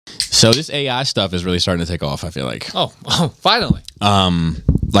So this AI stuff is really starting to take off, I feel like. Oh, finally.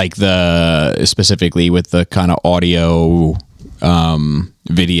 Like specifically with the kind of audio,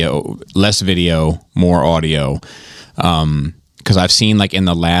 video, less video, more audio. Because I've seen like in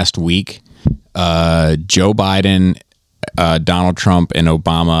the last week, Joe Biden, Donald Trump, and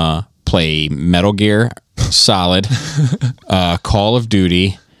Obama play Metal Gear Solid, Call of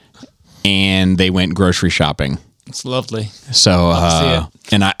Duty, and they went grocery shopping. It's lovely. So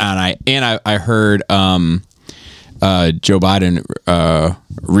and I heard Joe Biden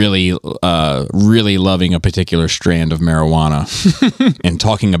really loving a particular strand of marijuana and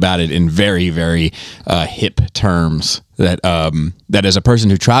talking about it in very, very hip terms. That as a person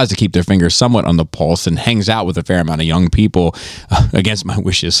who tries to keep their fingers somewhat on the pulse and hangs out with a fair amount of young people against my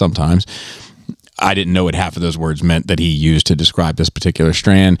wishes sometimes, I didn't know what half of those words meant that he used to describe this particular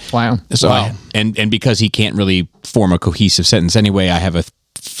strand. Wow. So and because he can't really form a cohesive sentence anyway, I have a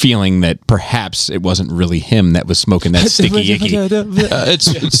feeling that perhaps it wasn't really him that was smoking that sticky icky.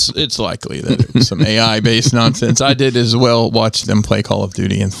 It's likely that it's some AI based nonsense. I did as well watch them play Call of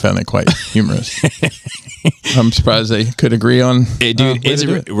Duty and found it quite humorous. I'm surprised they could agree on.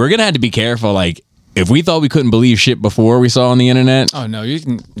 Dude, we're gonna have to be careful. Like, if we thought we couldn't believe shit before we saw on the internet. Oh no, you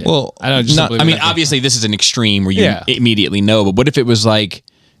can. Yeah. Well, I don't. Obviously, this is an extreme where you immediately know. But what if it was like,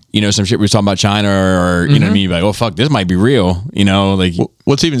 some shit we were talking about China, or you know what I mean? Like, oh fuck, this might be real. Like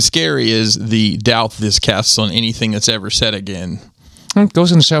what's even scary is the doubt this casts on anything that's ever said again.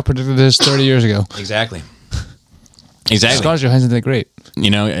 Ghost in the Shell predicted this 30 years ago. Exactly. Scarlett Johansson did great.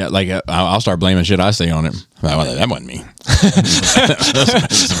 I'll start blaming shit I say on it. That wasn't me.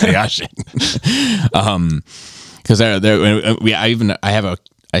 That's AI shit. Because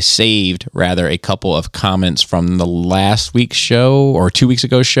I saved a couple of comments from the last week's show or 2 weeks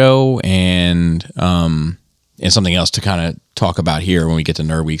ago show, and something else to kind of talk about here when we get to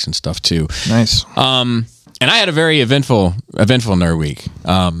Nerd Weeks and stuff too. Nice. And I had a very eventful Nerd Week,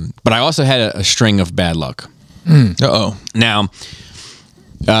 but I also had a string of bad luck. Now,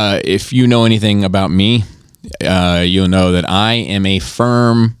 if you know anything about me, you'll know that I am a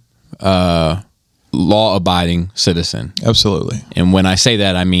firm law-abiding citizen. Absolutely. And when I say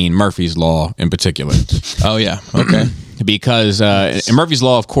that, I mean Murphy's Law in particular. Oh, yeah. Okay. Because in Murphy's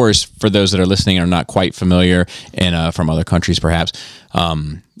Law, of course, for those that are listening and are not quite familiar, and from other countries perhaps,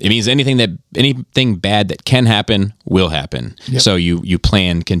 it means anything bad that can happen will happen. Yep. So you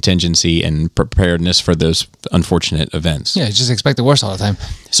plan contingency and preparedness for those unfortunate events. Yeah, just expect the worst all the time.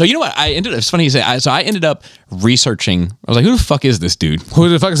 So you know what? It's funny you say. I ended up researching. I was like, who the fuck is this dude? Who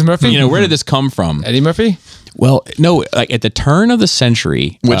the fuck is Murphy? Where did this come from? Eddie Murphy? Well, no, like at the turn of the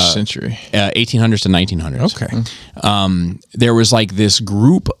century. Which century? 1800s to 1900s. Okay. There was like this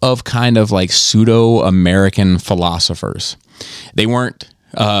group of kind of like pseudo-American philosophers. They weren't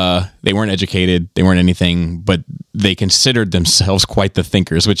educated. They weren't anything, but they considered themselves quite the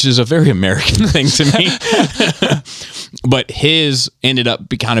thinkers, which is a very American thing to me. But his ended up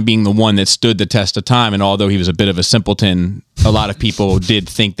kind of being the one that stood the test of time. And although he was a bit of a simpleton, a lot of people did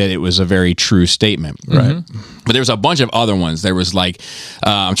think that it was a very true statement. Right. But there was a bunch of other ones. There was like,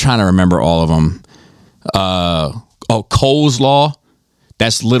 I'm trying to remember all of them. Cole's Law.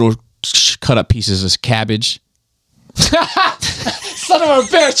 That's little cut up pieces of cabbage. Son of a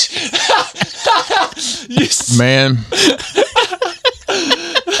bitch! Man.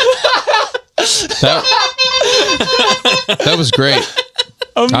 That was great.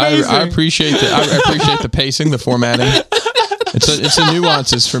 Amazing. I appreciate the pacing, the formatting. It's the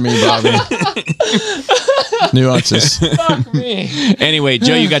nuances for me, Bobby. Nuances. Fuck me. Anyway,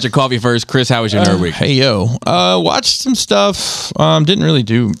 Joe, you got your coffee first. Chris, how was your Nerd Week? Hey, yo. Watched some stuff. Didn't really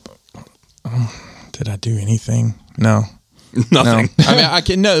do... did I do anything? No. Nothing.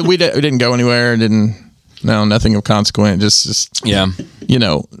 No. We didn't go anywhere. Nothing of consequence. Just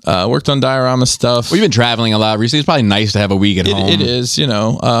worked on diorama stuff. We've been traveling a lot recently. It's probably nice to have a week at home. It is,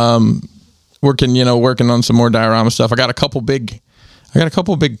 working on some more diorama stuff. I got a couple big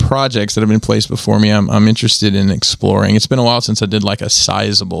projects that have been placed before me. I'm interested in exploring. It's been a while since I did like a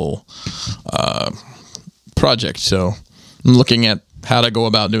sizable project, so I'm looking at how to go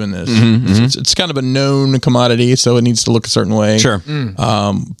about doing this. It's kind of a known commodity, so it needs to look a certain way. Sure.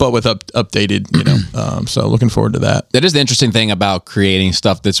 But with updated, so looking forward to that. That is the interesting thing about creating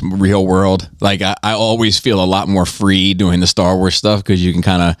stuff that's real world. Like I always feel a lot more free doing the Star Wars stuff because you can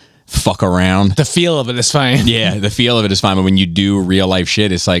kind of fuck around. The feel of it is fine. Yeah, the feel of it is fine. But when you do real life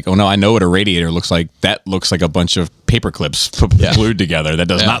shit, it's like, oh no, I know what a radiator looks like. That looks like a bunch of paper clips glued together. That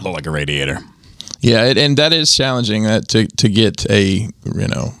does not look like a radiator. Yeah, and that is challenging to get a,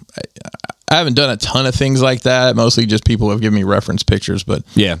 I haven't done a ton of things like that. Mostly just people have given me reference pictures. But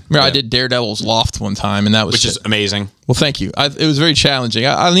Yeah. I did Daredevil's Loft one time, and that was Which is amazing. well. Thank you. It was very challenging.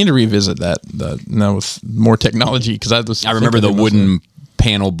 I need to revisit that now with more technology because I remember the wooden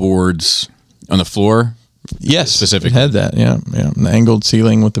panel boards on the floor. Yes, specifically. it had that. Yeah. And the angled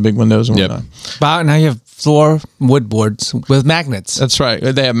ceiling with the big windows and Yep. whatnot. But now you have floor wood boards with magnets. That's right.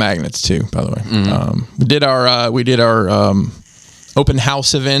 They have magnets too, by the way. Mm-hmm. We did our open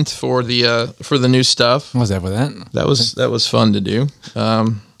house event for the new stuff. What was that for that? That was fun to do.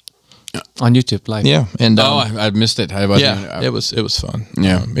 On YouTube live. Yeah, and I missed it. How about yeah, it was fun.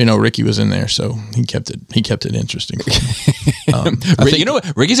 Yeah. Ricky was in there, so he kept it interesting. You know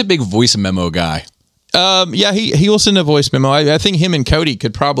what? Ricky's a big voice memo guy. Yeah, he will send a voice memo. I think him and Cody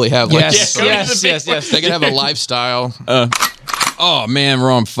could probably have like Yes. they could have a lifestyle. Oh man,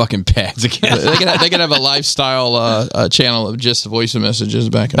 we're on fucking pads again. They could have a lifestyle channel of just voice messages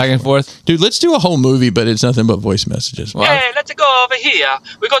back Back and forth. Dude, let's do a whole movie, but it's nothing but voice messages. Hey, let's go over here.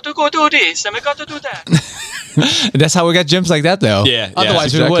 We got to go do this and we got to do that. That's how we got gyms like that, though. Yeah,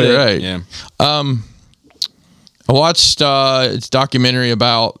 Otherwise, that's we exactly wouldn't. right. Yeah. I watched it's documentary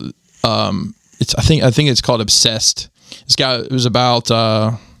about I think it's called Obsessed. This guy was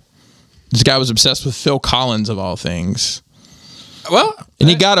obsessed with Phil Collins of all things. Well, And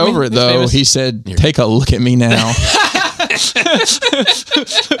he got over it though. famous. He said, "Take a look at me now."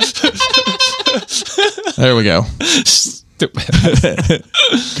 There we go.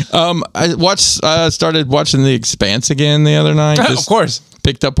 I started watching The Expanse again the other night. Of course.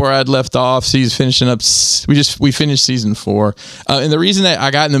 Picked up where I'd left off. He's finishing up. We finished season 4, and the reason that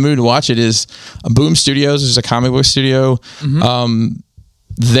I got in the mood to watch it is Boom Studios is a comic book studio.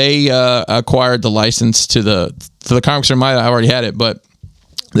 They acquired the license to the comics. I already had it, but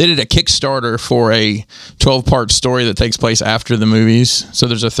they did a Kickstarter for a 12-part story that takes place after the movies. So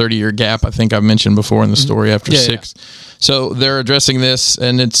there's a 30-year gap. I think I've mentioned before in the story after 6. So they're addressing this,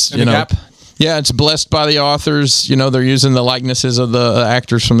 and it's gap? Yeah, it's blessed by the authors. They're using the likenesses of the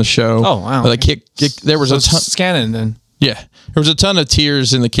actors from the show. Oh, wow. There was So a ton. it's canon then. Yeah, there was a ton of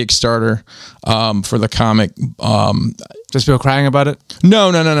tears in the Kickstarter for the comic. Just people crying about it.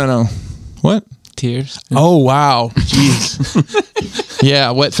 No. What? Tears. Oh wow, jeez.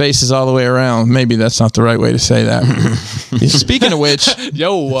 Yeah, wet faces all the way around. Maybe that's not the right way to say that. Speaking of which,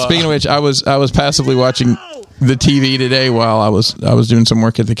 I was passively watching the TV today while I was doing some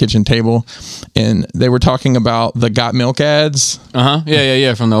work at the kitchen table, and they were talking about the Got Milk ads.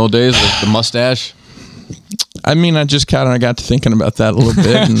 Yeah. From the old days, the mustache. I mean, I just kind of got to thinking about that a little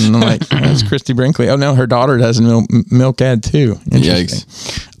bit, and I'm like, that's Christy Brinkley. Oh, no, her daughter has a milk ad too. Interesting.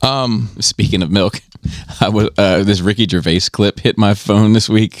 Yikes. Speaking of milk, I was this Ricky Gervais clip hit my phone this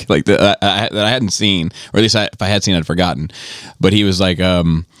week, like that I hadn't seen, or at least if I had seen, I'd forgotten. But he was like,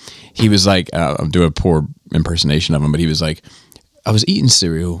 I'm doing a poor impersonation of him, but he was like, I was eating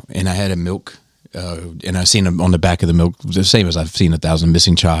cereal and I had a milk, and I seen him on the back of the milk, the same as I've seen 1,000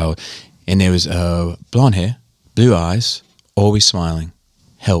 Missing Child, and there was blonde hair, blue eyes, always smiling.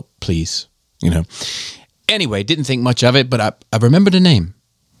 Help, please. Anyway, didn't think much of it, but I remember the name.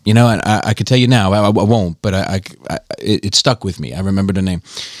 And I could tell you now. I won't, but it stuck with me. I remember the name.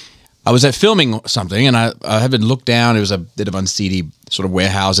 I was at filming something, and I happened to look down. It was a bit of unseedy sort of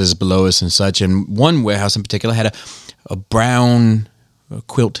warehouses below us and such. And one warehouse in particular had a brown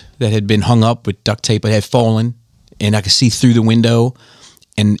quilt that had been hung up with duct tape. It had fallen, and I could see through the window.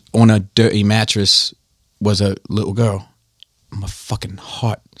 And on a dirty mattress was a little girl. My fucking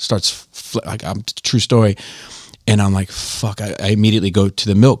heart starts true story. And I'm like, fuck. I immediately go to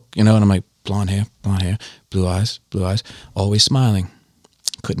the milk, and I'm like, blonde hair, blue eyes, always smiling.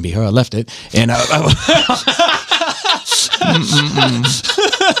 Couldn't be her. I left it. And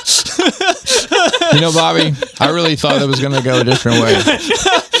Bobby, I really thought it was going to go a different way.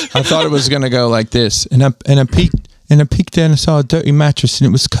 I thought it was going to go like this. And I peeked in and saw a dirty mattress, and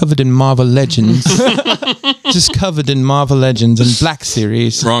it was covered in Marvel Legends. Just covered in Marvel Legends and Black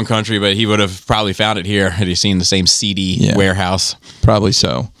Series. Wrong country, but he would have probably found it here had he seen the same seedy warehouse. Probably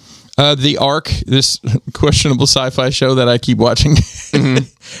so. The Ark, this questionable sci-fi show that I keep watching,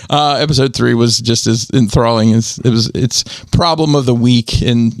 episode 3 was just as enthralling as it's problem of the week,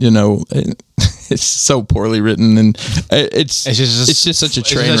 and it's so poorly written, and it's just such a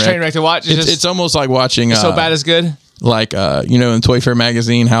train wreck to watch. It's almost like watching. So bad is good. Like in Toy Fair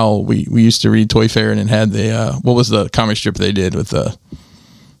magazine, how we used to read Toy Fair, and it had the what was the comic strip they did with the.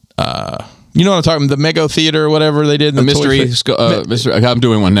 You know what I'm talking about? The Mego Theater or whatever they did. The mystery. I'm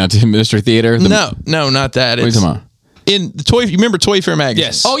doing one now too. Mystery Theater. No, not that. What are you talking about? in the toy. You remember Toy Fair magazine?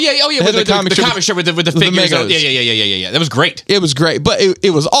 Yes. Oh yeah. They had With the comic strip with the figures. Megos. Yeah. That was great. It was great, but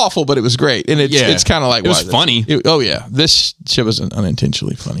it was awful, but it was great, and it's kind of like it was funny. This shit was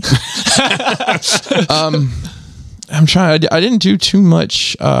unintentionally funny. I'm trying. I didn't do too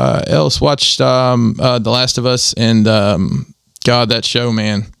much else. Watched The Last of Us and God, that show,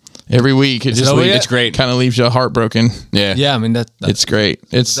 man. Every week it's great. Kind of leaves you heartbroken. Yeah. Yeah, I mean It's great.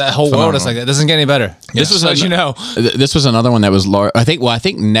 It's that whole phenomenal. world is like that. It doesn't get any better. This was as you know. This was another one that was large. I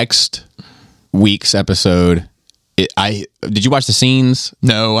think next week's episode. Did you watch the scenes?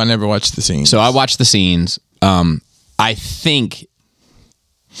 No, I never watched the scene. So I watched the scenes. I think.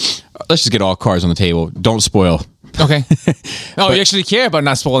 Let's just get all cards on the table. Don't spoil. Okay. You actually care about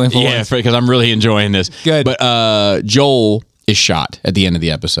not spoiling for Yeah, once. because I'm really enjoying this. Good. But Joel is shot at the end of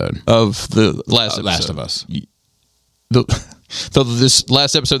the episode. of the last episode. Last of Us. This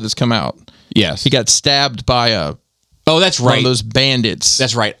last episode that's come out, Yes. he got stabbed by Oh, that's one right. of those bandits.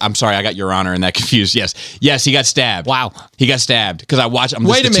 That's right. I'm sorry. I got Your Honor and that confused. Yes, he got stabbed. Wow. He got stabbed because I watched.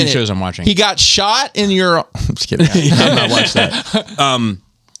 Wait a minute. 2 shows I'm watching. He got shot in your. I'm just kidding. I'm not watching that.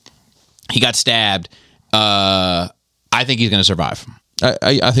 He got stabbed. I think he's going to survive.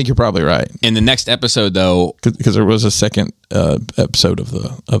 I think you're probably right, In the next episode, though, because there was a second episode of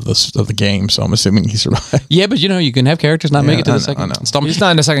the game, so I'm assuming he survived. yeah, but you can have characters not make it to I the know, second I know. installment. He's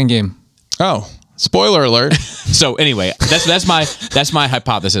not in the second game. Oh, spoiler alert! So anyway, that's my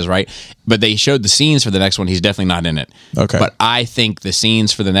hypothesis, right? But they showed the scenes for the next one. He's definitely not in it. Okay. But I think the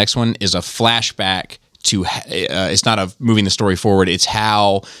scenes for the next one is a flashback to. It's not a moving the story forward. It's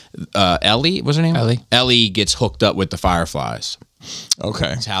how Ellie, what's her name? Ellie gets hooked up with the Fireflies.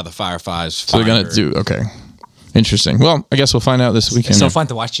 Okay, It's how the Fireflies. so they're find gonna her. do okay. Interesting. Well, I guess we'll find out this weekend. It's so fun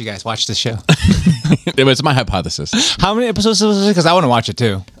to watch you guys watch this show. It's my hypothesis. How many episodes was it? Because I want to watch it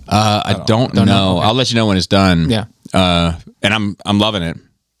too. I don't know. Okay. I'll let you know when it's done. Yeah. And I'm loving it.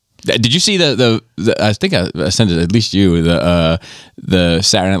 Did you see the I think I sent it, at least you, the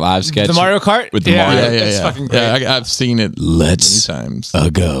Saturday Night Live sketch? The Mario Kart? With the Yeah. Mario. It's fucking great. Yeah, I've seen it Let's many times.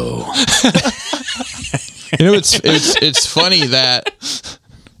 go. You know, it's funny that.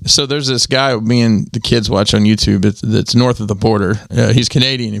 So there's this guy me and the kids watch on YouTube. That's north of the border. He's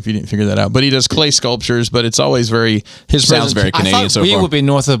Canadian, if you didn't figure that out. But he does clay sculptures. But it's always very Sounds very Canadian I thought so we far. would be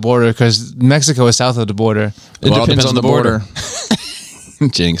north of the border because Mexico is south of the border. It Well, depends on the border.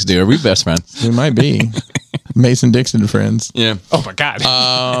 Jinx, dude, are we best friends? We might be Mason Dixon friends. Yeah, Oh my god.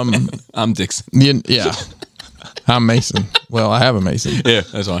 I'm Dixon. Yeah, I'm Mason. Well, I have a Mason. Yeah,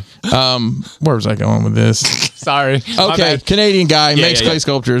 that's fine. Where was I going with this? Sorry. My Okay, bad. Canadian guy makes yeah. clay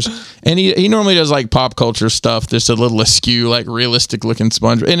sculptures, and he normally does like pop culture stuff, just a little askew, like realistic looking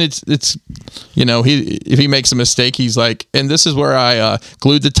sponge. And it's if he makes a mistake, he's like, and this is where I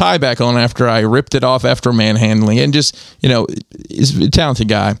glued the tie back on after I ripped it off after manhandling, and just he's a talented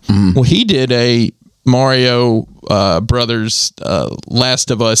guy. Mm-hmm. Well, he did a Mario Brothers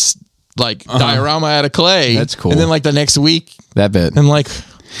Last of Us diorama out of clay. That's cool. And then like the next week, That bit. and like,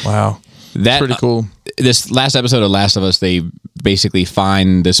 wow, That pretty cool. This last episode of Last of Us, they basically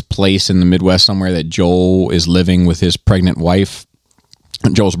find this place in the Midwest somewhere that Joel is living with his pregnant wife.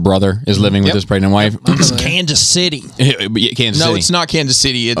 Joel's brother is living with his pregnant wife. It's Kansas City. Kansas No, City. it's not Kansas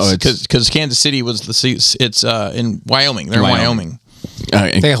City. It's because Kansas City was it's in Wyoming. They're in Wyoming.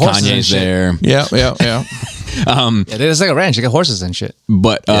 And They got horses and Kanye's shit. there. Yeah. Yeah, there's like a ranch. You got horses and shit.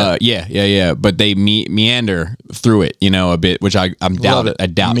 But yeah. But they meander through it, a bit, which I Love it. I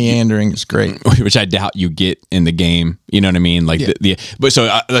doubt Meandering is great. which I doubt you get in the game. You know what I mean? Like but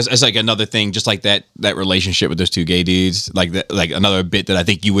so that's like another thing, just like that relationship with those two gay dudes, like that, like another bit that I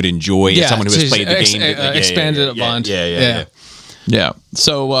think you would enjoy as someone who has played the game. Expanded bond. Yeah. Yeah.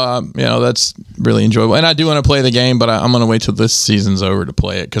 So that's really enjoyable, and I do want to play the game, but I'm going to wait till this season's over to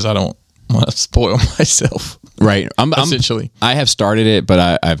play it because I don't want to spoil myself. Right. Essentially. I have started it, but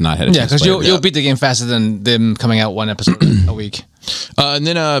I have not had a Yeah, chance to because play it. you'll beat the game faster than them coming out one episode a week. And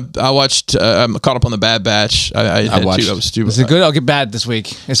then I watched. I'm caught up on the Bad Batch. I watched. I was stupid. Is it good? I'll get bad this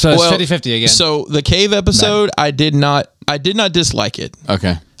week. It's 50-50 again. So the cave episode, I did not dislike it.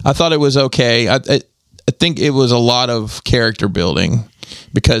 Okay. I thought it was okay. I think it was a lot of character building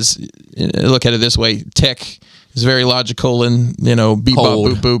because look at it this way: Tech is very logical and beep bop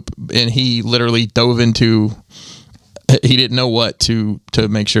boop boop, and he literally dove into. He didn't know what to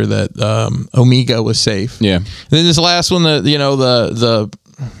make sure that Omega was safe. Yeah. And then this last one, the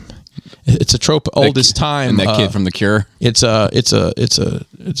it's a trope oldest time. And that kid from The Cure. It's a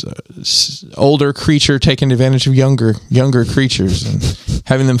older creature taking advantage of younger creatures and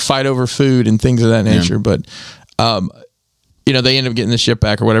having them fight over food and things of that nature. But they end up getting the ship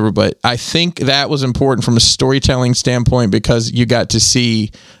back or whatever. But I think that was important from a storytelling standpoint because you got to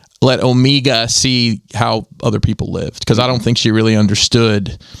let Omega see how other people lived. Because I don't think she really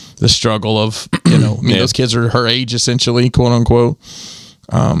understood the struggle of, those kids are her age essentially, quote unquote.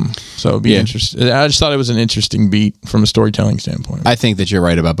 So it'd be interesting. I just thought it was an interesting beat from a storytelling standpoint. I think that you're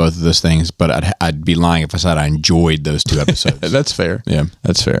right about both of those things, but I'd be lying if I said I enjoyed those 2 episodes. That's fair. Yeah.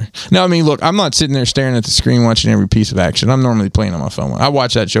 That's fair. No, I mean, look, I'm not sitting there staring at the screen watching every piece of action. I'm normally playing on my phone. I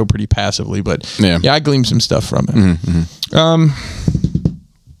watch that show pretty passively, but I glean some stuff from it.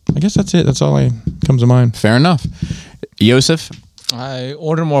 I guess that's it. That's all comes to mind. Fair enough. Yosef? I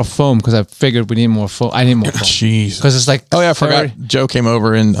ordered more foam because I figured we need more foam. I need more foam. Jeez. Because it's like... Oh, yeah, I forgot. Joe came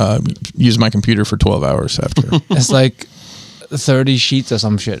over and used my computer for 12 hours after. It's like 30 sheets or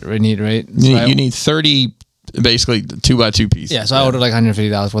some shit we need, right? You need 30, basically, 2x2 pieces. Yeah, so I ordered like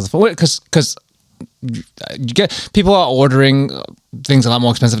 $150 worth of foam. Because people are ordering things a lot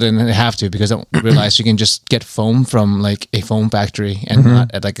more expensive than they have to because they don't realize you can just get foam from like a foam factory and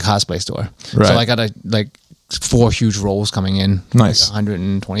not at like a cosplay store. Right. So I got 4 huge rolls coming in. Nice. Like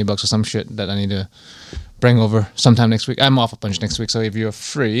 $120 or some shit that I need to bring over sometime next week. I'm off a bunch next week, so if you're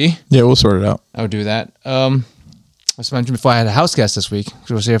free, yeah, we'll sort it out. I would do that. As mentioned before, I had a house guest this week.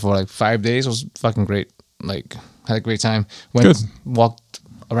 She was here for like 5 days. It was fucking great. Like, had a great time. Walked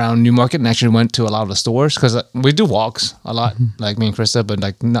around Newmarket and actually went to a lot of the stores because we do walks a lot, like me and Krista, but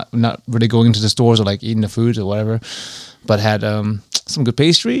like not really going into the stores or like eating the foods or whatever. But had some good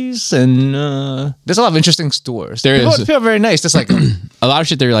pastries and there's a lot of interesting stores. People feel very nice. Just like a lot of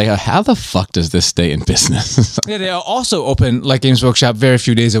shit. They're like, how the fuck does this stay in business? yeah, they are also open like Games Workshop very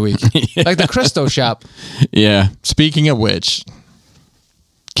few days a week, like the Cristo shop. Yeah. Speaking of which,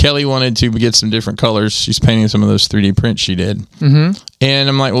 Kelly wanted to get some different colors. She's painting some of those 3D prints she did, and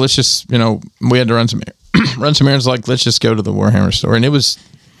I'm like, well, let's just we had to run some errands. Like, let's just go to the Warhammer store, and it was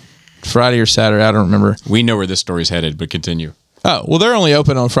Friday or Saturday. I don't remember. We know where this story's headed, but continue. Oh, well, they're only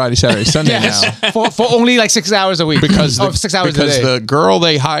open on Friday, Saturday, Sunday now. For only like 6 hours a week. Because 6 hours a day. Because the girl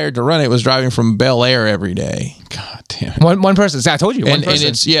they hired to run it was driving from Bel Air every day. God damn it. One person. I told you. One person.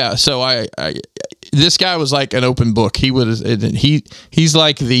 And it's, so I this guy was like an open book. He's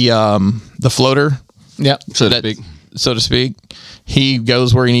like the floater. Yeah. So to speak. He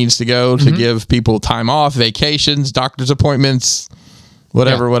goes where he needs to go to give people time off, vacations, doctor's appointments,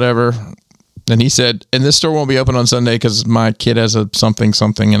 whatever. And he said, and this store won't be open on Sunday because my kid has a something,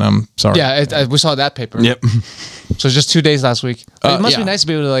 and I'm sorry. Yeah, we saw that paper. Yep. So just 2 days last week. It must be nice to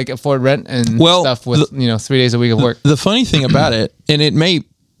be able to like afford rent and stuff with 3 days a week of work. The funny thing about it, and it may,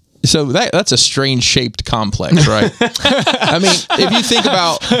 so that's a strange shaped complex, right? I mean, if you think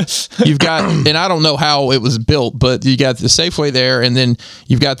about, you've got, and I don't know how it was built, but you got the Safeway there, and then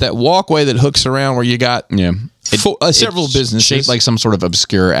you've got that walkway that hooks around where you got several businesses shaped like some sort of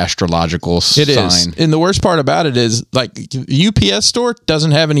obscure astrological sign. It is, and the worst part about it is like UPS store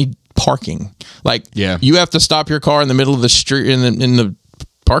doesn't have any parking. Like, you have to stop your car in the middle of the street in the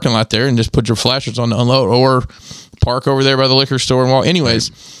parking lot there and just put your flashers on to unload, or park over there by the liquor store and walk.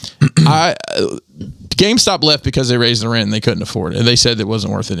 Anyways, GameStop left because they raised the rent and they couldn't afford it. And they said it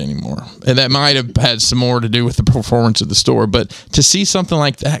wasn't worth it anymore. And that might have had some more to do with the performance of the store. But to see something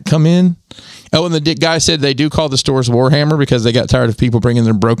like that come in. Oh, and the guy said they do call the stores Warhammer because they got tired of people bringing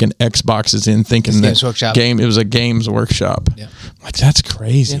their broken Xboxes in thinking that it was a Games Workshop. Yeah. Like, that's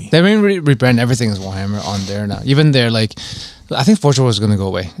crazy. Yeah. They rebrand everything as Warhammer on there now. Even they're like, I think Forge was going to go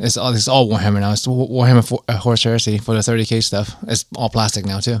away. It's all Warhammer now. It's Warhammer Horse Heresy for the 30K stuff. It's all plastic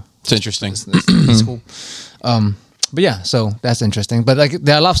now too. It's interesting. It's cool. But yeah, so that's interesting. But like,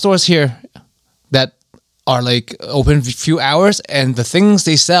 there are a lot of stores here that are like open a few hours, and the things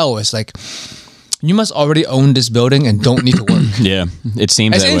they sell is like, you must already own this building and don't need to work. Yeah, it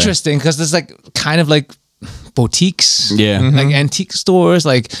seems it's that interesting because there's like kind of like boutiques, like antique stores,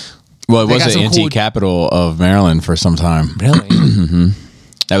 like. Well, it was the antique capital of Maryland for some time. Really?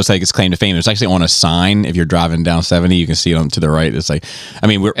 That was like its claim to fame. It's actually on a sign. If you're driving down 70, you can see it to the right. It's like, I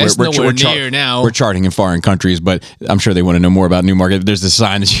mean, we're now. We're charting in foreign countries, but I'm sure they want to know more about Newmarket. There's this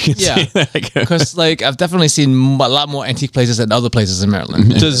sign that you can see. Because like I've definitely seen a lot more antique places than other places in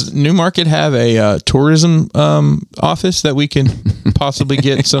Maryland. Does Newmarket have a tourism office that we can possibly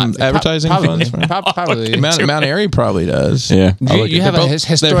get some advertising funds from? Probably. Mount Airy probably does. Yeah. You have a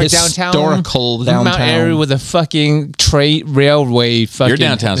historic downtown. Historical downtown. Mount Airy with a fucking railway fucking. Your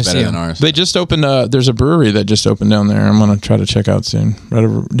downtown's better than ours. They just opened, there's a brewery that just opened down there. I'm going to try to check out soon, right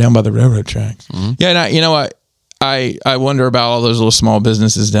over, down by the railroad tracks. Yeah, and you know what? I wonder about all those little small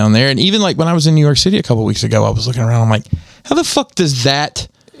businesses down there. And even like when I was in New York City a couple weeks ago, I was looking around, I'm like, how the fuck does that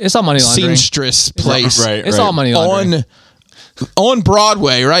it's all money laundering. seamstress place It's all money laundering. on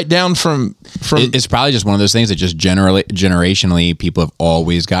Broadway, right down from. It's probably just one of those things that just generationally people have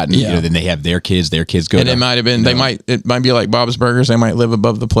always gotten. Yeah. Then they have their kids go. And it might have been. It might be like Bob's Burgers. They might live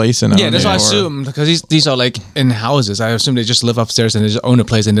above the place. And that's what I assume, because these are like in houses. I assume they just live upstairs and they just own a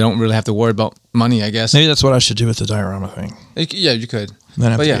place and they don't really have to worry about money, I guess. Maybe that's what I should do with the diorama thing. Yeah, you could.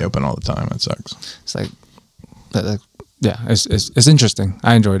 Then have to be open all the time. That sucks. It's like, it's interesting.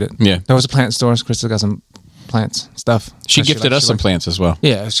 I enjoyed it. Yeah. There was a plant store. Crystal got some plants stuff. She gifted us some plants as well.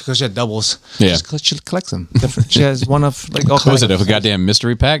 Yeah, because she had doubles. Yeah. She collects them. Different. She has one of like all What was it? A goddamn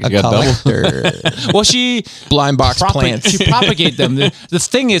mystery pack? You got double. Well, she blind box plants. She propagate them. The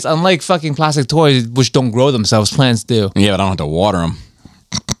thing is, unlike fucking plastic toys, which don't grow themselves, plants do. Yeah, but I don't have to water them.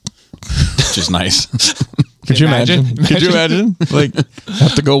 Which is nice. Could you imagine? Could you imagine? Like,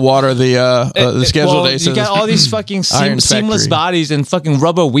 have to go water the scheduled day. You got all these fucking seamless factory. bodies and fucking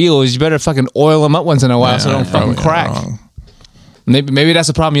rubber wheels. You better fucking oil them up once in a while so they don't fucking crack. Wrong. Maybe that's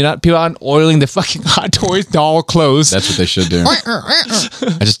the problem. People aren't oiling the fucking Hot Toys doll clothes. That's what they should do.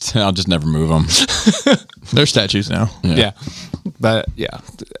 I'll just never move them. They're statues now. Yeah. But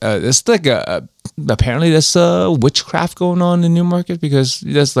it's like apparently there's witchcraft going on in Newmarket, because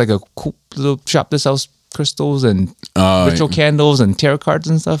there's like a cool little shop that sells crystals and ritual candles and tarot cards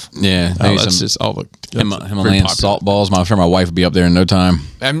and stuff. Yeah, Maybe that's just all the Himalayan salt balls. I'm sure my wife would be up there in no time.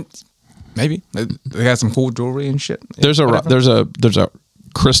 Maybe they got some cool jewelry and shit. There's a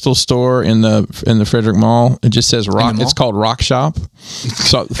crystal store in the Frederick Mall. It just says Rock. It's called Rock Shop.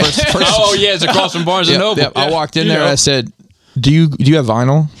 So first oh yeah, it's across from Barnes and Noble. Yep. I walked in there. I said, "Do you have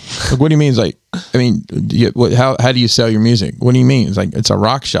vinyl?" Like, what do you mean? It's like, I mean, how do you sell your music? What do you mean? It's like, it's a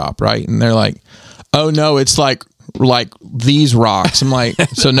rock shop, right? And they're like, "Oh no, it's like these rocks." I'm like,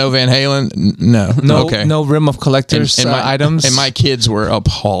 so no Van Halen? No. Okay. No Rim of Collectors items. And my kids were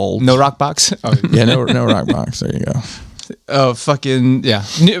appalled. No rock box. Oh, yeah, no rock box. There you go. Oh, fucking yeah!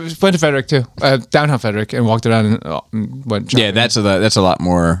 Went to Frederick too, downtown Frederick, and walked around and went. Shopping. Yeah, that's a lot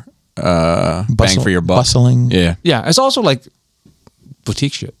more bang for your buck. Bustling. Yeah, yeah. It's also like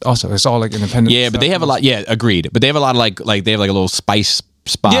boutique shit. Also, it's all like independent. Yeah, but they have a lot. Yeah, agreed. But they have a lot of like they have like a little spice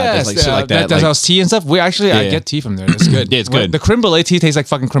spot. Yes, like, shit like that. That sells tea and stuff. I get tea from there. It's good. Yeah, it's good. The creme brulee tea tastes like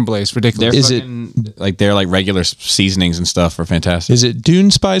fucking creme brulee. It's ridiculous. They're like regular seasonings and stuff are fantastic. Is it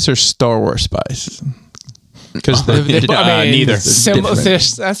Dune spice or Star Wars spice? Because neither. I seem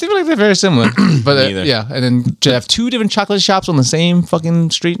like they're very similar. But yeah, and then to have two different chocolate shops on the same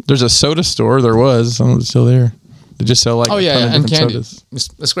fucking street. There's a soda store. There was. I don't know if it's still there. They just sell like and candy. sodas.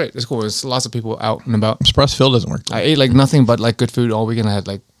 It's great. It's cool. There's lots of people out and about. Express Phil doesn't work. I ate like nothing but like good food all weekend. I had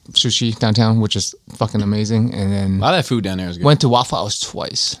like sushi downtown, which is fucking amazing. And then a lot of that food down there is good. Went to Waffle House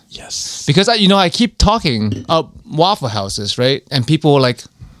twice. Yes. Because I keep talking up Waffle Houses, right? And people were like,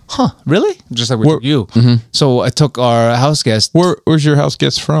 "Huh, really?" Just like with you. Mm-hmm. So I took our house guest. Where's your house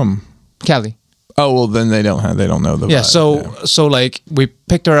guest from? Cali. Oh well, then they don't know the vibe. So like we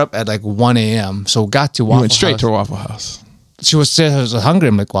picked her up at like 1 a.m. So got to Waffle House. You went straight to Waffle House. She was hungry.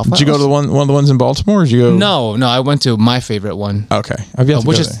 I'm like, Waffle House? Did you go to one of the ones in Baltimore? Or did you go? No. I went to my favorite one. Okay, I've yet to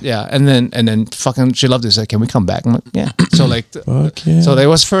go there. Yeah, and then fucking she loved it. She's like, "Can we come back?" I'm like, "Yeah." So like, yeah. So there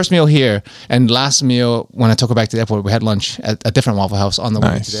was first meal here, and last meal when I took her back to the airport, we had lunch at a different Waffle House on the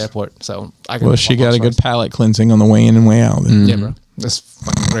way to the airport. So she got a good palate cleansing on the way in and way out. Yeah, bro, that's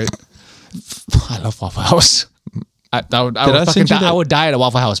fucking great. I love Waffle House. I would die at a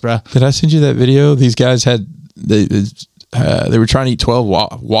Waffle House, bro. Did I send you that video? These guys had they were trying to eat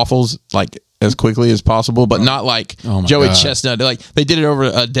 12 waffles like as quickly as possible, but not like Joey Chestnut. They did it over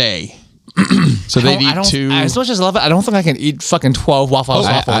a day. So they'd eat two. As much as I love it, I don't think I can eat fucking 12 waffles.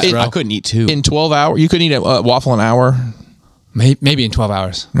 I couldn't eat two in 12 hours. You couldn't eat a waffle an hour. Maybe in 12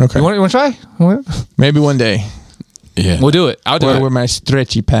 hours. Okay. You want to try? Maybe one day. Yeah, we'll do it. I'll do it. Where my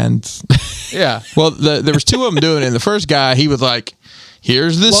stretchy pants? Yeah. Well, there was two of them doing it. And the first guy, he was like,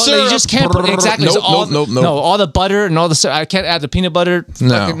 "Here's the syrup." You just can't put exactly. Nope. No, all the butter and all the syrup. I can't add the peanut butter.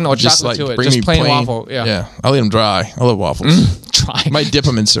 No, just chocolate to it. Just plain waffle. Yeah. I'll eat them dry. I love waffles. Dry. Might dip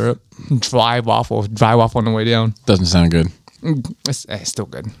them in syrup. Dry waffle on the way down. Doesn't sound good. It's still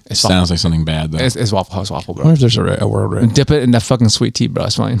good. It sounds like something bad though. It's Waffle House waffle, bro. I wonder if there's a world right. Dip it in that fucking sweet tea, bro.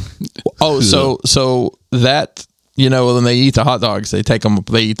 It's fine. Oh, so that. When they eat the hot dogs, they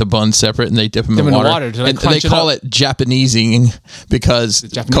eat the buns separate and they dip them in water. To, like, and they call it Japanesing because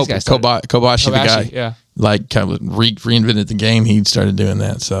Kobashi, the guy, like kind of reinvented the game. He started doing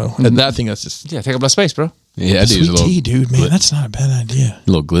that. So and I think that's just take up less space, bro. Yeah, sweet tea, dude. Man, that's not a bad idea. A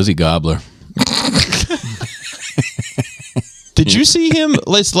little glizzy gobbler. Did you see him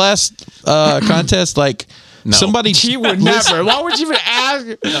last contest? Like. No. Somebody he would never. Why would you even ask?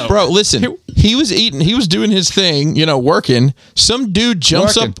 No. Bro, listen. He was eating. He was doing his thing, working. Some dude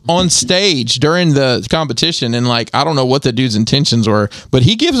jumps up on stage during the competition, and like I don't know what the dude's intentions were, but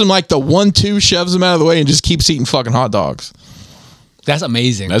he gives him like the 1-2, shoves him out of the way, and just keeps eating fucking hot dogs. That's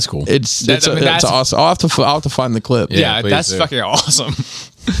amazing. That's cool. It's awesome. I'll have to find the clip. Yeah, that's fucking awesome.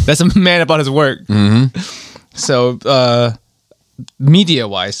 That's a man about his work. Mm-hmm. So, media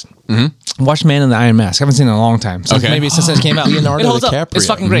wise, watch Man in the Iron Mask. I haven't seen it in a long time. So maybe since it came out, Leonardo it holds up. DiCaprio. It's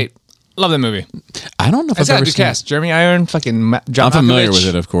fucking great. Love that movie. I don't know if It's I've got a ever good seen cast. Jeremy Iron, fucking John. I'm familiar Malkovich.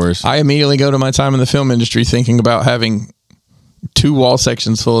 with it, of course. I immediately go to my time in the film industry thinking about having 2 wall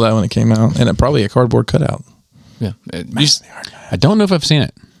sections full of that when it came out, and probably a cardboard cutout. Yeah. I don't know if I've seen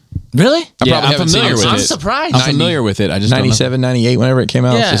it. Really? Yeah, probably I'm haven't seen familiar it with since. it. I'm surprised. I'm familiar with it. I just 97, 98, whenever it came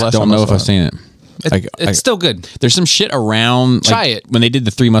out. Yeah. Just I last don't time know if saw I've seen it. It's still good. There's some shit around. Try it. When they did the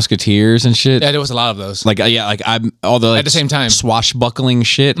 3 Musketeers and shit. Yeah, there was a lot of those. I'm all the At the same time. swashbuckling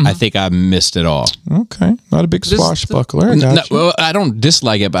shit. I think I missed it all. Okay, not a big swashbuckler. Well, I don't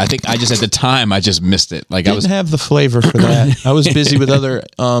dislike it, but I think I just at the time I just missed it. Like I Didn't was. have the flavor for that. I was busy with other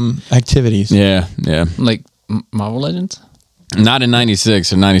activities. Yeah. Like Marvel Legends? Not in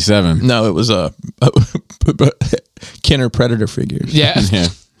 '96 or '97. No, it was Kenner Predator figures. Yeah. Yeah.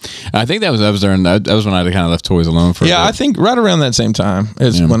 I think that was during that was when I kind of left toys alone for. Yeah, a I bit. think right around that same time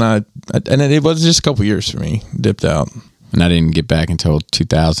is when it was just a couple years for me. Dipped out, and I didn't get back until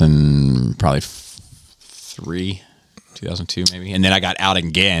 2000, probably 2002 maybe, and then I got out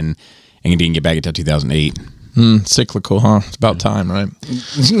again and didn't get back until 2008. cyclical, huh? It's about time, right?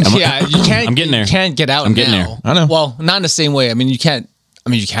 Yeah, you can't. I'm getting there. You can't get out. I'm getting now. there. I know. Well, not in the same way. I mean, you can't. I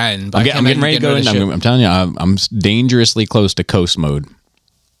mean, you can. But I'm getting ready to go. I'm telling you, I'm dangerously close to coast mode.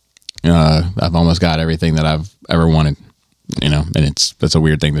 I've almost got everything that I've ever wanted. And that's a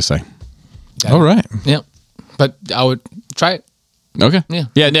weird thing to say. All right. Yeah, but I would try it. Okay. Yeah.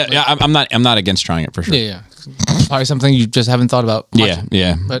 I'm not against trying it for sure. Yeah. Probably something you just haven't thought about.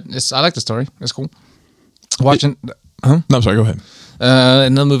 Yeah. But I like the story. It's cool. Watching. No, I'm sorry. Go ahead.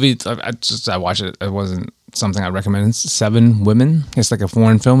 Another movie. I watched it. It wasn't something I recommend. It's 7 Women. It's like a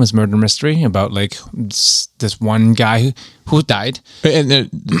foreign film. It's murder mystery about like this one guy who died. And they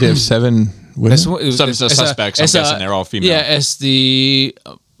have 7 women. Some suspects. I'm guessing they're all female. Yeah, it's the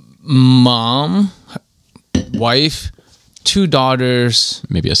mom, wife, 2 daughters,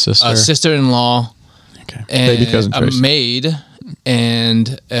 Maybe a sister. a sister-in-law, Okay. Baby and cousin a Tracy. maid,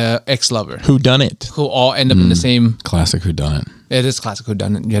 and ex-lover. Who done it? Who all end up in the same. Classic whodunit. It is classic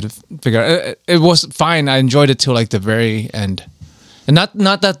whodunit. You had to figure out. It was fine. I enjoyed it till like the very end, and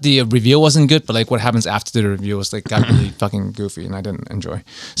not that the reveal wasn't good, but like what happens after the reveal was like got really fucking goofy, and I didn't enjoy.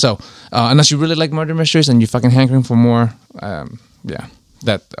 So unless you really like murder mysteries and you're fucking hankering for more, yeah,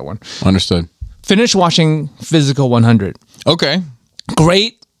 that one. Understood. Finish watching Physical 100. Okay.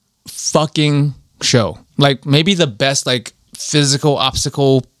 Great fucking show. Like maybe the best like physical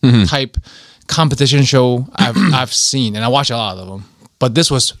obstacle type competition show I've seen, and I watch a lot of them. But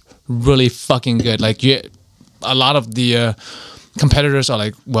this was really fucking good. Like a lot of the competitors are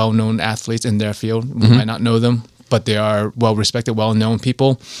like well-known athletes in their field. We might not know them, but they are well-respected, well-known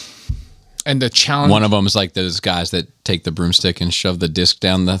people. And the challenge. One of them is like those guys that take the broomstick and shove the disc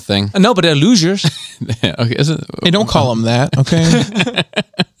down the thing. No, but they're losers. Okay, is it? Hey, don't call them that, okay?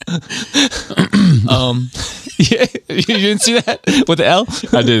 Yeah, you didn't see that with the L?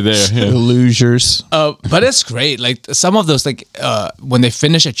 I did there. The Yeah. losers. But it's great. Like some of those, like when they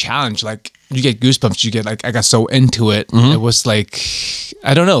finish a challenge, like you get goosebumps. You get like, I got so into it. It was like,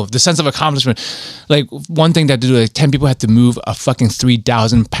 I don't know, the sense of accomplishment. Like one thing that to do, like 10 people had to move a fucking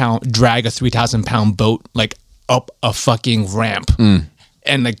 3,000 pound, drag a 3,000 pound boat like up a fucking ramp,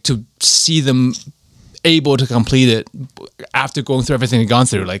 and like to see them able to complete it after going through everything they've gone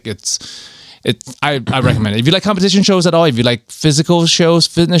through, like I recommend it. If you like competition shows at all, if you like physical shows,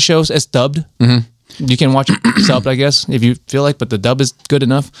 fitness shows, it's dubbed. You can watch it subbed, I guess, if you feel like, but the dub is good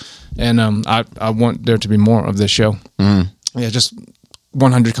enough. And I want there to be more of this show. Yeah, just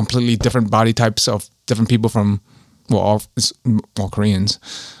 100 completely different body types of different people from, well, all Koreans.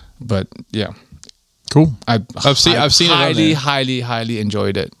 But yeah. Cool. I've seen it on there. highly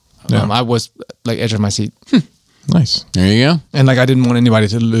enjoyed it. Yeah. I was like edge of my seat. Nice. There you go. And like I didn't want anybody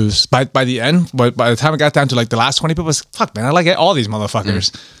to lose by the end. But by the time I got down to like the last 20 people, I was fuck man, I like all these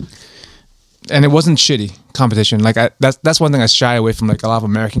motherfuckers. And it wasn't shitty competition. Like that's one thing I shy away from like a lot of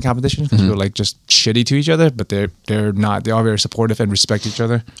American competitions because we're like just shitty to each other. But they're not. They are very supportive and respect each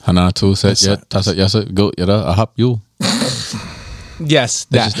other. Hana tu set yet taset yasa go yada ahap you. Yes,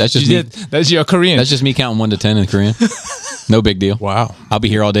 That's just you me. did. That's your Korean. That's just me counting 1 to 10 in Korean. No big deal. Wow. I'll be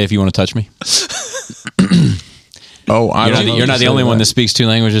here all day if you want to touch me. Oh, You're not the only one that speaks 2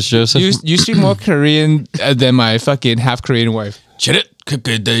 languages, Joseph. You speak more Korean than my fucking half Korean wife.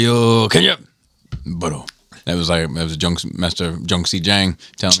 That was Master Jung-Si Jang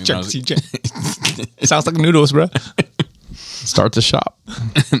telling me. It sounds like noodles, bro. Start the shop.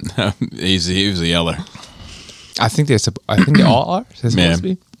 He was a yeller. I think they all are. They're supposed to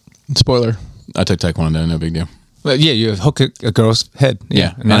be. Spoiler. I took Taekwondo, no big deal. But yeah, you hook a girl's head.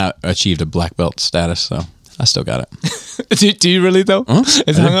 Yeah, and I achieved a black belt status, so I still got it. do you really though? Is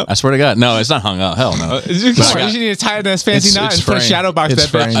it hung up? I swear to God, no, it's not hung up. Hell no. You need to tie it in a fancy knot and put a shadow box that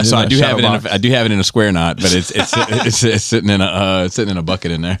framed. So I do have it in a square knot, but it's sitting in a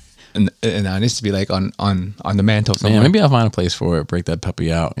bucket in there. And it needs to be like on the mantle somewhere. Yeah, maybe I'll find a place for it. Break that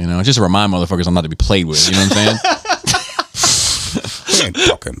puppy out. Just to remind motherfuckers I'm not to be played with. You know what I'm saying? We ain't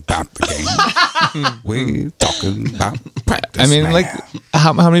talking about the game. We're talking about practice. I mean, like,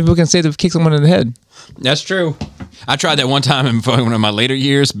 how many people can say they've kicked someone in the head? That's true. I tried that one time in one of my later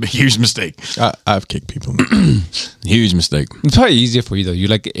years. Huge mistake. I've kicked people. Huge mistake. It's probably easier for you though. You're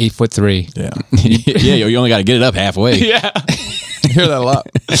like 8'3". Yeah. Yeah, you only got to get it up halfway. Yeah. I hear that a lot.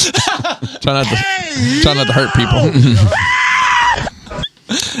 Try not to hurt people.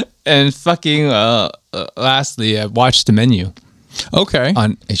 And fucking lastly, I watched The Menu Okay.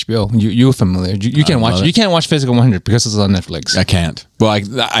 on HBO. You're familiar. You can't watch. You can't watch Physical 100 because it's on Netflix. I can't. Well,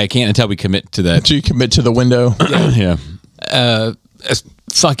 I can't until we commit to that. Do you commit to the window? Yeah. It's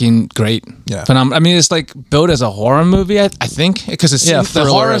fucking great. Yeah. I mean, it's like built as a horror movie. I think because it's the thriller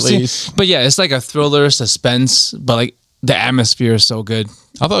horror at scene. least. But yeah, it's like a thriller, suspense. But like the atmosphere is so good.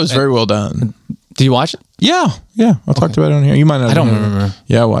 I thought it was very well done. Did you watch it? Yeah. I talked about it on here. You might not. I don't remember.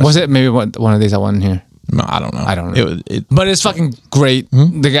 Yeah, I watched. Was it maybe one of these I wasn't here? No, I don't know. I don't know. It But it's fucking great.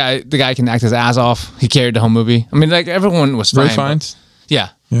 The guy can act his ass off. He carried the whole movie. I mean, like everyone was fine. Ray Fiennes.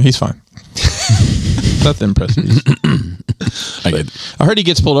 Yeah. Yeah, he's fine. Nothing impressive. I heard he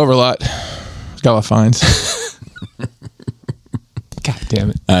gets pulled over a lot. He's got a lot of fines. God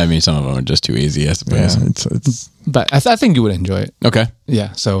damn it. I mean, some of them are just too easy, I suppose. Yeah, it's But I think you would enjoy it. Okay.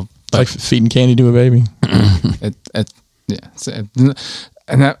 Yeah. So, like feeding candy to a baby.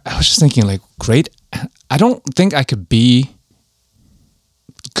 And I was just thinking, like, great. I don't think I could be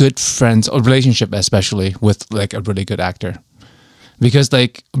good friends or relationship, especially with like a really good actor, because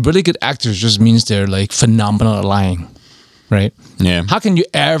like really good actors just means they're like phenomenal at lying, right? Yeah. How can you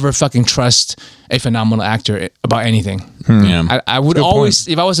ever fucking trust a phenomenal actor about anything? Yeah. I would always,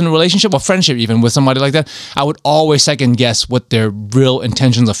 if I was in a relationship or friendship even with somebody like that, I would always second guess what their real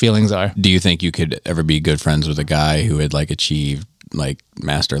intentions or feelings are. Do you think you could ever be good friends with a guy who had like achieved like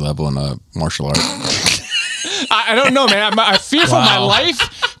master level in a martial art? I don't know, man. I fear for my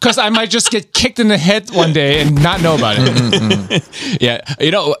life because I might just get kicked in the head one day and not know about it. Yeah,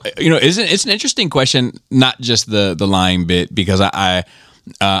 it's an interesting question. Not just the lying bit, because I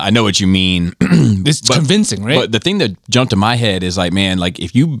know what you mean. It's convincing, right? But the thing that jumped to my head is like, man, like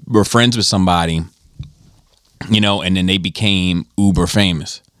if you were friends with somebody, and then they became uber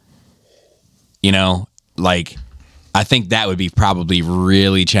famous, like I think that would be probably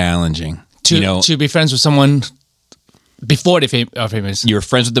really challenging. To be friends with someone before they are famous. You were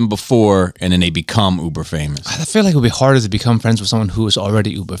friends with them before, and then they become uber famous. I feel like it would be harder to become friends with someone who is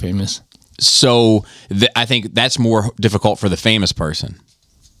already uber famous. So I think that's more difficult for the famous person,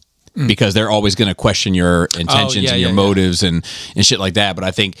 because they're always going to question your intentions and your motives and shit like that. But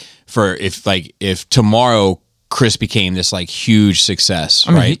I think if tomorrow Chris became this like huge success,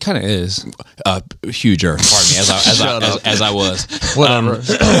 I mean, right? he kind of is Huger. Pardon me, as I was. Whatever.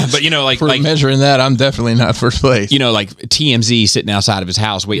 But For measuring that, I'm definitely not first place. Like TMZ sitting outside of his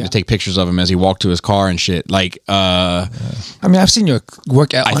house waiting to take pictures of him as he walked to his car and shit. Like, I mean, I've seen your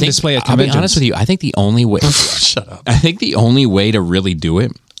work on display at I'll be conventions. honest with you. I think the only way. Shut up. I think the only way to really do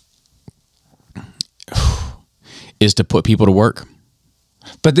it is to put people to work.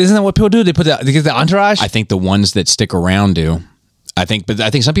 But isn't that what people do? They get the entourage. I think the ones that stick around do. I think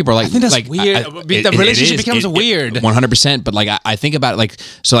some people are like, I think that's like, weird. The relationship becomes weird. 100%. But like, I think about it like,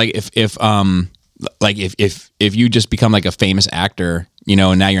 so like if you just become like a famous actor,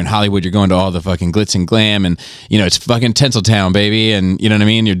 and now you're in Hollywood, you're going to all the fucking glitz and glam, and it's fucking Tinseltown, baby, and you know what I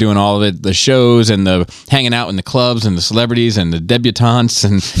mean. You're doing all of it, the shows and the hanging out in the clubs and the celebrities and the debutantes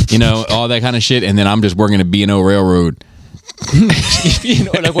and all that kind of shit. And then I'm just working at B&O Railroad.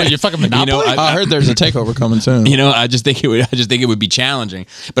 Like what? You're fucking Monopoly. I heard there's a takeover coming soon. I just think it would be challenging.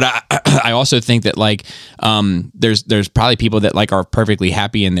 But I also think that like there's probably people that like are perfectly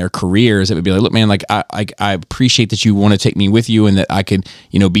happy in their careers that would be like, look, man, like I appreciate that you want to take me with you and that I could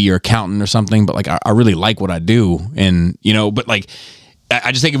be your accountant or something. But like I really like what I do, and but like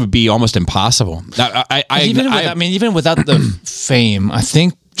I just think it would be almost impossible. Even without the fame, I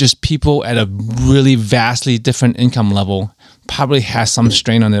think just people at a really vastly different income level probably has some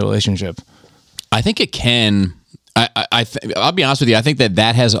strain on their relationship. I think it can. I'll be honest with you. I think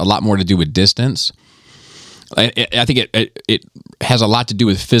that has a lot more to do with distance. I think it has a lot to do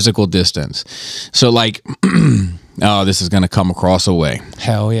with physical distance. So like, oh, this is going to come across a way.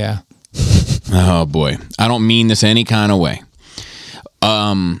 Hell yeah. Oh boy. I don't mean this any kind of way.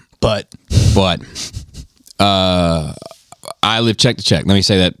 But I live check to check. Let me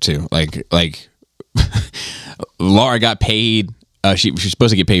say that too. Like Laura got paid. She's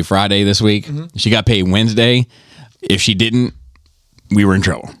supposed to get paid Friday this week. Mm-hmm. She got paid Wednesday. If she didn't, we were in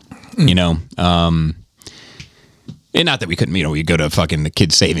trouble. You know. And not that we couldn't, we go to fucking the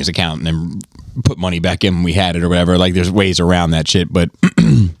kid's savings account and then put money back in when we had it or whatever. Like there's ways around that shit, but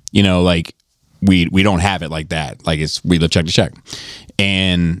like we don't have it like that. Like we live check to check.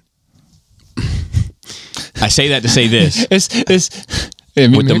 And I say that to say this.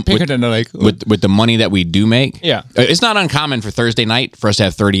 With the money that we do make, yeah, it's not uncommon for Thursday night for us to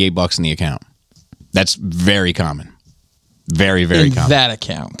have $38 in the account. That's very common. Very, very common. That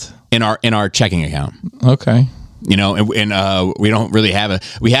account. In our checking account. Okay. And we don't really have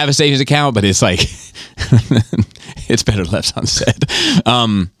we have a savings account, but it's like it's better left unsaid.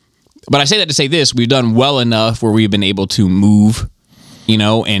 But I say that to say this: we've done well enough where we've been able to move,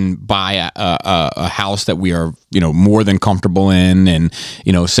 and buy a house that we are, more than comfortable in, and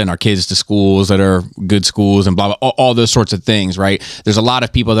send our kids to schools that are good schools and blah blah, all those sorts of things. Right? There's a lot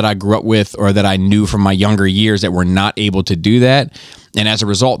of people that I grew up with or that I knew from my younger years that were not able to do that. And as a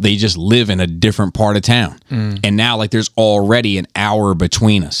result, they just live in a different part of town. And now like there's already an hour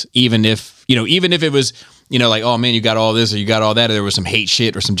between us. Even if it was, like, oh man, you got all this or you got all that, or there was some hate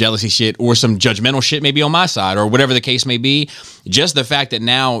shit or some jealousy shit or some judgmental shit maybe on my side or whatever the case may be. Just the fact that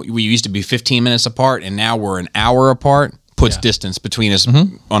now we used to be 15 minutes apart and now we're an hour apart puts distance between us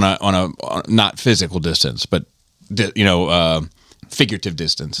on a not physical distance, but figurative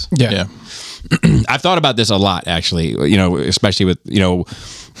distance. Yeah. I've thought about this a lot, actually, especially with,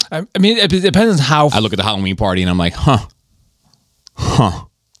 I mean, it depends on how... I look at the Halloween party and I'm like, huh.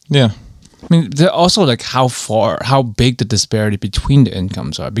 Yeah. I mean, they're also like how big the disparity between the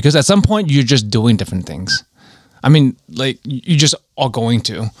incomes are. Because at some point, you're just doing different things. I mean, like, you just are going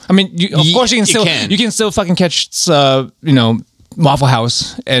to. I mean, of course, you can still fucking catch, Waffle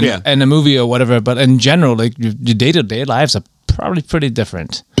House and a movie or whatever. But in general, like, your day-to-day lives are probably pretty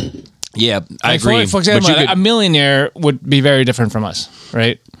different. Yeah, I agree. For example, a millionaire would be very different from us,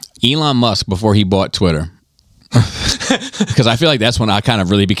 right? Elon Musk, before he bought Twitter, because I feel like that's when I kind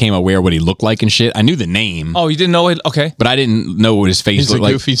of really became aware of what he looked like and shit. I knew the name. Oh, you didn't know it? Okay. But I didn't know what his face looked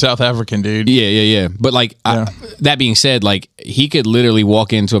like. He's a goofy South African dude. Yeah. But like, that being said, like he could literally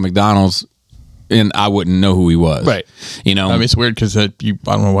walk into a McDonald's and I wouldn't know who he was. Right. I mean, it's weird because I don't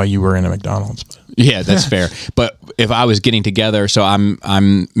know why you were in a McDonald's. But. Yeah, that's fair. But if I was getting together, so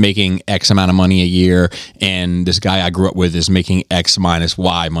I'm making X amount of money a year, and this guy I grew up with is making X minus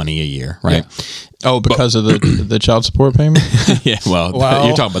Y money a year, right? Yeah. Oh, because of the child support payment? Yeah, well,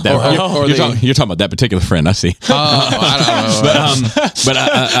 you're talking about that. You're talking about that particular friend. I see. I don't know.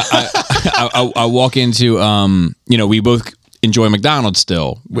 But I walk into we both enjoy McDonald's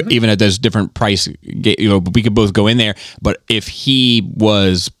still, even at those different price. We could both go in there. But if he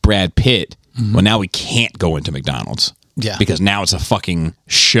was Brad Pitt. Well, now we can't go into McDonald's. Yeah. Because now it's a fucking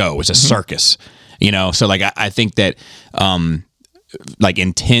show. It's a circus. So like I think that like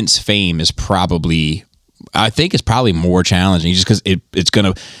intense fame is probably more challenging just because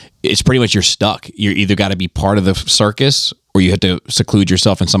it's pretty much you're stuck. You're either got to be part of the circus or you have to seclude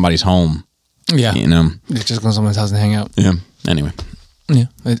yourself in somebody's home. Yeah. Just go to someone's house and hang out. Yeah. Anyway. Yeah.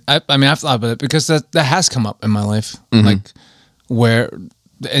 I mean, I've thought about it because that has come up in my life. Like where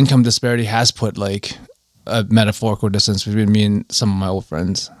the income disparity has put like a metaphorical distance between me and some of my old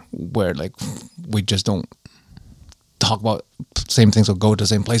friends where like we just don't talk about same things or go to the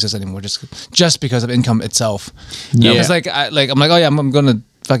same places anymore just because of income itself. Yeah. It's like I'm like, oh yeah, I'm going to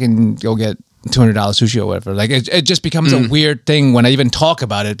fucking go get $200 sushi or whatever. Like it just becomes a weird thing when I even talk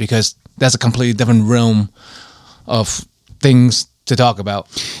about it because that's a completely different realm of things to talk about.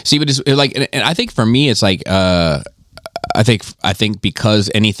 See, but it's like, and I think for me, it's like, I think because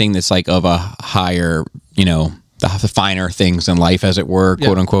anything that's like of a higher, the finer things in life, as it were,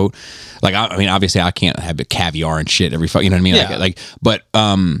 quote unquote. Like, I mean, obviously I can't have caviar and shit every, you know what I mean? Yeah. But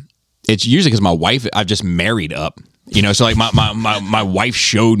it's usually because my wife, I've just married up You know, so like my wife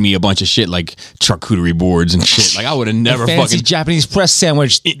showed me a bunch of shit like charcuterie boards and shit. Like I would have never fancy fucking Japanese press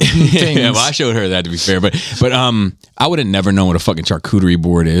sandwich things. Yeah, well, I showed her that, to be fair, but I would have never known what a fucking charcuterie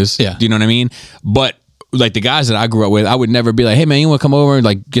board is. Yeah. Do you know what I mean? But like the guys that I grew up with, I would never be like, "Hey man, you want to come over and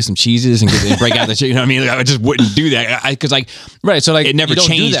like get some cheeses and break out the shit?" You know what I mean? Like, I just wouldn't do that because like Right, so like it never you don't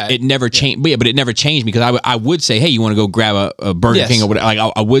do changed. that. It never changed. But it never changed me because I would say, "Hey, you want to go grab a Burger Yes. King or whatever?"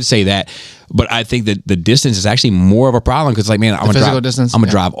 Like I would say that. But I think that the distance is actually more of a problem because like, man, I'm physical distance, gonna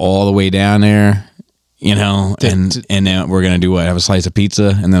yeah. drive all the way down there. You know, and then we're gonna do what? Have a slice of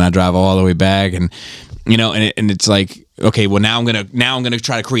pizza, and then I drive all the way back, and you know, and it's like, okay, well now I'm gonna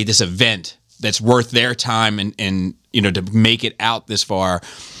try to create this event that's worth their time and you know to make it out this far.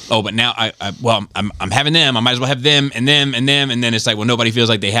 Oh, but now I'm having them. I might as well have them and them and them, and then it's like, well, nobody feels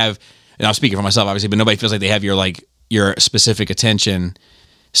like they have. And I'm speaking for myself, obviously, but nobody feels like they have your specific attention.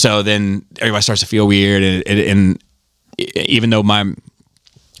 So then everybody starts to feel weird, and even though my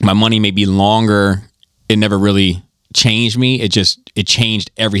money may be longer, it never really changed me. It changed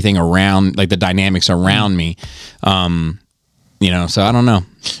everything around, like the dynamics around me. You know, so I don't know.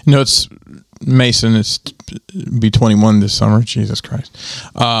 You know, it's Mason is be 21 this summer. Jesus Christ.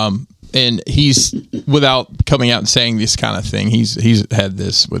 And he's, without coming out and saying this kind of thing, he's had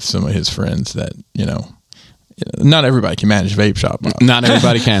this with some of his friends that, you know, not everybody can manage vape shop. Not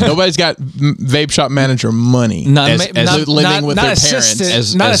everybody can. Nobody's got vape shop manager money. Not living with their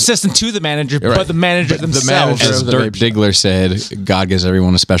parents. Assistant to the manager, but the manager themselves. manager As of the Dirk vape shop. Diggler said, God gives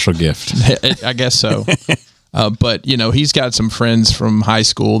everyone a special gift. I guess so. But you know, he's got some friends from high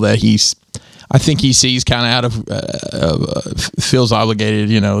school that I think he sees kind of out of feels obligated.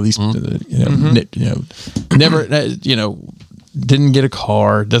 You know, these never didn't get a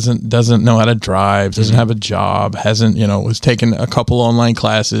car, doesn't know how to drive, doesn't have a job, hasn't was taking a couple online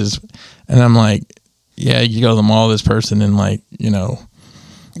classes, and I'm like, yeah, you go to the mall, this person, and like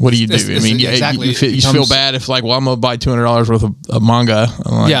what do you do? I mean, exactly. you feel bad if like, well, I'm gonna buy $200 worth of manga.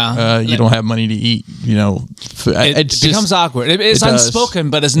 I'm like, you don't have money to eat. It becomes awkward. It's unspoken,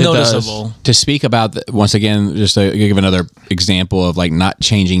 but it's noticeable. To speak about once again, just to give another example of like not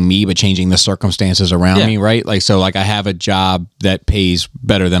changing me, but changing the circumstances around me, right? Like, so like I have a job that pays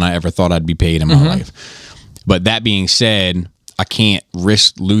better than I ever thought I'd be paid in my life. But that being said, I can't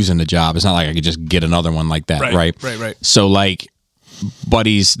risk losing the job. It's not like I could just get another one like that, right? So like,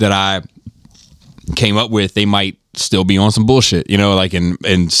 buddies that I came up with, they might still be on some bullshit, like, and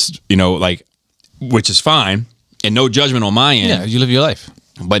like, which is fine and no judgment on my end. Yeah, you live your life.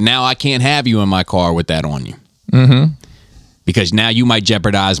 But now I can't have you in my car with that on you, because now you might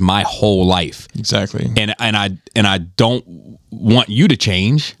jeopardize my whole life. Exactly. And I don't want you to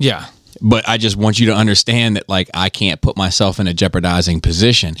change. Yeah. But I just want you to understand that like I can't put myself in a jeopardizing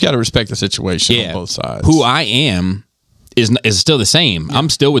position. You got to respect the situation on both sides. Who I am is still the same. Yeah. I'm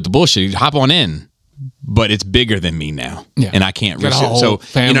still with the bullshit. Hop on in, but it's bigger than me now, and I can't risk it. So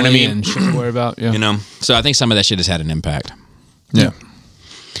you know what I mean? And shit to worry about. Yeah. So I think some of that shit has had an impact. Yeah.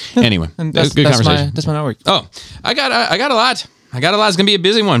 Anyway, and good conversation. That's my network. Oh, I got a lot. It's gonna be a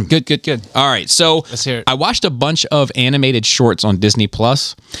busy one. Good. All right, so let's hear it. I watched a bunch of animated shorts on Disney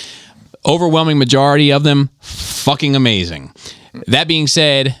Plus. Overwhelming majority of them fucking amazing. That being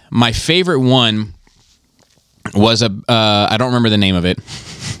said, my favorite one was I don't remember the name of it.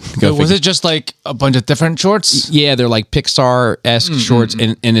 Was it just like a bunch of different shorts? Yeah, they're like Pixar-esque shorts,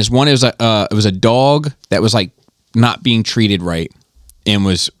 and this one it was a dog that was like not being treated right, and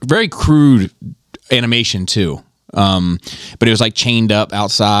was very crude animation too. But it was like chained up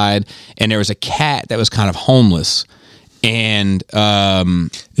outside, and there was a cat that was kind of homeless. And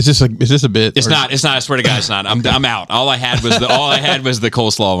is this a bit? It's not. I swear to God, it's not. I'm out. All I had was the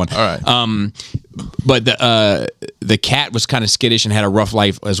coleslaw one. All right. But the cat was kind of skittish and had a rough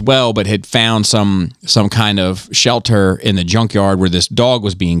life as well, but had found some kind of shelter in the junkyard where this dog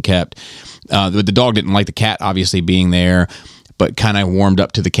was being kept. The dog didn't like the cat obviously being there, but kind of warmed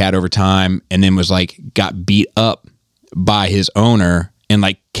up to the cat over time, and then was like got beat up by his owner and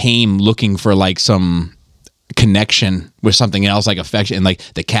like came looking for like some connection with something else, like affection, and like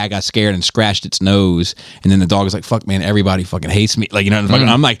the cat got scared and scratched its nose, and then the dog was like, fuck man, everybody fucking hates me, like,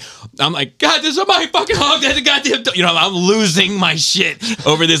 I'm like God, did somebody fucking hog that goddamn dog? I'm losing my shit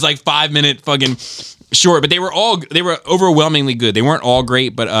over this like 5-minute fucking short. But they were overwhelmingly good. They weren't all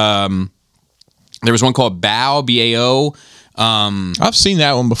great, but there was one called Bao, BAO, I've seen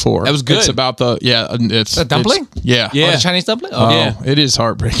that one before. That was good. It's about it's The dumpling? Yeah. Yeah. The Chinese dumpling? Oh, Yeah. it is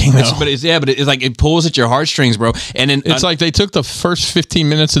heartbreaking though. But it's like it pulls at your heartstrings, bro. And then It's like they took the first 15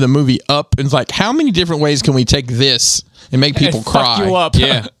 minutes of the movie up and it's like, how many different ways can we take this and make people fuck cry? you up.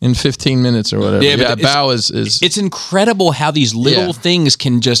 Yeah. In 15 minutes or whatever. Yeah, Yeah, but it's- Bao is it's incredible how these little Yeah. things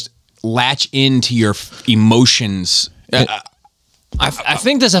can just latch into your emotions. I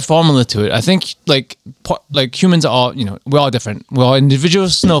think there's a formula to it. I think like humans are all, we're all different. We're all individual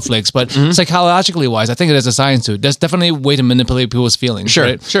snowflakes, but psychologically wise, I think there's a science to it. There's definitely a way to manipulate people's feelings. Sure,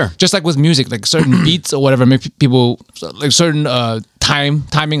 right? sure. Just like with music, like certain beats or whatever make people like certain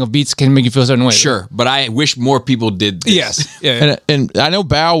timing of beats can make you feel a certain way. Sure, but I wish more people did this. Yes. Yeah. and I know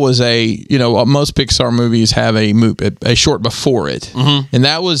Bao was most Pixar movies have a short before it. And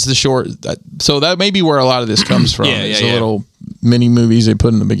that was the short. So that may be where a lot of this comes from. Yeah, It's yeah, the yeah. little mini movies they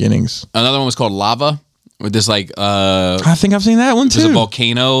put in the beginnings. Another one was called Lava, with this like I think I've seen that one there's too. a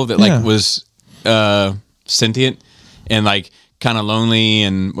volcano that Yeah. like was sentient and like kind of lonely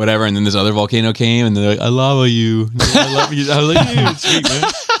and whatever, and then this other volcano came and they're like, I lava you. I love you. I was like, dude, sweet,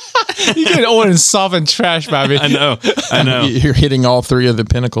 man. You get old and soft and trash, Bobby. I know. You're hitting all three of the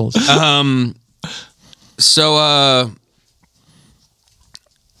pinnacles. So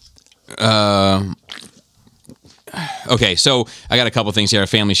okay, so I got a couple things here,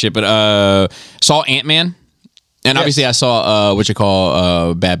 family shit, but saw Ant-Man. And obviously I saw what you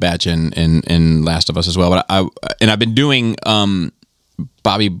call Bad Batch and Last of Us as well. But I've been doing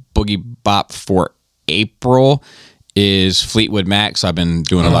Bobby Boogie Bop for April is Fleetwood Mac. So I've been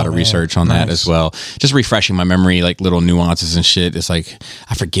doing a lot of research on that as well. Just refreshing my memory, like little nuances and shit. It's like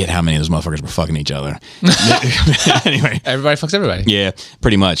I forget how many of those motherfuckers were fucking each other. Anyway. Everybody fucks everybody. Yeah,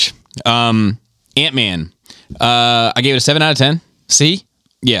 pretty much. Ant-Man. I gave it a 7 out of 10. C?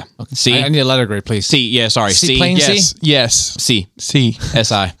 Yeah. C. I need a letter grade, please. C. Yeah, sorry. C, C. plain C? Yes. Yes. C. C.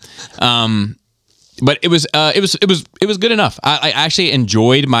 SI. But it was good enough. I actually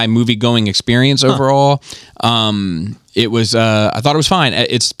enjoyed my movie going experience overall. It was I thought it was fine.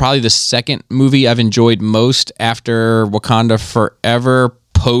 It's probably the second movie I've enjoyed most after Wakanda Forever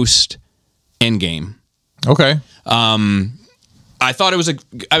post Endgame. Okay. I thought it was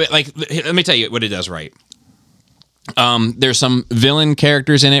let me tell you what it does right. There's some villain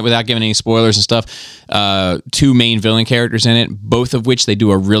characters in it without giving any spoilers and stuff. Two main villain characters in it, both of which they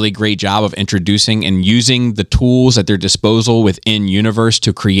do a really great job of introducing and using the tools at their disposal within universe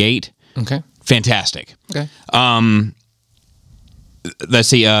to create. Okay. Fantastic. Okay. Let's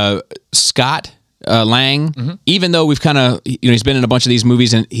see, Scott Lang, even though we've kind of, he's been in a bunch of these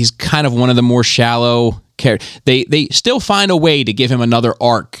movies and he's kind of one of the more shallow characters, they still find a way to give him another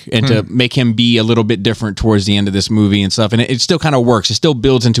arc and to make him be a little bit different towards the end of this movie and stuff. And it still kind of works. It still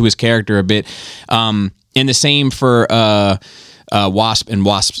builds into his character a bit. And the same for Wasp and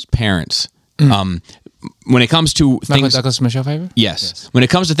Wasp's parents. When it comes to Michael things, Douglas, Michelle Pfeiffer? yes. When it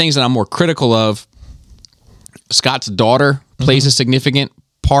comes to things that I'm more critical of, Scott's daughter plays a significant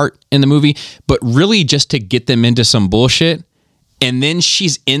part in the movie, but really just to get them into some bullshit. And then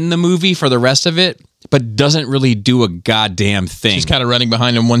she's in the movie for the rest of it, but doesn't really do a goddamn thing. She's kind of running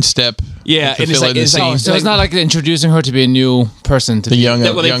behind him one step. Yeah, to and it's fill like- in the it's like- scenes. So it's not like introducing her to be a new person to the be- young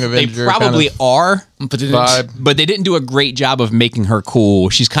well, young they Avenger probably kind of are, but they vibe. but they didn't do a great job of making her cool.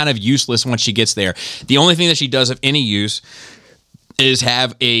 She's kind of useless once she gets there. The only thing that she does of any use is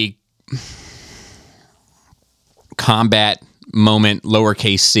have a combat moment,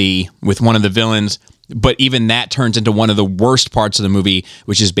 lowercase c, with one of the villains. But even that turns into one of the worst parts of the movie,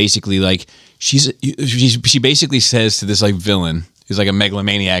 which is basically like she basically says to this like villain who's like a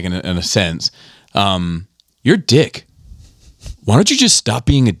megalomaniac in a sense, "You're a dick. Why don't you just stop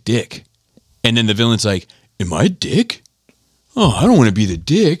being a dick?" And then the villain's like, "Am I a dick? Oh, I don't want to be the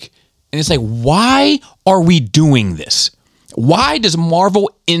dick." And it's like, why are we doing this? Why does Marvel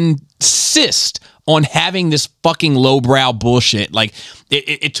insist on having this fucking lowbrow bullshit? Like,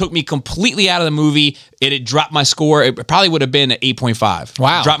 it took me completely out of the movie. It dropped my score. It probably would have been an 8.5.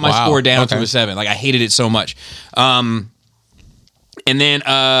 Wow. Dropped my Wow. score down Okay. to a 7. Like, I hated it so much. And then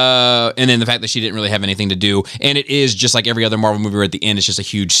the fact that she didn't really have anything to do, and it is just like every other Marvel movie where at the end it's just a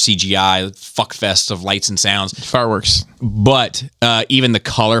huge CGI fuck fest of lights and sounds. fireworks. But even the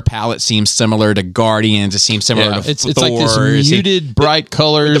color palette seems similar to Guardians. It seems similar to It's Thor. like this muted, bright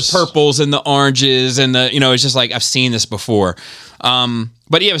colors. the purples and the oranges and the it's just like I've seen this before.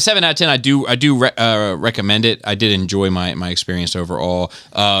 But yeah, 7 out of 10. I do recommend it. I did enjoy my experience overall.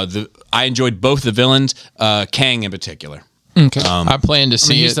 I enjoyed both the villains, Kang in particular. Okay. I plan to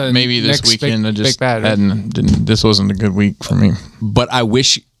see he's it the maybe this next weekend. I big just bad, right? didn't. This wasn't a good week for me. But I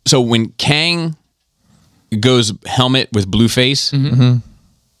wish so when Kang goes helmet with blue face.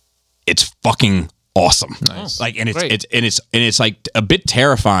 It's fucking awesome. Nice. Like, and Great. it's like a bit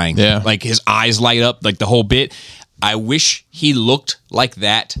terrifying. Yeah. Like his eyes light up, like the whole bit. I wish he looked like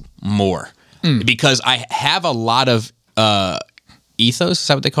that more because I have a lot of ethos. Is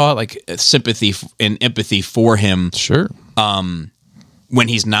that what they call it? Like sympathy and empathy for him. Sure. When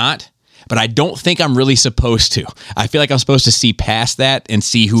he's not, but I don't think I'm really supposed to. I feel like I'm supposed to see past that and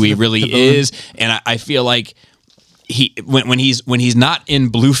see who he really is, and I feel like when he's not in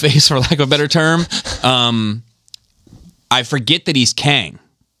blueface, for lack of a better term, I forget that he's Kang,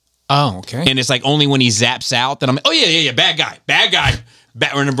 Oh, okay. and it's like only when he zaps out that I'm like, oh yeah, bad guy.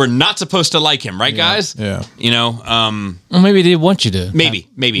 We're not supposed to like him, right, guys? Yeah. You know, Well, maybe they want you to. maybe,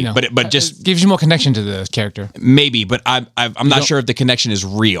 You know, but just it gives you more connection to the character. maybe, but I'm not sure if the connection is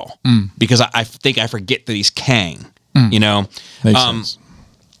real because I think I forget that he's Kang. You know, Makes sense.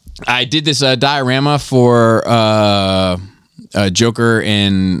 I did this diorama for Joker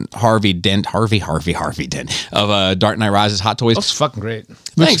and Harvey Dent of Dark Knight Rises Hot Toys. Looks fucking great. Looks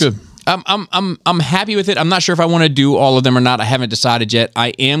Thanks. good. I'm happy with it. I'm not sure if I want to do all of them or not. I haven't decided yet. I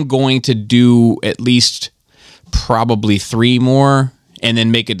am going to do at least probably 3 more and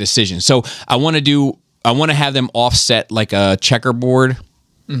then make a decision. So I want to have them offset like a checkerboard.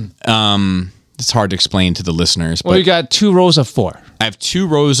 It's hard to explain to the listeners, Well, but you got 2 rows of 4. I have 2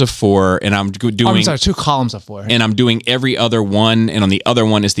 rows of 4 and I'm doing I'm sorry, 2 columns of 4. and I'm doing every other one, and on the other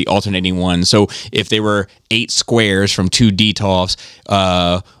one is the alternating one. So if there were 8 squares from 2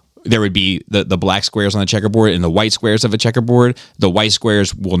 DTOFs, there would be the black squares on the checkerboard and the white squares of a checkerboard. The white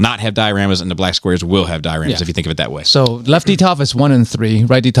squares will not have dioramas, and the black squares will have dioramas, Yeah. if you think of it that way. So left DTOF is 1 and 3,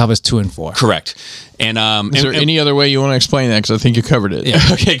 right DTOF is 2 and 4. Correct. And Is there any other way you want to explain that? Because I think you covered it. Yeah.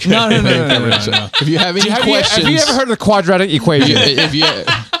 Okay. Good. No. If you have any questions, Have you ever heard of the quadratic equation?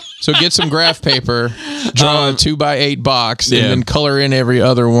 so get some graph paper, draw a 2x8 box, yeah. and then color in every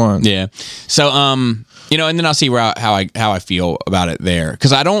other one. Yeah. So you know, and then I'll see how I feel about it there,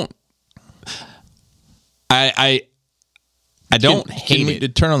 because I don't hate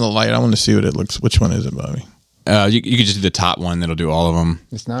it. Turn on the light. I want to see what it looks. Which one is it, Bobby? You could just do the top one. That'll do all of them.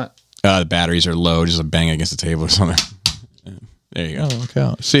 It's not. The batteries are low. Just a bang against the table or something. There you go. Oh,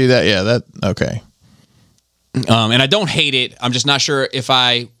 okay. See that? Yeah, that. Okay. And I don't hate it. I'm just not sure if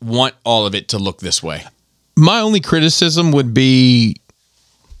I want all of it to look this way. My only criticism would be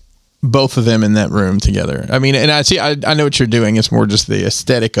both of them in that room together. I mean, and I know what you're doing. It's more just the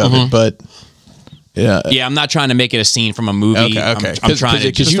aesthetic of it, but yeah. Yeah, I'm not trying to make it a scene from a movie. Okay. I'm trying to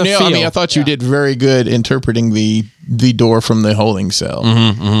because just you nailed. I mean, I thought you did very good interpreting the door from the holding cell.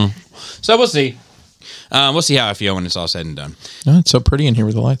 So we'll see. We'll see how I feel when it's all said and done. Oh, it's so pretty in here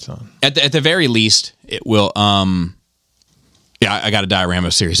with the lights on. At the very least, it will. Yeah, I got a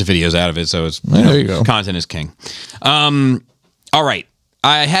diorama series of videos out of it, so it's There you go. Content is king. All right.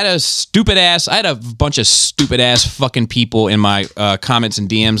 I had a bunch of stupid ass fucking people in my comments and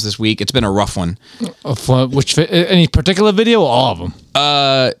DMs this week. It's been a rough one. Any particular video or all of them?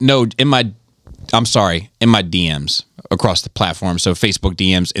 No, in my DMs across the platform. So Facebook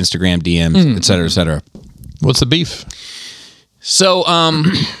DMs, Instagram DMs, et cetera, et cetera. What's the beef? So,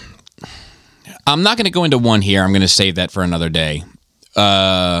 I'm not going to go into one here. I'm going to save that for another day.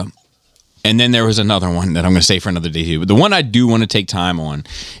 And then there was another one that I'm going to save for another day too. But the one I do want to take time on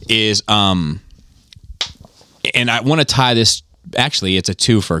is, and I want to tie this. Actually, it's a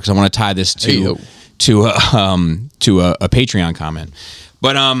twofer because I want to tie this to a Patreon comment.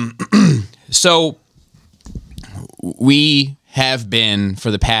 But so we have been for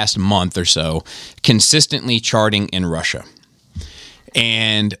the past month or so consistently charting in Russia,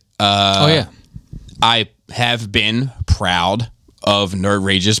 and I have been proud of Nerd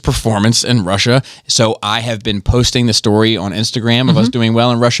Rage's performance in Russia. So I have been posting the story on Instagram of us doing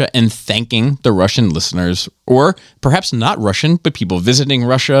well in Russia and thanking the Russian listeners, or perhaps not Russian, but people visiting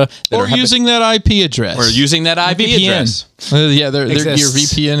Russia that Or using that IP address. or using that IP VPN. address. Yeah, your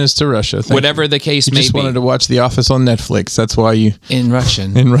Exists. VPN is to Russia. Thank Whatever you. the case You may just be. wanted to watch The Office on Netflix. That's why you In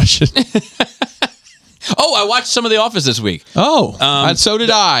Russian. in Russian. Oh, I watched some of The Office this week. Oh, so did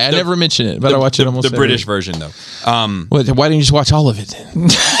I. I never mention it, but I watch it almost The every British week. version, though. Why didn't you just watch all of it?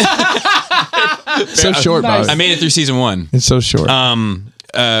 So short, Bobby. I made it through season 1. It's so short.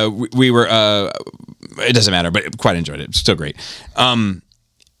 We were it doesn't matter, but quite enjoyed it. It's still great.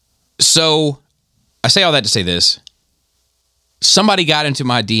 So I say all that to say this. Somebody got into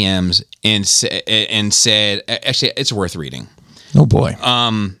my DMs and said, actually, it's worth reading. Oh boy.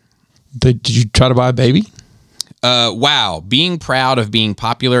 Did you try to buy a baby? wow, being proud of being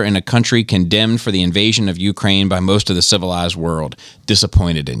popular in a country condemned for the invasion of Ukraine by most of the civilized world.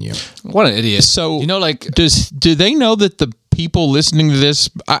 Disappointed in you. What an idiot. So, you know, like, do they know that the people listening to this,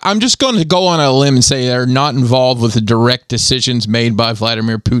 I'm just going to go on a limb and say they're not involved with the direct decisions made by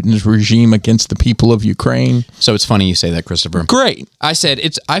Vladimir Putin's regime against the people of Ukraine? So it's funny you say that, Christopher. Great. I said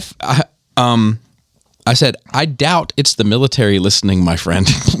I said I doubt it's the military listening, my friend.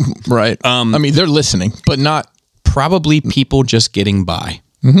 Right. I mean, they're listening, but not. Probably people just getting by.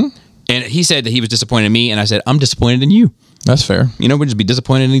 Mm-hmm. And he said that he was disappointed in me, and I said, I'm disappointed in you. That's fair. You know, we'll just be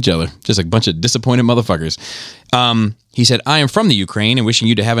disappointed in each other. Just a bunch of disappointed motherfuckers. He said, I am from the Ukraine and wishing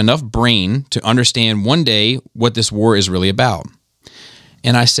you to have enough brain to understand one day what this war is really about.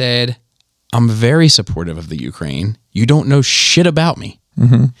 And I said, I'm very supportive of the Ukraine. You don't know shit about me.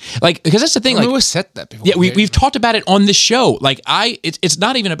 Mm-hmm. Like, because that's the thing. we Like, always said that before. yeah, we've talked about it on this show. Like, it's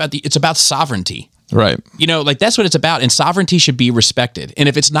not even about it's about sovereignty. Right. You know, like that's what it's about. And sovereignty should be respected. And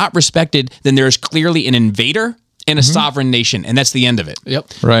if it's not respected, then there is clearly an invader and a sovereign nation. And that's the end of it. Yep.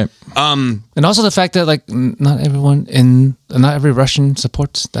 Right. And also the fact that, like, not every Russian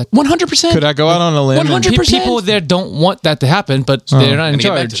supports that. 100%. Could I go out on a limb? 100%. People there don't want that to happen, but they're not in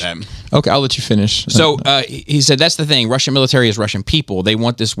Get back to charge. that. Okay, I'll let you finish. So he said, that's the thing. Russian military is Russian people. They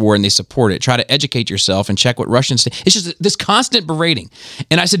want this war and they support it. Try to educate yourself and check what Russians say. It's just this constant berating.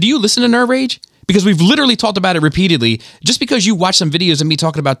 And I said, do you listen to Nerd Rage? Because we've literally talked about it repeatedly. Just because you watch some videos of me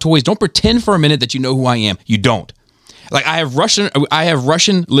talking about toys, don't pretend for a minute that you know who I am. You don't. Like, I have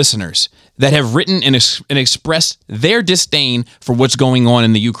Russian listeners that have written and expressed their disdain for what's going on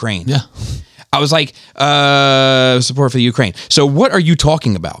in the Ukraine. Yeah. I was like, support for the Ukraine. So what are you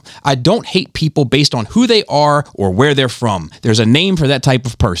talking about? I don't hate people based on who they are or where they're from. There's a name for that type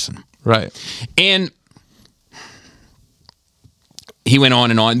of person. right. And he went on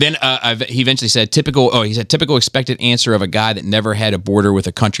and on. Then he eventually said, typical expected answer of a guy that never had a border with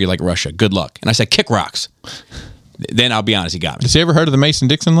a country like Russia. Good luck. And I said, kick rocks. Then I'll be honest, he got me. Has he ever heard of the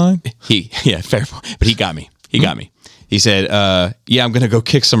Mason-Dixon line? Fair point. But he got me. He got me. He said, yeah, I'm going to go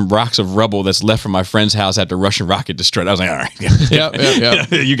kick some rocks of rubble that's left from my friend's house after Russian rocket destroyed. I was like, all right. Yeah.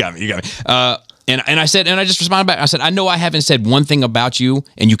 You got me. And I said, and I just responded back. I said, I know I haven't said one thing about you,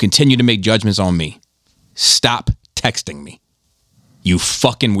 and you continue to make judgments on me. Stop texting me. You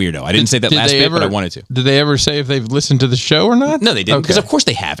fucking weirdo. I didn't say that last bit, but I wanted to. Did they ever say if they've listened to the show or not? No, they didn't. Because of course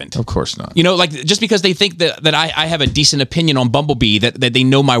they haven't. Of course not. You know, like, just because they think that I have a decent opinion on Bumblebee, that they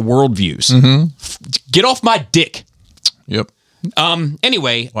know my worldviews. Get off my dick. Yep.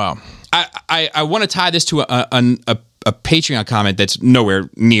 Anyway. Wow. I want to tie this to a Patreon comment that's nowhere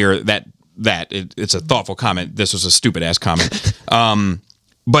near that. It's a thoughtful comment. This was a stupid ass comment.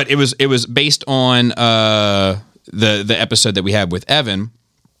 But it was based on the episode that we had with Evan,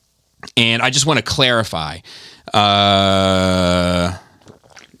 and I just want to clarify.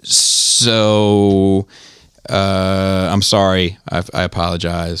 So I'm sorry. I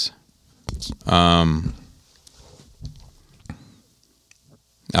apologize.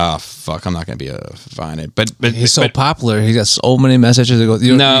 Oh fuck! I'm not gonna be able to find it. But He's so popular. He got so many messages that go.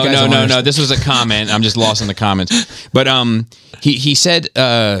 No. This was a comment. I'm just lost in the comments. But he said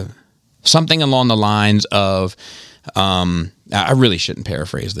something along the lines of, I really shouldn't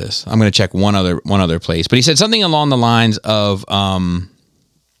paraphrase this. I'm going to check one other place. But he said something along the lines of,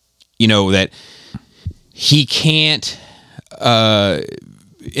 that he can't,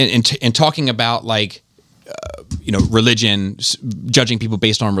 in talking about, like, religion, judging people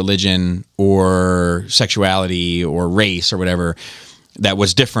based on religion or sexuality or race or whatever, that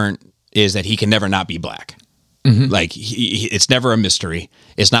was different is that he can never not be black. Mm-hmm. Like, it's never a mystery.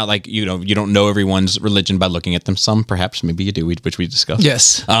 It's not like, you don't know everyone's religion by looking at them. Some, perhaps, maybe you do, which we discussed.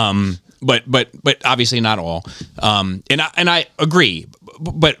 Yes. But obviously not all. And I agree.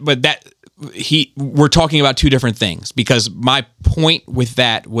 But that we're talking about two different things, because my point with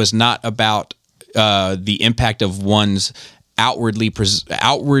that was not about the impact of one's outwardly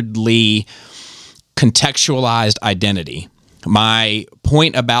contextualized identity. My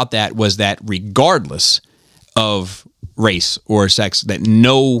point about that was that regardless of race or sex, that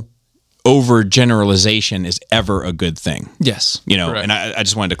no overgeneralization is ever a good thing. Yes. Correct. And I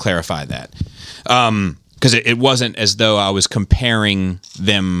just wanted to clarify that. Because it wasn't as though I was comparing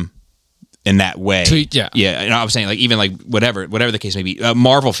them in that way. Yeah. And I was saying, like, even like whatever the case may be,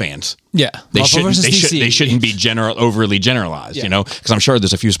 Marvel fans. Yeah. They shouldn't be overly generalized, because I'm sure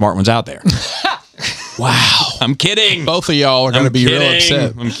there's a few smart ones out there. Wow. I'm kidding. Both of y'all are going to be real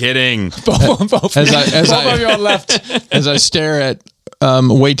upset. I'm kidding. Both of y'all left. As I stare at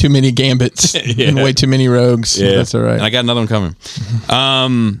way too many gambits and way too many rogues. Yeah. That's all right. And I got another one coming.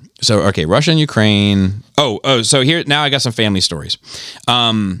 So, okay, Russia and Ukraine. Oh, so here, now I got some family stories.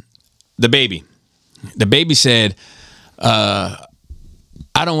 The baby said, I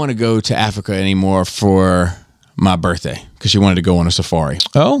don't want to go to Africa anymore for my birthday because she wanted to go on a safari.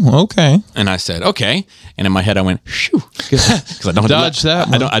 Oh, okay. And I said, okay. And in my head, I went, shoo, because I don't Dodge that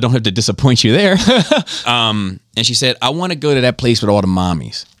one. I don't have to disappoint you there. And she said, I want to go to that place with all the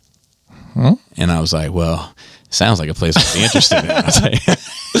mommies. Huh? And I was like, well, sounds like a place I'd be interested in. I was like,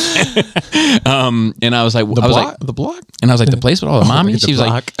 and I was like, The block? and I was like, the place with all the mommies. She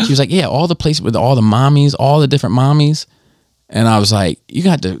was like, yeah, all the place with all the mommies, all the different mommies. And I was like, you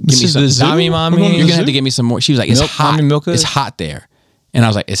got to give me some. Mommy. You're gonna have to give me some more. She was like, it's hot. Mommy Milka? It's hot there. And I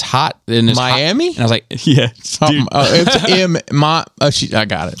was like, it's hot. And it's Miami? Hot. And I was like, yeah, dude. It's I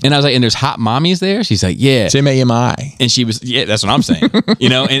got it. And I was like, and there's hot mommies there. She's like, yeah. It's MAMI. And she was, yeah, that's what I'm saying. You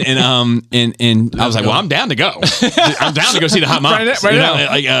know, and I was like, well, I'm down to go. I'm down to go see the hot mommies. Right you know? now.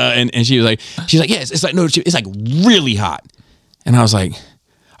 Like, and she was like, yeah, it's like, no, it's like really hot. And I was like,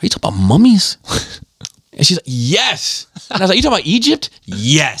 are you talking about mummies? And she's like, yes. And I was like, you talking about Egypt?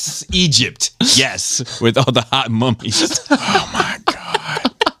 Yes, Egypt. Yes, with all the hot mummies. Oh my God.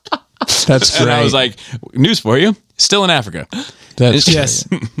 That's great. And I was like, news for you, still in Africa. That's Yes.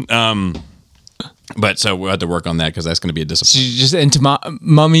 But so we'll have to work on that because that's going to be a disappointment. She's just into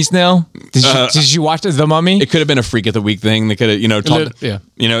mummies now. Did you watch The Mummy? It could have been a freak of the week thing. They could have, talked. Yeah.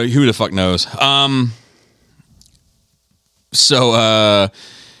 Who the fuck knows? So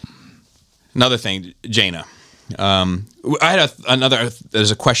another thing, Jaina. I had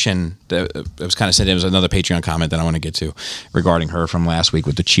there's a question that was kind of sent in. It was another Patreon comment that I want to get to regarding her from last week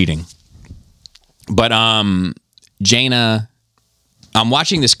with the cheating. But Jaina, I'm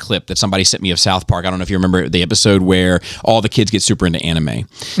watching this clip that somebody sent me of South Park. I don't know if you remember the episode where all the kids get super into anime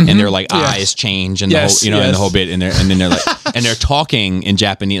and their like eyes change and the whole, and the whole bit, and then they're like, and they're talking in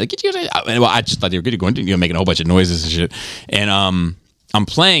Japanese, like, well, I just thought they were going to making a whole bunch of noises and shit. And I'm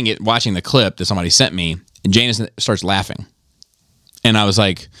playing it, watching the clip that somebody sent me, and Jaina starts laughing, and I was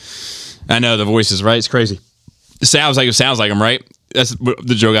like, I know the voice is right. It's crazy. It sounds like him, right? That's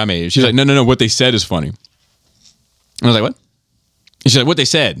the joke I made. She's like, no, what they said is funny. I was like, what? She's like, what they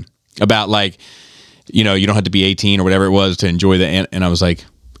said about, like, you don't have to be 18 or whatever it was to enjoy the, and I was like,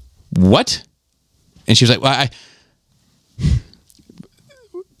 what? And she was like, well,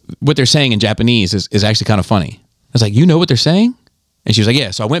 what they're saying in Japanese is actually kind of funny. I was like, you know what they're saying? And she was like,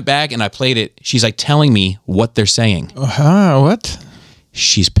 yeah. So I went back and I played it. She's like telling me what they're saying. What?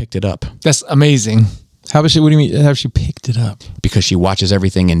 She's picked it up. That's amazing. What do you mean? How has she picked it up? Because she watches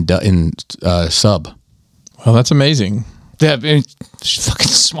everything in sub. Well, that's amazing. Yeah, she's fucking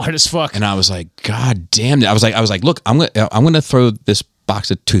smart as fuck. And I was like, God damn it. I was like, look, I'm gonna throw this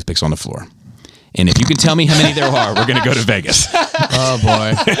box of toothpicks on the floor. And if you can tell me how many there are, we're gonna go to Vegas. Oh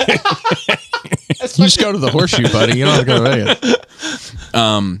boy. You just go to the horseshoe, buddy. You don't have to go to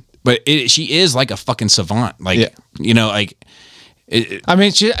Vegas. But she is like a fucking savant. Like, like.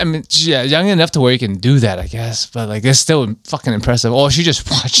 She's young enough to where you can do that, I guess. But like, it's still fucking impressive. Oh, she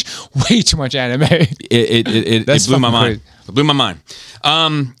just watched way too much anime. It blew my mind. It blew my mind.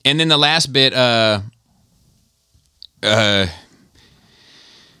 And then the last bit,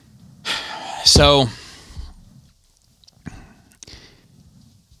 so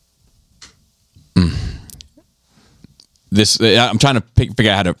this, I'm trying to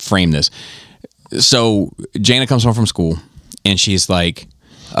figure out how to frame this. So Jaina comes home from school. And she's like,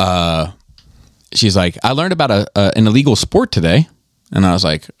 I learned about an illegal sport today. And I was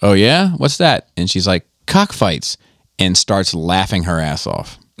like, oh yeah? What's that? And she's like, cockfights, and starts laughing her ass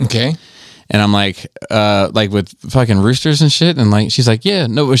off. Okay. And I'm like with fucking roosters and shit. And like, she's like, yeah,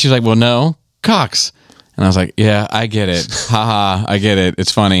 no. She's like, well, no, cocks. And I was like, yeah, I get it. Haha, I get it.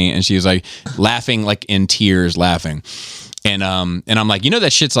 It's funny. And she was like laughing, like in tears, laughing. And I'm like,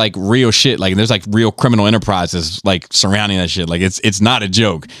 that shit's like real shit. Like, there's like real criminal enterprises like surrounding that shit. Like, it's not a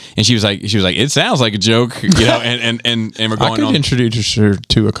joke. And she was like, it sounds like a joke, and we're going. I could introduce her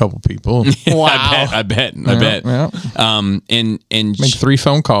to a couple people. Wow, I bet. Yeah. And make 3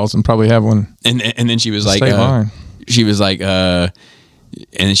 phone calls and probably have one. And then she was like, so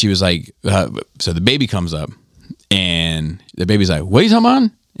the baby comes up, and the baby's like, what are you talking about?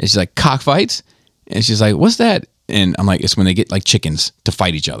 And she's like, cockfights. And she's like, what's that? And I'm like, it's when they get like chickens to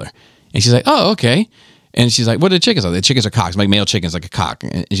fight each other. And she's like, oh, okay. And she's like, what are the chickens? The chickens are cocks, like male chickens, like a cock.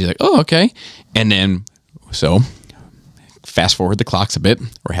 And she's like, oh, okay. And then, so fast forward the clocks a bit.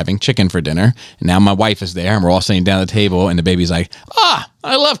 We're having chicken for dinner. And now my wife is there, and we're all sitting down at the table, and the baby's like,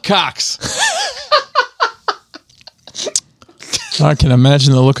 I love cocks. I can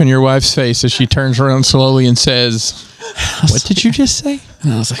imagine the look on your wife's face as she turns around slowly and says, "What did you just say?"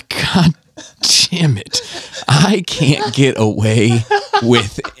 And I was like, God damn it. I can't get away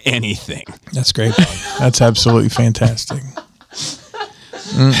with anything. That's great. That's absolutely fantastic.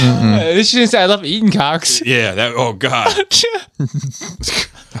 She didn't say I love eating cocks. Yeah, oh God.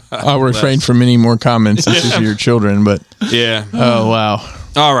 I'll refrain from any more comments since it's your children, but Yeah. oh wow.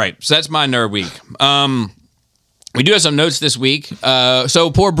 All right. So that's my nerd week. We do have some notes this week.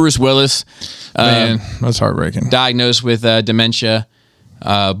 So poor Bruce Willis, Man, that's heartbreaking. diagnosed with dementia.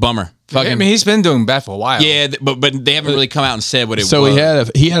 Bummer. I mean, he's been doing bad for a while. Yeah, but they haven't really come out and said what it So was.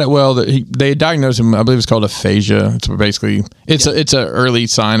 he had it. Well, they diagnosed him. I believe it's called aphasia. It's basically it's an early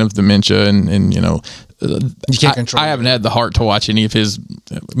sign of dementia, and you know, You can't control I it. haven't had the heart to watch any of his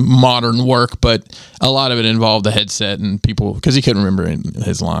modern work, but a lot of it involved the headset and people because he couldn't remember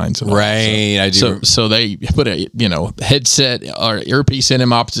his lines. And all. Right, I do. So they put a headset or earpiece in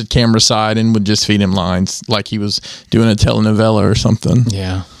him opposite camera side and would just feed him lines like he was doing a telenovela or something.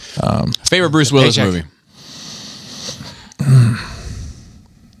 Yeah. Favorite Bruce Willis Paycheck. movie?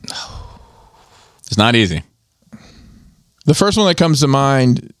 It's not easy. The first one that comes to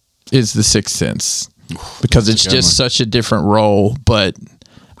mind is The Sixth Sense because it's a good just such a different role, but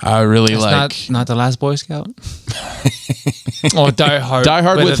I really It's like not the Last Boy Scout. Or Die Hard. Die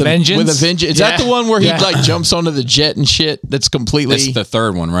Hard with a Vengeance. With a Vengeance. Is that Yeah. the one where Yeah. he like jumps onto the jet and shit? That's completely. That's the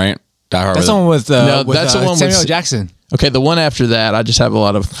third one, right? Die Hard. That's the one with No, that's the one with Samuel Jackson. Okay, the one after that, I just have a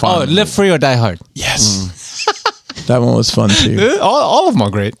lot of fun. Oh, Live Free or Die Hard. Yes. That one was fun too. All of them are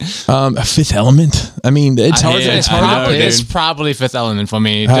great. Fifth Element. I mean, it's hard. Yeah, It's I know, hard. dude. It's probably Fifth Element for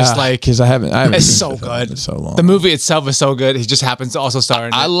me. Just like because I haven't. it's seen so Fifth Element good. in so long. The movie itself is so good. He just happens to also star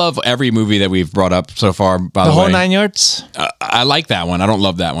in I it. love every movie that we've brought up so far. By The the whole way, 9 yards. I like that one. I don't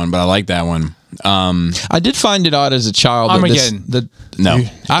love that one, but I like that one. I did find it odd as a child. Armageddon. No, don't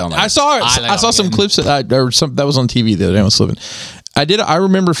I like saw it. I like I saw some Armageddon. clips that was on TV the other day. I was living. I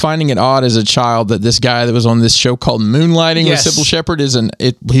remember finding it odd as a child that this guy that was on this show called Moonlighting Yes. with Sybil Shepherd he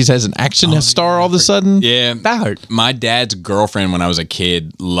has an action star all of a sudden. Yeah, That hurt. My dad's girlfriend when I was a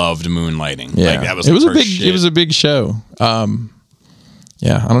kid loved Moonlighting. Yeah, Like, that was it was her a big shit. it was a big show.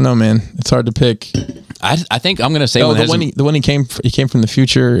 Yeah, I don't know, man. It's hard to pick. I think I'm gonna say Oh, one the has one he came from the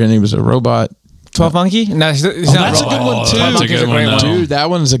future and he was a robot. 12 Monkey? No, he's not that's a good one, too. 12 That's a Monkey's good one, great though. Dude, that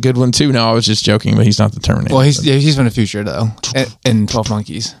one's a good one too. No, I was just joking, but he's not the Terminator. Well, he's from the future though. In 12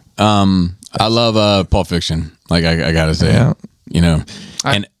 Monkeys. I love Pulp Fiction. Like I gotta say, Yeah. you know,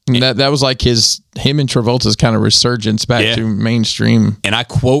 and that was like him and Travolta's kind of resurgence back Yeah. to mainstream. and I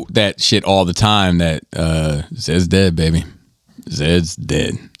quote that shit all the time. That Zed's dead, baby. Zed's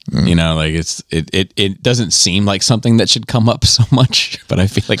dead. You know, like it doesn't seem like something that should come up so much, but I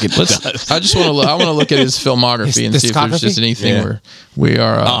feel like it does. I just want to look at his filmography and His see if there's just discography? anything Yeah. where we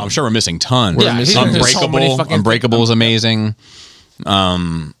are. Oh, I'm sure we're missing tons. Yeah, he's been in so many Unbreakable. fucking Unbreakable is amazing.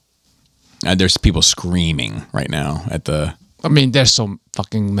 There's people screaming right now at the. I mean, there's so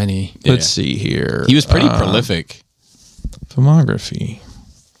fucking many. Let's see here. He was pretty prolific. filmography.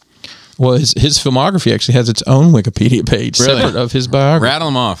 Well, his filmography actually has its own Wikipedia page Really? separate of his biography. Rattle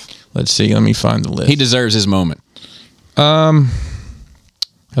him off. Let's see. Let me find the list. He deserves his moment.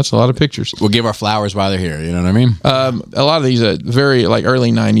 That's a lot of pictures. We'll give our flowers while they're here. You know what I mean? A lot of these are very like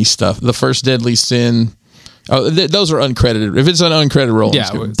early '90s stuff. The First Deadly Sin. Oh, those are uncredited. If it's an uncredited role, Yeah,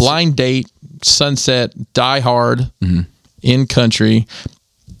 it's good. it's- Blind Date, Sunset, Die Hard, Mm-hmm. In Country.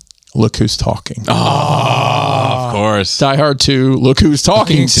 Look Who's Talking. Of course. Die Hard 2. Look Who's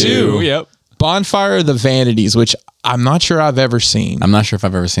Talking to. Yep. Bonfire of the Vanities, which I'm not sure I've ever seen. I'm not sure if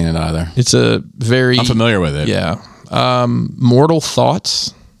I've ever seen it either. It's a very. I'm familiar with it. Yeah. Mortal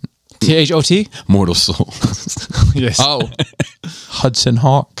Thoughts. THOT? Mortal Soul. Yes. Oh, Hudson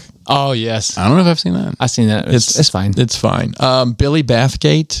Hawk. Oh, yes. I don't know if I've seen that. I've seen that. It's fine. It's fine. Billy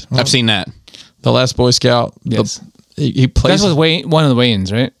Bathgate. I've seen that. The Last Boy Scout. Yes. He plays. That was one of the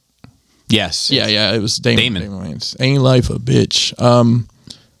Wayans, right? Yes. Yeah. It was Damon. Wayans. Ain't life a bitch.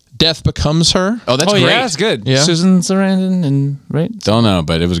 Death Becomes Her. Oh, that's great. yeah, that's good. Yeah. Susan Sarandon, and right? Don't know,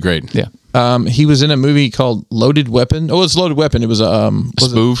 but it was great. Yeah. He was in a movie called Loaded Weapon. Oh, it's Loaded Weapon. It was a was it-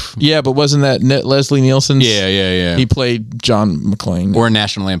 Spoof. yeah, but wasn't that Leslie Nielsen's? Yeah. He played John McClane. Or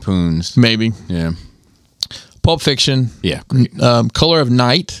National Lampoon's. maybe Yeah. Pulp Fiction. Yeah. Great. Color of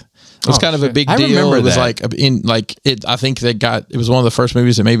Night. It was Oh, kind of a shit. big I deal. remember It was that. I think it was one of the first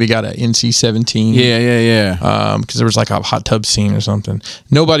movies that maybe got an NC-17. Yeah. Because there was like a hot tub scene or something.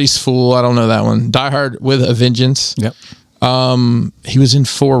 Nobody's Fool. I don't know that one. Die Hard with a Vengeance. Yep. He was in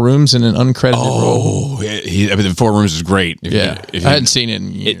Four Rooms in an uncredited role. Oh, the Four Rooms is great. Yeah, I hadn't seen it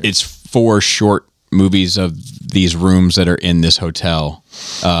in years. It's 4 short movies of these rooms that are in this hotel.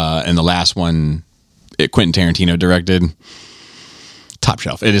 And the last one, Quentin Tarantino directed. Top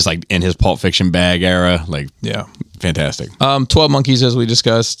shelf. It is like in his Pulp Fiction bag era. Like, Yeah. fantastic. 12 Monkeys, as we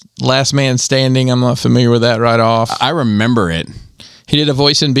discussed. Last Man Standing. I'm not familiar with that right off. I remember it. He did a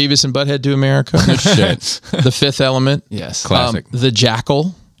voice in Beavis and Butthead to America. Shit. The Fifth Element. Yes. Classic. The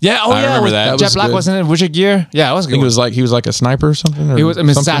Jackal. Yeah. Oh, I yeah. remember with that. Jet was Black good. wasn't it? Richard Gere. Yeah, it was a I good. think he was like a sniper or something. Or He was an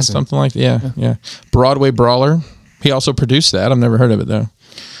something, assassin. something like that. Yeah. Broadway Brawler. He also produced that. I've never heard of it though.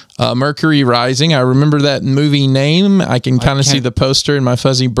 Mercury Rising. I remember that movie name. I can kind of see the poster in my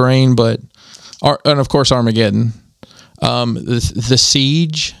fuzzy brain, but and of course Armageddon. The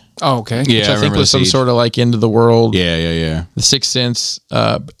Siege. Oh, okay. Yeah, Which I I think remember was The some Siege. sort of like end of the world. Yeah. The Sixth Sense,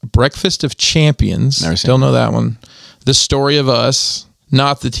 Breakfast of Champions. Never seen Still know that one. The Story of Us,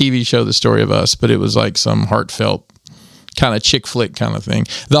 not the TV show The Story of Us, but it was like some heartfelt kind of chick flick kind of thing.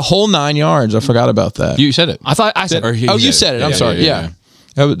 The Whole 9 Yards. I forgot about that. You said it. I thought I said. Or he Oh, you said said it. I'm sorry. Yeah.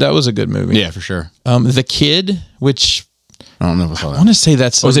 That was a good movie. Yeah, for sure. The Kid, which I don't know if I saw I that. want to say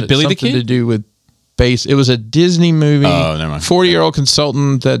that's Was it Billy the something Kid? to do with base. It was a Disney movie. Oh, never mind. 40-year-old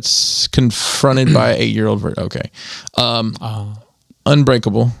consultant that's confronted by an 8-year-old. Okay.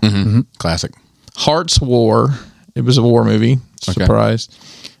 Unbreakable. Classic. Hearts War. It was a war movie. Okay. Surprise.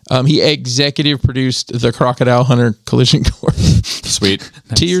 He executive produced The Crocodile Hunter Collision Course. Sweet.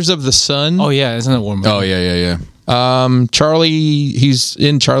 Tears of the Sun. Oh yeah, isn't it a war movie? Oh, yeah. Charlie, he's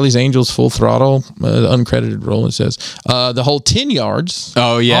in Charlie's Angels Full Throttle, uncredited role, it says. The Whole 10 Yards,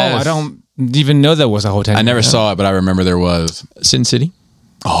 Oh, yeah. Oh, I don't even know there was a hotel. I never saw it, but I remember there was. Sin City.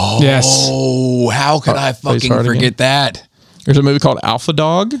 Yes. Oh, how could I Plays fucking hard again. forget that? There's a movie called Alpha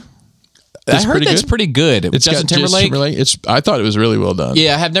Dog. I heard that's pretty good. It's Justin got Timberlake. I thought it was really well done.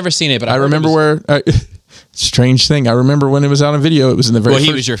 Yeah, I have never seen it, but I remember strange thing. I remember when it was on a video. It was in the very. Well, he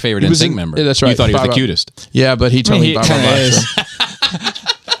first- was your favorite he was NSYNC member. Yeah, that's right. You thought he was the Bye-bye. cutest. Yeah, but he told me. He Bye, bye, kinda bye. is.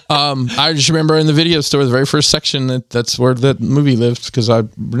 I just remember in the video store, the very first section, that's where that movie lived because I've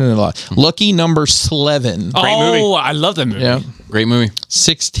been in it a lot. Lucky Number 11. Oh, I love that movie. Yeah. Great movie.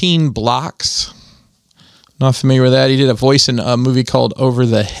 16 Blocks. Not familiar with that. He did a voice in a movie called Over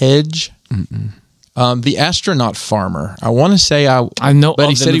the Hedge. The Astronaut Farmer. I want to say I know but of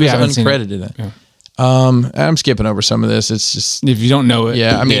he the said he movie, was I haven't seen it. uncredited. Yeah. I'm skipping over some of this. It's just If you don't know it,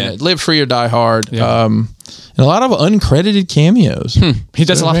 yeah. I mean, Yeah. Live Free or Die Hard. Yeah. And a lot of uncredited cameos. he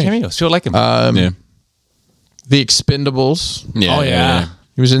does a lot of Right. cameos. People like him. Yeah. The Expendables. Yeah. Oh, yeah.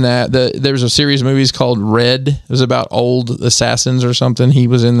 He was in that. There was a series of movies called Red. It was about old assassins or something. He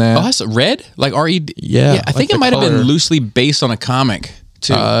was in that. Oh, that's Red? Like R-E-D? Yeah, I like think the it might have color. been loosely based on a comic,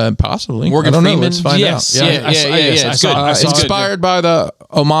 too. Possibly. Morgan I don't know. Freeman? Let's find Yes. out. Yeah. I saw- yes, I it's saw- good. I saw it. Inspired by the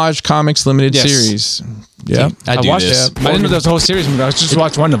Homage Comics limited Yes. series. Yeah. I do watched this. it. I didn't know there was a whole series movie. I just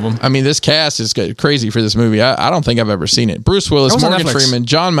watched one of them. I mean, this cast is crazy for this movie. I don't think I've ever seen it. Bruce Willis, It was on Morgan Netflix. Freeman,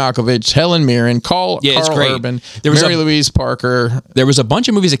 John Malkovich, Helen Mirren, Carl Yeah, it's great. Urban, There was Mary a- Louise Parker. There was a bunch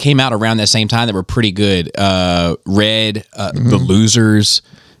of movies that came out around that same time that were pretty good. Red, The Losers.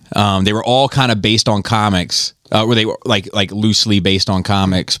 They were all kind of based on comics. Where they were like loosely based on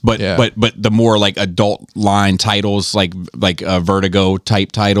comics, but Yeah. but the more like adult line titles, like Vertigo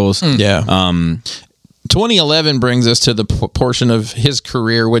type titles. Yeah. 2011 brings us to the portion of his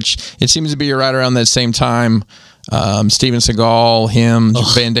career, which it seems to be right around that same time. Steven Seagal, him,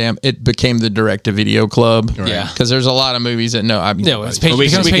 Van Damme. It became the direct-to-video club. Yeah. because there's a lot of movies that I mean, Yeah, it's But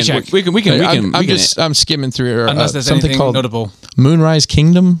becomes paycheck. we can I'm skimming through Unless there's something anything called notable. Moonrise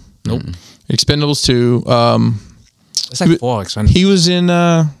Kingdom. Nope. Expendables 2. It's like 4 expensive. He was in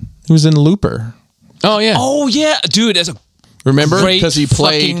Looper. Oh yeah. Oh yeah, dude, that's a Remember? Great Because he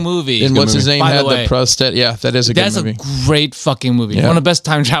played fucking movie. And Good what's his movie. name By the had way, the prosthetic. Yeah, that is a good that's movie. a great fucking movie. Yeah. One of the best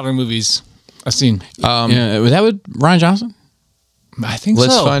time traveling movies I've seen. Yeah, was that with Ryan Johnson? I think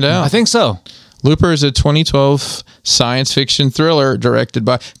Let's so. find out. I think so. Looper is a 2012 science fiction thriller directed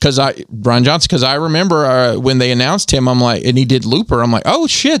by Ryan Johnson. Because I remember when they announced him, I'm like, and he did Looper. I'm like, oh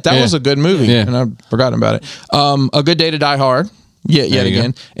shit, that was a good movie, Yeah. and I've forgotten about it. A Good Day to Die Hard. Yet you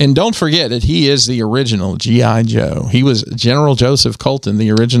again, and don't forget that he is the original G.I. Joe. He was General Joseph Colton, the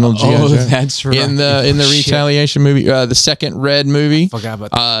original G.I. Oh, Joe. that's right. In the Shit. Retaliation movie, the second Red movie. Forgot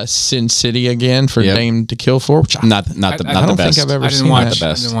about that. Sin City again for Yep. Dame to Kill For. Which Not the I not I the don't best. think I've ever I didn't seen watch that. it. the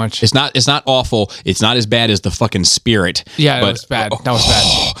best. Didn't watch. It's not awful. It's not as bad as the fucking Spirit. Yeah, that but- was bad. That was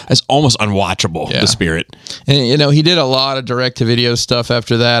bad. It's almost unwatchable. Yeah. The Spirit. And he did a lot of direct to video stuff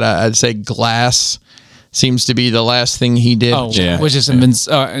after that. I'd say Glass seems to be the last thing he did. Oh, Yeah. which is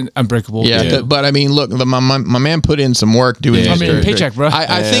Unbreakable. Yeah, but I mean, look, my man put in some work doing. Yeah, this. I mean, paycheck, bro.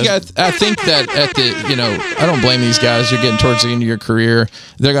 I think that at the I don't blame these guys. You're getting towards the end of your career.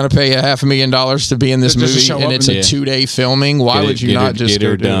 They're going to pay you $500,000 to be in this Just to movie, show and up it's and- a 2-day filming. Why would you not just get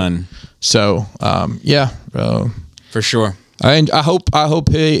go her do it? done? So, For sure. I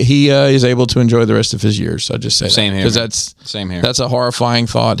hope he is able to enjoy the rest of his years. I just say Same here, because man. that's Same here. That's a horrifying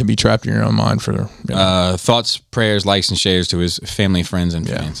thought to be trapped in your own mind for. Thoughts, prayers, likes, and shares to his family, friends, and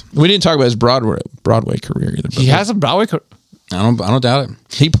fans. We didn't talk about his Broadway career either. He has a Broadway. I don't doubt it.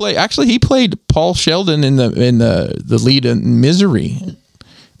 He played Paul Sheldon in the lead in Misery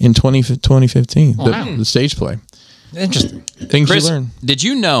in 2015. Wow. The stage play. Interesting. Things Chris, you learn. did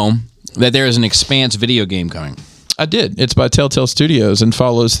you know that there is an Expanse video game coming? I did. It's by Telltale Studios and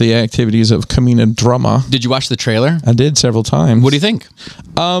follows the activities of Kamina Drama. Did you watch the trailer? I did several times. What do you think?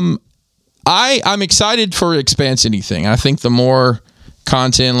 I'm excited for Expanse anything. I think the more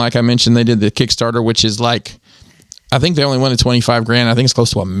content, like I mentioned, they did the Kickstarter, which is like, I think they only won $25,000. I think it's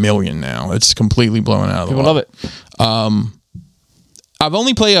close to $1 million now. It's completely blowing out of the People water. love it. I've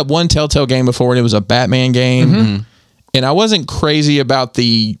only played one Telltale game before, and it was a Batman game. And I wasn't crazy about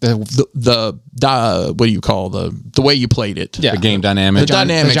the what do you call the way you played it? Yeah. The game dynamic. The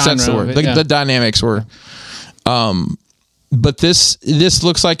dynamics. the That's the genre word. of it, yeah. The dynamics were. But this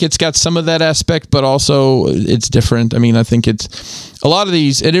looks like it's got some of that aspect, but also it's different. I mean, I think it's a lot of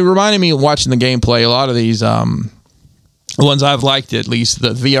these, and it reminded me of watching the gameplay. A lot of these, the ones I've liked, at least the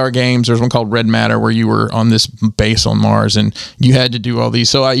VR games. There's one called Red Matter where you were on this base on Mars and you had to do all these.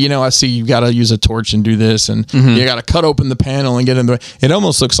 So I see you got to use a torch and do this, and you got to cut open the panel and get in the. It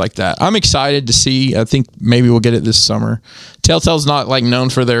almost looks like that. I'm excited to see. I think maybe we'll get it this summer. Telltale's not like known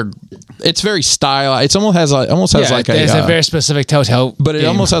for their. It's very style. It's almost has like There's a very specific Telltale, but it game.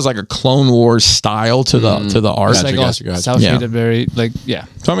 almost has like a Clone Wars style to the art. It's like all cel shaded, very like yeah.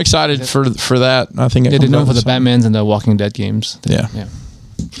 So I'm excited for that. I think They did known for the Batmans and the Walking Dead games. Yeah.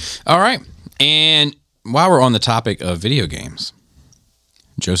 All right. And while we're on the topic of video games,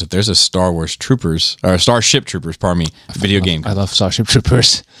 Joseph, there's a Starship Troopers, video game. I love Starship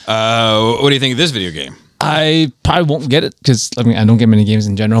Troopers. What do you think of this video game? I probably won't get it because I don't get many games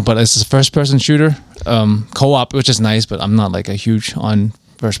in general. But it's a first-person shooter, co-op, which is nice. But I'm not like a huge on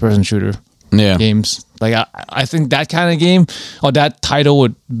first-person shooter games. Like I think that kind of game or that title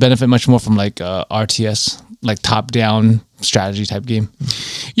would benefit much more from like RTS, like top-down strategy type game.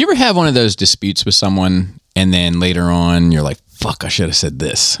 You ever have one of those disputes with someone and then later on you're like, fuck, I should have said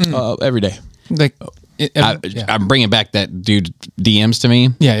this? Every day. Like I'm bringing back that dude DMs to me.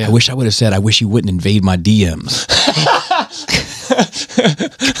 Yeah. I wish I would have said, I wish you wouldn't invade my DMs.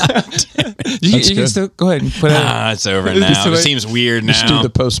 you can still go ahead and put it. It's over now. It seems weird Just do now. the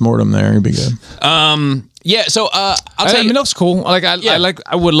post-mortem there. It'd be good. Yeah, so I'll tell I you. mean, it looks cool. I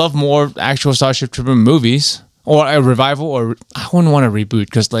would love more actual Starship Trooper movies or a revival, or I wouldn't want to reboot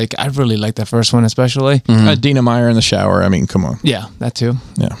because like I really like the first one especially. Dina Meyer in the shower. I mean, come on. Yeah, that too.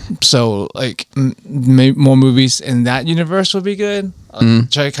 Yeah. So like more movies in that universe would be good.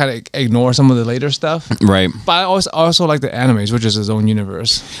 Try to kind of ignore some of the later stuff. Right. But I also like the animes, which is its own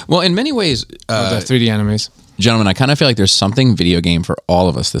universe. Well, in many ways, The 3D animes. gentlemen, I kind of feel like there's something video game for all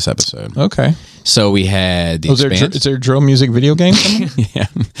of us this episode. Okay. So we had the Expanse. Is there a drill music video game coming? Yeah.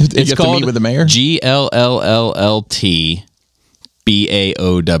 It's get to meet with the mayor? GLLLLT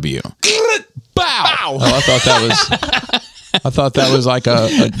BAOW. Bow! Oh, I thought that was like a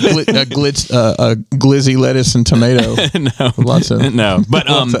glizzy lettuce and tomato. No. Lots of No. But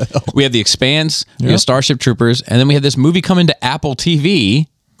we have the Expanse, we have Starship Troopers, and then we have this movie coming to Apple TV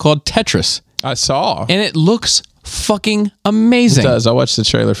called Tetris. I saw. And it looks fucking amazing. It does. I watched the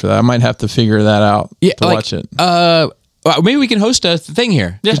trailer for that. I might have to figure that out to watch it. Maybe we can host a thing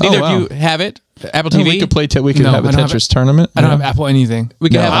here. Yeah. Neither Oh, of wow. you have it. Apple TV. We could play. We could No, have a I don't have Tetris tournament. I don't have Apple anything. We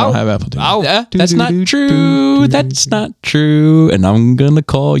can No, have. I don't have Apple TV. That's not true. That's not true. And I'm gonna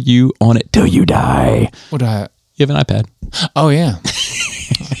call you on it till you die. What do I have? You have an iPad. Oh yeah.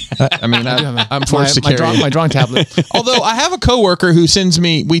 I mean, I'm forced to carry my drawing tablet. Although I have a coworker who sends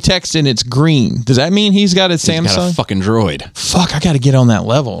me, we text and it's green. Does that mean he's got a He's Samsung? got a fucking droid. Fuck, I got to get on that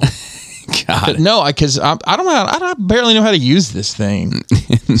level. God. No, because I don't know. I barely know how to use this thing.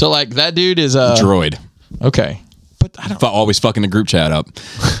 So like that dude is a Droid. Okay, but I don't. Always fucking the group chat up.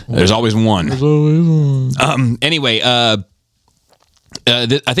 There's always one. Anyway, I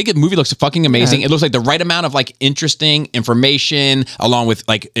think the movie looks fucking amazing. Yeah. It looks like the right amount of like interesting information, along with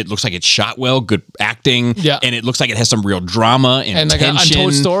like it looks like it's shot well, good acting, Yeah. and it looks like it has some real drama and like an tension.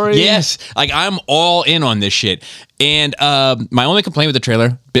 untold story. Yes, like I'm all in on this shit. And my only complaint with the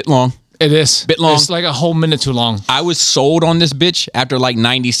trailer, bit long. It is. Bit long. It's like a whole minute too long. I was sold on this bitch after like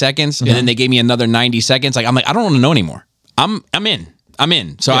 90 seconds, and then they gave me another 90 seconds. Like I'm like, I don't want to know anymore. I'm in.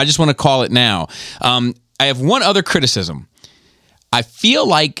 So I just want to call it now. I have one other criticism. I feel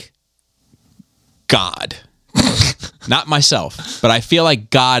like God, not myself, but I feel like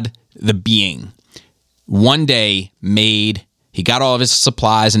God, the being, one day he got all of his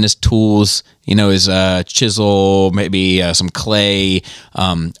supplies and his tools, his chisel, maybe some clay,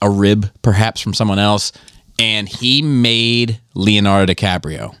 a rib perhaps from someone else, and he made Leonardo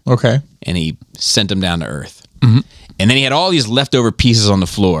DiCaprio. Okay. And he sent him down to Earth. Mm-hmm. And then he had all these leftover pieces on the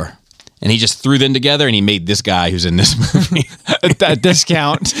floor. And he just threw them together, and he made this guy who's in this movie. A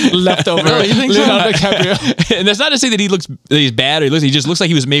discount leftover. Leonardo DiCaprio. And that's not to say that he's bad, or he just looks like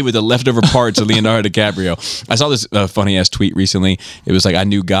he was made with the leftover parts of Leonardo DiCaprio. I saw this funny ass tweet recently. It was like, I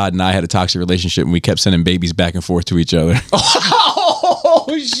knew God and I had a toxic relationship, and we kept sending babies back and forth to each other.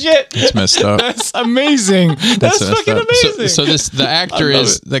 Oh shit! It's messed up. That's amazing. That's fucking amazing. So the actor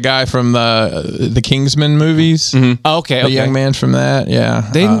is the guy from the Kingsman movies. Mm-hmm. Okay, the young man from that. Yeah,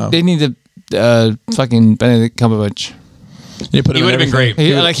 they need to fucking Benedict Cumberbatch. He would have been great.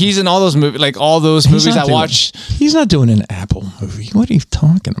 He's in all those movies, movies I watch. He's not doing an Apple movie. What are you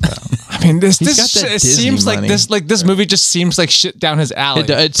talking about? I mean, this it seems money. like this movie just seems like shit down his alley.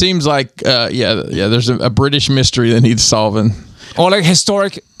 It seems like there's a British mystery that needs solving. Or like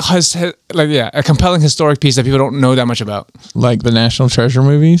a compelling historic piece that people don't know that much about. Like the National Treasure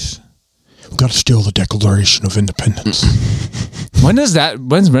movies. We've got to steal the Declaration of Independence.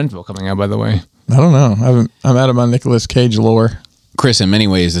 When's Renville coming out, by the way? I don't know. I'm out of my Nicolas Cage lore. Chris, in many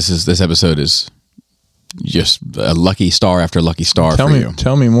ways, this episode is just a lucky star after lucky star for you.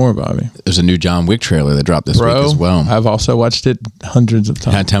 Tell me more, Bobby. There's a new John Wick trailer that dropped this week as well. I've also watched it hundreds of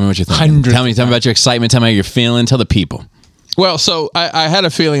times. Tell me what you think. Tell me about your excitement. Tell me how you're feeling. Tell the people. Well, so I had a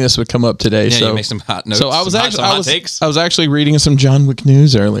feeling this would come up today. Yeah, so you make some hot notes. So I was takes. I was actually reading some John Wick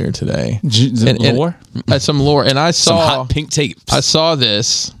news earlier today. Lore? Some lore, and I saw some hot pink tapes. I saw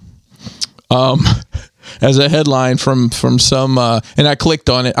this, as a headline from some, and I clicked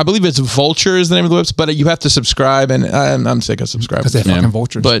on it. I believe it's Vulture is the name of the website, but you have to subscribe, and I'm sick of subscribing. Because they're fucking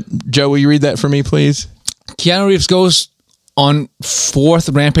vultures. But Joe, will you read that for me, please? Keanu Reeves goes on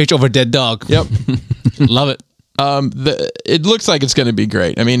 4th rampage over dead dog. Yep, love it. It looks like it's going to be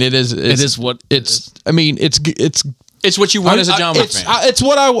great. I mean, it's what you want as a John Wick fan. It's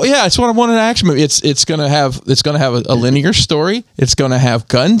what I want in an action movie. It's going to have a linear story. It's going to have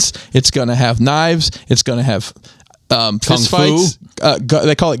guns. It's going to have knives. It's going to have fist fights.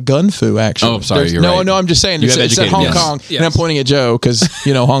 They call it gun fu. Actually, oh, sorry, you're right. No, I'm just saying it's at Hong Kong, and I'm pointing at Joe because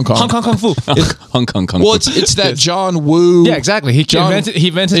Hong Kong. Hong Kong Kung Fu. Hong Kong Kung Fu. Well, it's that John Woo. Yeah, exactly. He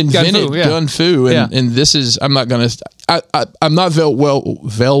invented gun fu. And this is I'm not well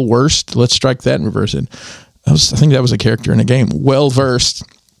versed. Let's strike that and reverse it. I think that was a character in a game. Well versed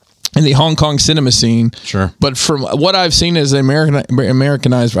in the Hong Kong cinema scene. Sure. But from what I've seen as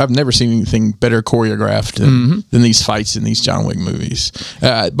Americanized, I've never seen anything better choreographed than these fights in these John Wick movies.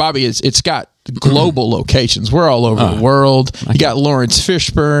 Bobby, it's got global locations. We're all over the world. You got Lawrence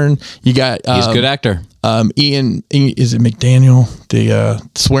Fishburne. You got he's a good actor. Ian, is it McDaniel? The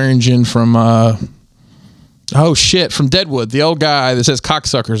Swearingen from from Deadwood, the old guy that says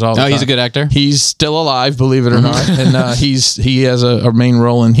cocksuckers all the time. Oh, he's a good actor. He's still alive, believe it or not, and he has a main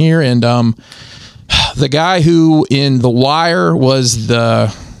role in here. And the guy who in The Wire was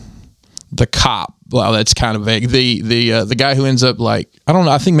the cop. Well, that's kind of vague. The guy who ends up I don't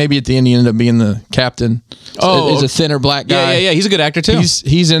know. I think maybe at the end he ended up being the captain. Oh, is a thinner black guy. Yeah. He's a good actor too.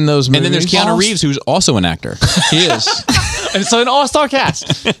 He's in those movies. And then there's Keanu Reeves, who's also an actor. He is. And so an all-star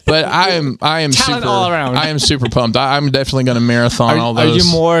cast. But I am talent super all around. I am super pumped. I'm definitely going to marathon all those. Are you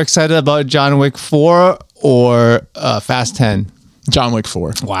more excited about John Wick 4 or Fast 10? John Wick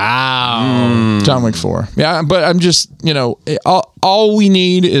 4. Wow. John Wick 4. Yeah, but I'm just, all we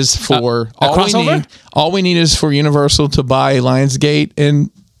need is for all we need is for Universal to buy Lionsgate,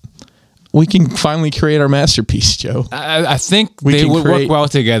 and we can finally create our masterpiece, Joe. I think they would work well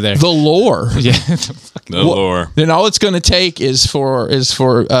together. The lore. Yeah. The lore. Then all it's going to take is for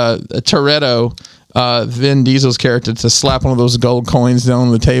Toretto, Vin Diesel's character, to slap one of those gold coins down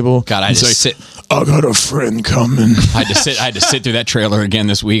on the table. God, I got a friend coming. I had to sit through that trailer again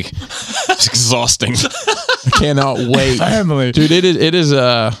this week. It's exhausting. I cannot wait. Family. Dude, it is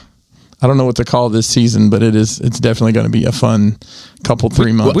I don't know what to call this season, but it's definitely going to be a fun couple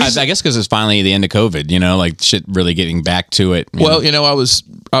 3 months. I guess because it's finally the end of COVID, like shit really getting back to it. Well,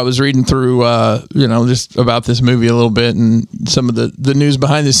 I was reading through, just about this movie a little bit and some of the news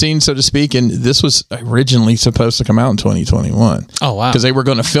behind the scenes, so to speak. And this was originally supposed to come out in 2021. Oh, wow. Because they were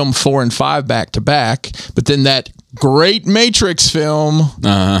going to film 4 and 5 back to back, but then that great Matrix film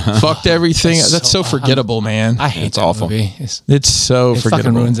fucked everything. That's so forgettable, man. I hate It's that awful. movie. It's so It forgettable.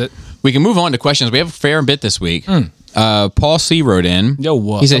 fucking ruins it. We can move on to questions. We have a fair bit this week. Paul C. wrote in.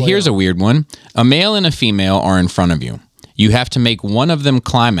 He said, here's a weird one. A male and a female are in front of you. You have to make one of them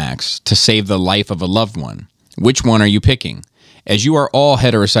climax to save the life of a loved one. Which one are you picking? As you are all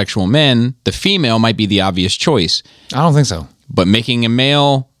heterosexual men, the female might be the obvious choice. I don't think so. But making a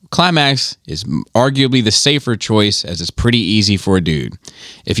male climax is arguably the safer choice, as it's pretty easy for a dude.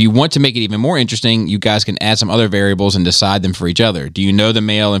 If you want to make it even more interesting, you guys can add some other variables and decide them for each other. Do you know the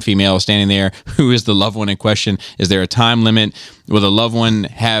male and female standing there? Who is the loved one in question? Is there a time limit? Will the loved one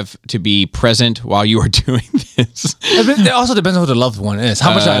have to be present while you are doing this? It also depends on who the loved one is.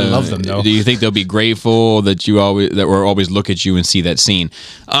 How much I love them, though. Do you think they'll be grateful that we'll always look at you and see that scene?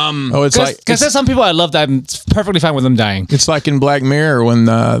 It's like Because there's some people I love that I'm perfectly fine with them dying. it's like in Black Mirror when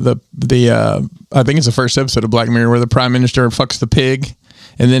the I think it's the first episode of Black Mirror where the prime minister fucks the pig,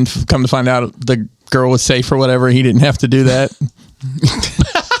 and then come to find out the girl was safe or whatever. He didn't have to do that.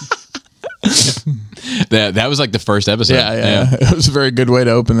 That was like the first episode. Yeah. It was a very good way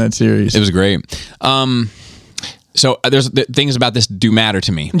to open that series. It was great. So there's things about this do matter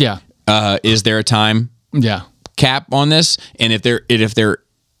to me. Yeah. Is there a time Yeah. cap on this? And if there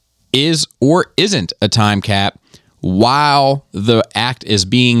is or isn't a time cap while the act is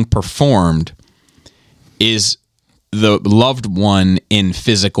being performed, is the loved one in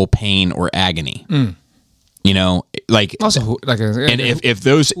physical pain or agony? Like Also, and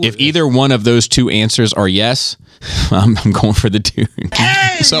if either one of those two answers are yes, I'm going for the dude.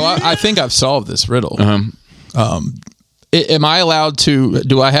 So I think I've solved this riddle. Am I allowed to?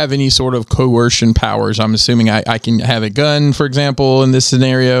 Do I have any sort of coercion powers? I'm assuming I can have a gun, for example, in this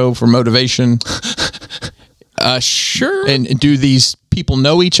scenario for motivation. Sure. And do these people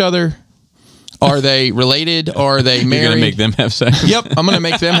know each other? Are they related? Are they married? You're gonna make them have sex. Yep, I'm going to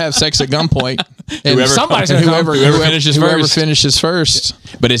make them have sex at gunpoint. And Whoever finishes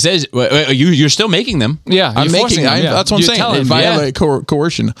first. But it says you're still making them. Yeah, I'm making. That's what I'm saying. If I have a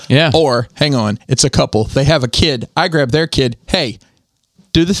coercion, Yeah. Or hang on, it's a couple. They have a kid. I grab their kid. Hey,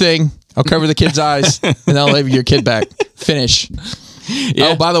 do the thing. I'll cover the kid's eyes, and I'll leave your kid back. Finish. Yeah.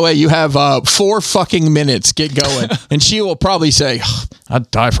 Oh, by the way, you have 4 fucking minutes. Get going. And she will probably say, "I'd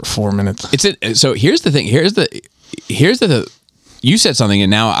die for 4 minutes." So here's the thing. Here's the. You said something, and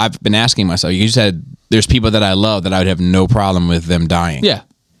now I've been asking myself. You said there's people that I love that I would have no problem with them dying. Yeah.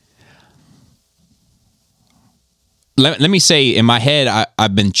 Let me say, in my head,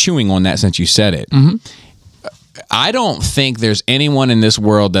 I've been chewing on that since you said it. Mm-hmm. I don't think there's anyone in this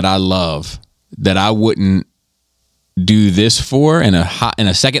world that I love that I wouldn't do this for in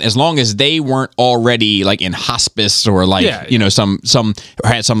a second, as long as they weren't already like in hospice or like some or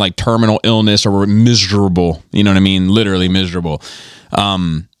had some like terminal illness or were miserable. You know what I mean? Literally miserable. Like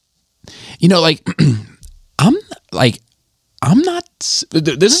I'm not.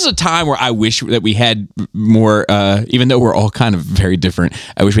 This is a time where I wish that we had more. Even though we're all kind of very different,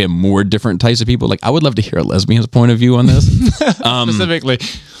 I wish we had more different types of people. Like I would love to hear a lesbian's point of view on this.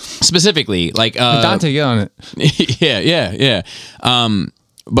 Specifically, like Dante, get on it. Yeah.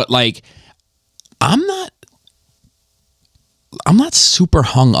 But like, I'm not super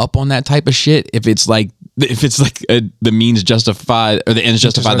hung up on that type of shit. If it's like the means justify or the ends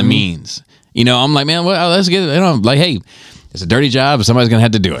justify the means. I'm like, man, well, let's get it. Like, hey, it's a dirty job, but somebody's gonna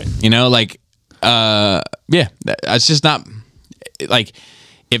have to do it. It's just not like.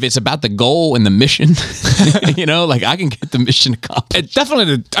 If it's about the goal and the mission, like I can get the mission accomplished. It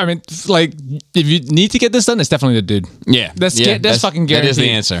definitely. I mean, like if you need to get this done, it's definitely the dude. Yeah, that's fucking guaranteed. That is the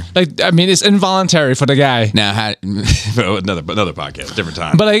answer. Like, I mean, it's involuntary for the guy. Now, another podcast, different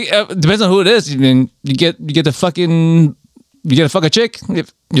time. But like, depends on who it is. I mean, you get to fuck a chick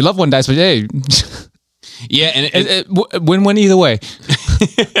if your loved one dies. But hey, yeah, and it win-win either way.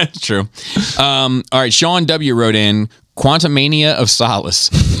 That's true. All right, Sean W. wrote in. Quantumania of Solace.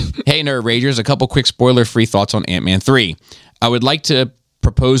 Hey, Nerd Ragers, a couple quick spoiler-free thoughts on Ant-Man 3. I would like to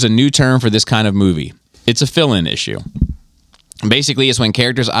propose a new term for this kind of movie. It's a fill-in issue. Basically, it's when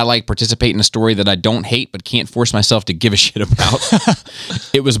characters I like participate in a story that I don't hate but can't force myself to give a shit about.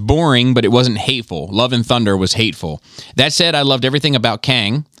 It was boring, but it wasn't hateful. Love and Thunder was hateful. That said, I loved everything about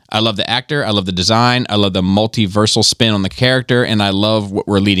Kang. I love the actor. I love the design. I love the multiversal spin on the character, and I love what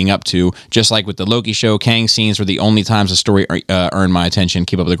we're leading up to. Just like with the Loki show, Kang scenes were the only times the story earned my attention.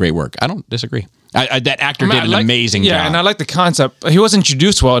 Keep up the great work. I don't disagree. That actor did an amazing job. Yeah, and I like the concept. He was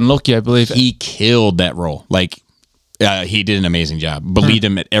introduced well in Loki, I believe. He killed that role. Like, he did an amazing job. Believed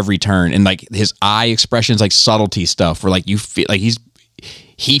him at every turn, and like his eye expressions, like subtlety stuff, where like you feel like he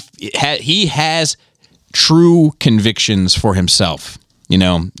has true convictions for himself. You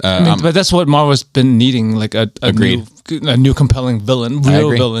know, but that's what Marvel's been needing, like a new compelling villain,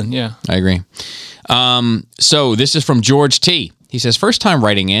 real villain. Yeah, I agree. So this is from George T. He says, first time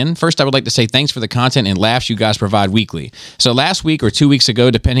writing in. First, I would like to say thanks for the content and laughs you guys provide weekly. So last week or 2 weeks ago,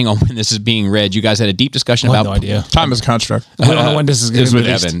 depending on when this is being read, you guys had a deep discussion about... no idea. Time is a construct. We don't know when this is going to be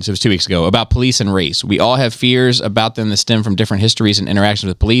released. Evan. So it was 2 weeks ago. About police and race. We all have fears about them that stem from different histories and interactions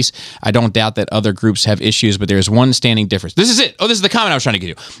with police. I don't doubt that other groups have issues, but there's one standing difference. This is it. Oh, this is the comment I was trying to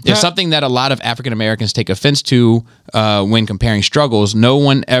get to. It's something that a lot of African Americans take offense to when comparing struggles. No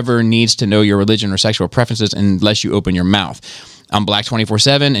one ever needs to know your religion or sexual preferences unless you open your mouth. I'm black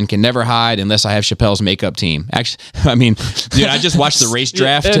 24/7 and can never hide unless I have Chappelle's makeup team. Actually, I mean, dude, I just watched the race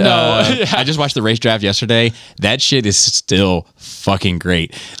draft. I just watched the race draft yesterday. That shit is still fucking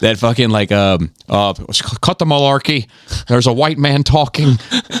great. That fucking like cut the malarkey. There's a white man talking,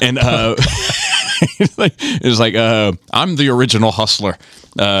 and it was like I'm the original hustler.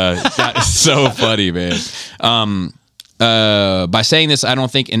 That's so funny, man. By saying this, I don't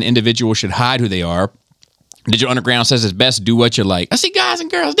think an individual should hide who they are. Digital Underground says it's best do what you like. I see guys and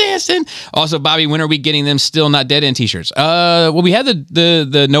girls dancing. Also, Bobby, when are we getting them still not dead end t-shirts? Well, we have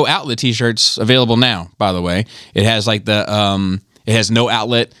the no outlet t-shirts available now, by the way. It has like it has no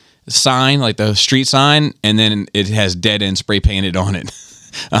outlet sign, like the street sign, and then it has dead end spray painted on it.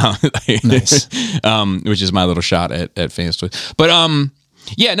 Nice. Which is my little shot at Fans Toys. But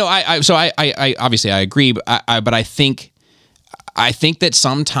yeah, no, I obviously I agree, but I think that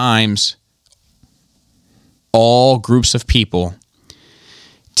sometimes all groups of people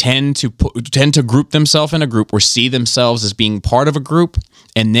tend to group themselves in a group or see themselves as being part of a group,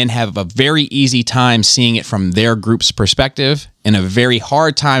 and then have a very easy time seeing it from their group's perspective and a very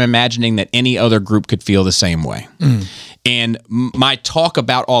hard time imagining that any other group could feel the same way. And my talk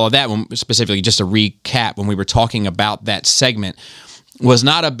about all of that, specifically just to recap, when we were talking about that segment, was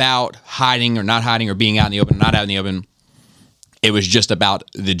not about hiding or not hiding or being out in the open, not out in the open. It was just about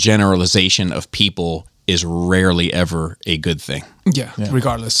the generalization of people is rarely ever a good thing. Yeah.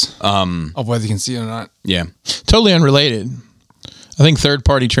 Regardless of whether you can see it or not. Yeah. Totally unrelated. I think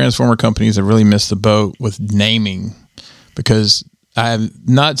third-party transformer companies have really missed the boat with naming, because I have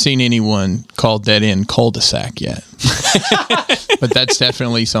not seen anyone call Dead End cul-de-sac yet. But that's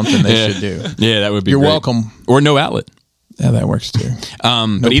definitely something they should do. Yeah, that would be You're great. welcome. Or no outlet. Yeah, that works too.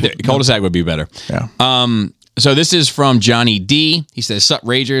 But either cul-de-sac would be better. Yeah. So this is from Johnny D. He says, "Sup,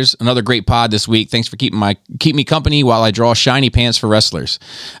 Ragers? Another great pod this week. Thanks for keep me company while I draw shiny pants for wrestlers.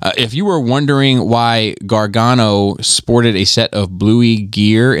 If you were wondering why Gargano sported a set of bluey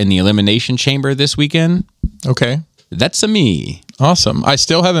gear in the Elimination Chamber this weekend, Okay. that's a me. Awesome. I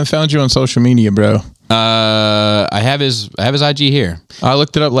still haven't found you on social media, bro. I have his IG here. I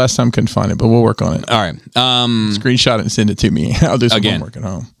looked it up last time, couldn't find it, but we'll work on it. All right. Screenshot it and send it to me. I'll do some Again. homework at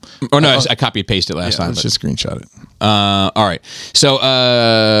home. Or no, I copy and pasted it last time. Let's just screenshot it. All right. So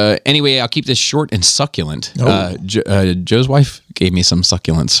anyway, I'll keep this short and succulent. Joe's wife gave me some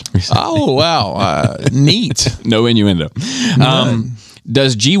succulents recently. Oh, wow. Neat. No innuendo.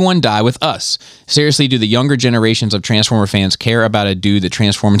 Does G1 die with us? Seriously, do the younger generations of Transformer fans care about a dude that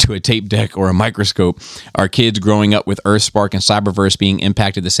transformed into a tape deck or a microscope? Are kids growing up with Earthspark and Cyberverse being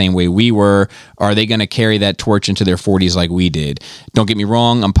impacted the same way we were? Are they going to carry that torch into their 40s like we did? Don't get me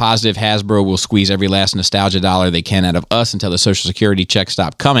wrong, I'm positive Hasbro will squeeze every last nostalgia dollar they can out of us until the Social Security checks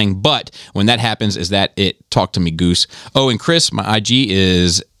stop coming. But when that happens, is that it? Talk to me, Goose. Oh, and Chris, my IG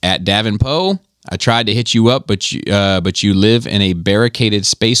is at Davenpo. I tried to hit you up, but you live in a barricaded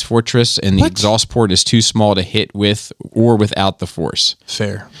space fortress, and the exhaust port is too small to hit with or without the force.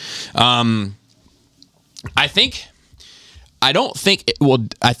 Fair. I think it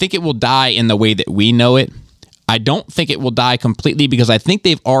will die in the way that we know it. I don't think it will die completely, because I think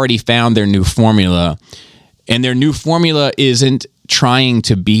they've already found their new formula, and their new formula isn't trying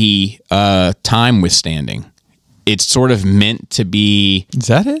to be time withstanding. It's sort of meant to be. Is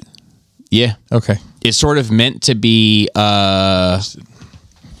that it? Yeah. Okay. It's sort of meant to be for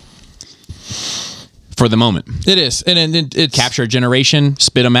the moment. It is. And it's Capture a generation,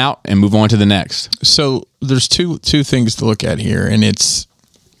 spit them out, and move on to the next. So there's two things to look at here, and it's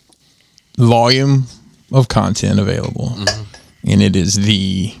volume of content available and it is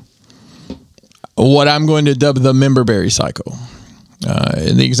what I'm going to dub the memberberry cycle.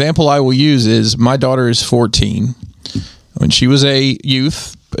 And the example I will use is my daughter is 14. When she was a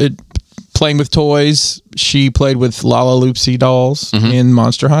youth, playing with toys, she played with Lala Loopsy dolls and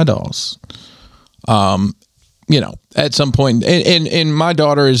Monster High dolls. At some point, and my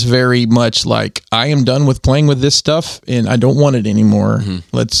daughter is very much like, I am done with playing with this stuff and I don't want it anymore.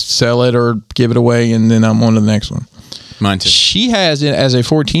 Let's sell it or give it away, and then I'm on to the next one. Mine too. She has, as a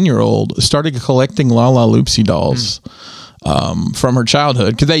 14-year-old, started collecting Lala Loopsy dolls from her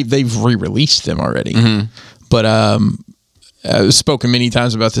childhood, because they've re-released them already. But I've spoken many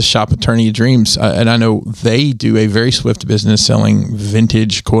times about this shop, Attorney of Dreams, and I know they do a very swift business selling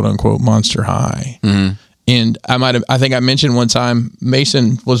vintage, quote unquote, Monster High. And I think I mentioned one time,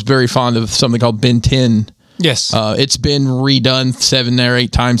 Mason was very fond of something called Ben 10. Yes. It's been redone 7 or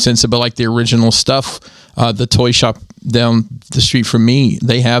 8 times since, but like the original stuff, the toy shop down the street from me,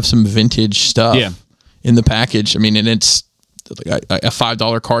 they have some vintage stuff in the package. I mean, and it's like a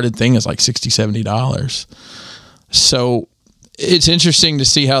 $5 carded thing is like $60, $70. So it's interesting to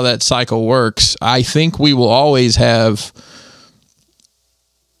see how that cycle works. I think we will always have,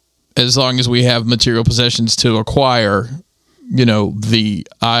 as long as we have material possessions to acquire,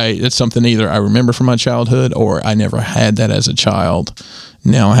 it's something either I remember from my childhood or I never had that as a child.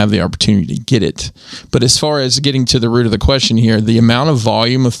 Now I have the opportunity to get it. But as far as getting to the root of the question here, the amount of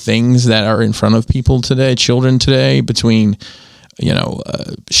volume of things that are in front of people today, children today, between,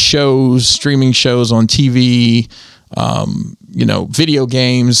 shows, streaming shows on TV, video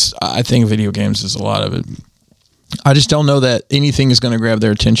games. I think video games is a lot of it. I just don't know that anything is going to grab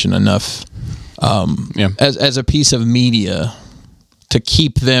their attention enough as a piece of media to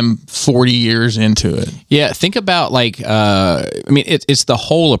keep them 40 years into it. Yeah, think about it's the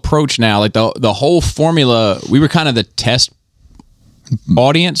whole approach now, like the whole formula. We were kind of the test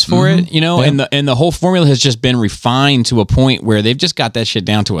audience for it, and the whole formula has just been refined to a point where they've just got that shit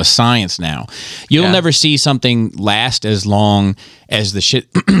down to a science now. You'll never see something last as long as the shit.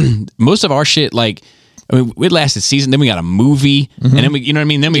 Most of our shit, it lasted season, then we got a movie, and then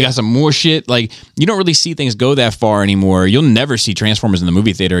we got some more shit. Like, you don't really see things go that far anymore. You'll never see Transformers in the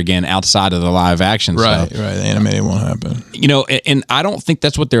movie theater again outside of the live action stuff. Right. The animated won't happen. And I don't think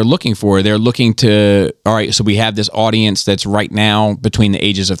that's what they're looking for. They're looking to, all right, so we have this audience that's right now between the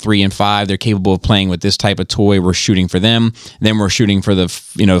ages of 3 and 5. They're capable of playing with this type of toy. We're shooting for them. Then we're shooting for the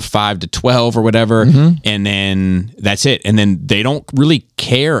 5 to 12 or whatever, and then that's it. And then they don't really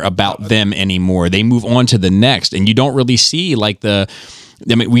care about them anymore. They move on to the next, and you don't really see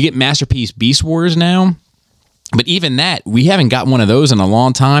we get Masterpiece Beast Wars now, but even that, we haven't got one of those in a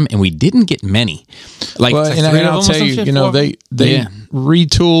long time, and we didn't get many. I'll tell you, they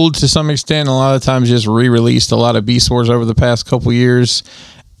retooled to some extent. A lot of times, just re-released a lot of Beast Wars over the past couple years,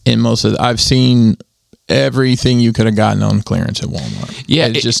 and I've seen everything you could have gotten on clearance at Walmart. Yeah,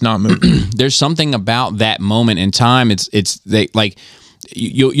 it's just not moving. There's something about that moment in time.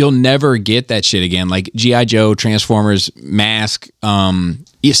 You'll never get that shit again. Like G.I. Joe, Transformers, Mask,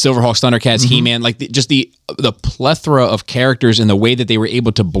 Silverhawks, Thundercats, He-Man, just the plethora of characters and the way that they were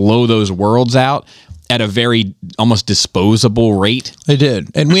able to blow those worlds out at a very almost disposable rate. They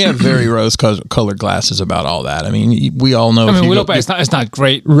did. And we have very rose-colored glasses about all that. I mean, we all know. we look back, it's not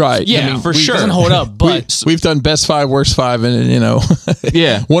great. Right. Yeah, for sure. It doesn't hold up, but... We've done best 5, worst 5, and,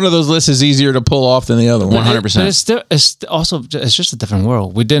 yeah. One of those lists is easier to pull off than the other one. 100%. But it's just a different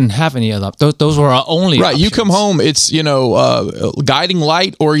world. We didn't have any other... Those were our only Right. options. You come home, it's, Guiding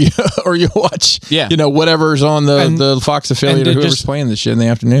Light, or you watch, whatever's on the Fox affiliate or whoever's playing this shit in the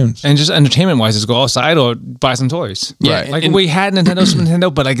afternoons. And just entertainment-wise, just go outside or buy some toys. Yeah. Right. We had Nintendo, Super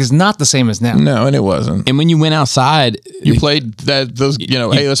Nintendo, but it's not the same as now. No, and it wasn't. And when you went outside, you played hey,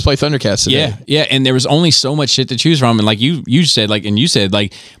 let's play Thundercats today. Yeah, and there was only so much shit to choose from, and like you said,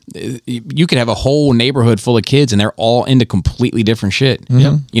 you could have a whole neighborhood full of kids, and they're all into completely different shit.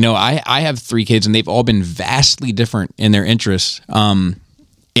 I have 3 kids, and they've all been vastly different in their interests. And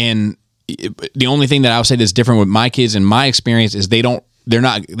the only thing that I would say that's different with my kids in my experience is they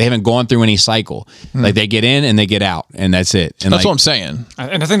haven't gone through any cycle. Like, they get in and they get out, and that's it. And that's what I'm saying.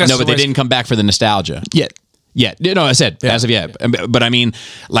 And I think that's but they didn't come back for the nostalgia yet. Yeah, no, I said as of yet, but I mean,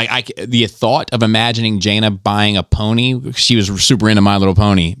 the thought of imagining Jaina buying a pony. She was super into My Little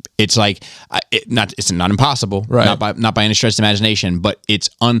Pony. It's it's not impossible, right? Not by any stretch of imagination, but it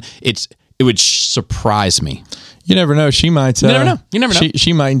would surprise me. You never know. She might. You never know.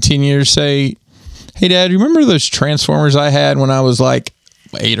 She might in 10 years say, "Hey, Dad, you remember those Transformers I had when I was like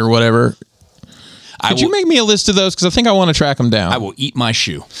 8 or whatever?" Could you make me a list of those? Because I think I want to track them down. I will eat my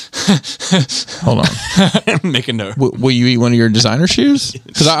shoe. Hold on. Make a note. Will you eat one of your designer shoes?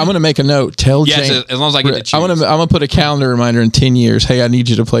 Because I'm going to make a note. Tell Yes, Jane. as long as I get to choose. I'm going to put a calendar reminder in 10 years. Hey, I need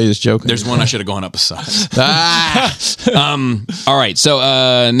you to play this joke. There's one I should have gone up a size. Ah. All right.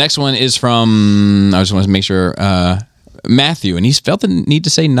 So next one is from, I just want to make sure, Matthew, and he's felt the need to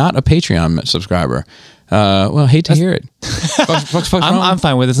say not a Patreon subscriber. Well, hate to hear it. I'm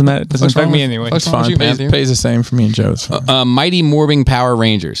fine with it. It doesn't affect me anyway. That's fine. Pays the same for me and Joe. It's fine. Mighty Morbing Power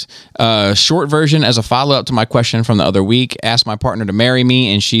Rangers. Short version as a follow-up to my question from the other week. Asked my partner to marry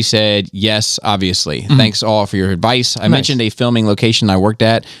me, and she said yes, obviously. Thanks all for your advice. I mentioned a filming location I worked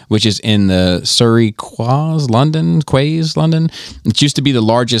at, which is in the Surrey Quays, London. It used to be the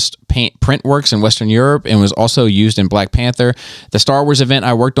largest print works in Western Europe and was also used in Black Panther. The Star Wars event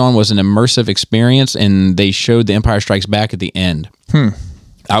I worked on was an immersive experience, and they showed The Empire Strikes Back at the end.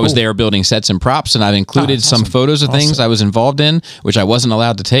 I was there building sets and props, and I've included some photos of things I was involved in, which I wasn't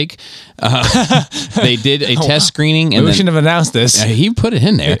allowed to take. They did a test screening. And we shouldn't have announced this. He put it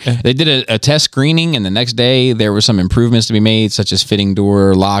in there. They did a test screening, and the next day there were some improvements to be made, such as fitting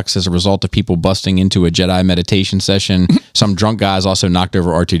door locks as a result of people busting into a Jedi meditation session. Some drunk guys also knocked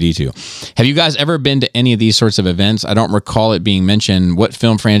over R2-D2. Have you guys ever been to any of these sorts of events? I don't recall it being mentioned. What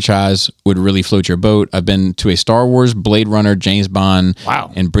film franchise would really float your boat? I've been to a Star Wars, Blade Runner, James Bond,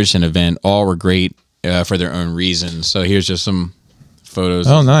 and Bridgerton event. All were great for their own reasons. So here's just some photos.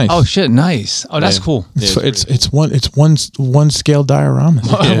 Oh, nice. Oh shit, nice. Oh, that's cool. It's one scale diorama.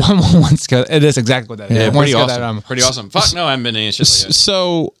 One scale. It is exactly what that is. Yeah, One pretty scale awesome. diorama. Pretty awesome. Fuck no, I haven't been to any shit like that.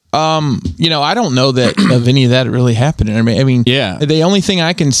 So, I don't know that of any of that really happening. I mean, Yeah. The only thing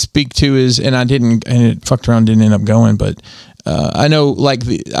I can speak to is, and it fucked around, didn't end up going, but I know, like,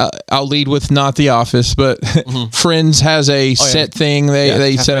 I'll lead with not The Office, but Friends has a set thing.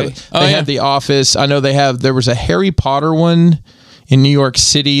 They set up. They have The Office. I know there was a Harry Potter one in New York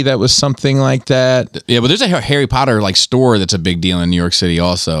City that was something like that. Yeah, but there's a Harry Potter like store that's a big deal in New York City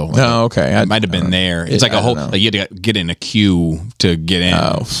also. Like, Oh, okay. It might have been there. It's like a whole, like you had to get in a queue to get in.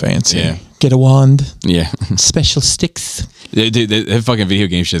 Oh, fancy. Yeah. Get a wand. Yeah. Special sticks. The fucking video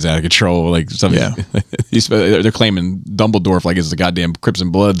game shit's out of control. Like something, they're claiming Dumbledore like it's the goddamn Crips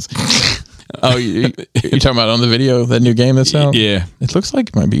and Bloods. Oh, you're talking about on the video, that new game that's out? Yeah. It looks like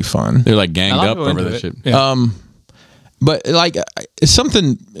it might be fun. They're like ganged up over that shit. Yeah. But like it's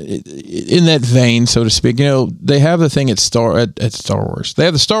something in that vein, so to speak. They have the thing at Star Wars. They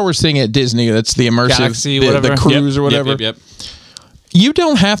have the Star Wars thing at Disney. That's the immersive, Galaxy, the cruise or whatever. Yep. You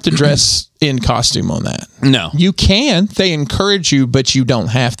don't have to dress in costume on that. No. You can. They encourage you, but you don't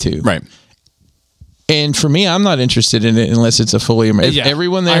have to. Right. And for me, I'm not interested in it unless it's a fully immersive. If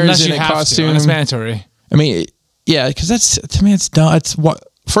everyone there unless is in you a have costume. to, and it's mandatory. I mean, yeah, because that's, to me, it's dumb. It's what.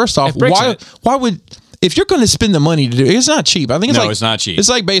 First off, why would, if you're going to spend the money to do it, it's not cheap. I think it's not cheap. It's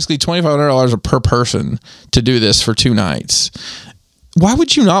like basically $2,500 per person to do this for 2 nights. Why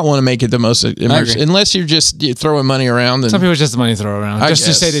would you not want to make it the most immersive? Unless you're just throwing money around. And, Some people just the money throw around. Just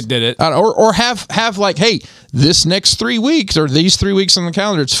to say they did it. Or have like, hey, this next 3 weeks or these 3 weeks on the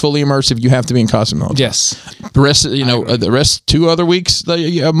calendar, it's fully immersive. You have to be in costume the whole time. Yes. The rest, the rest 2 other weeks,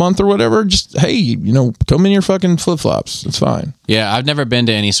 a month or whatever, just, hey, come in your fucking flip-flops. It's fine. Yeah, I've never been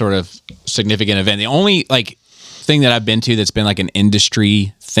to any sort of significant event. The only thing that I've been to that's been like an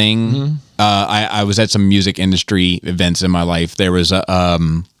industry thing, I was at some music industry events in my life. There was a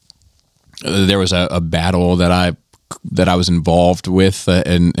battle that I was involved with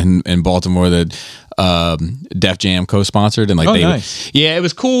in Baltimore that Def Jam co-sponsored, and nice. Yeah, it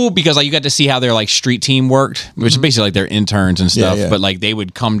was cool because you got to see how their street team worked, which is basically like their interns and stuff. Yeah. But they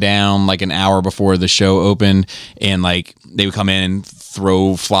would come down an hour before the show opened, and they would come in and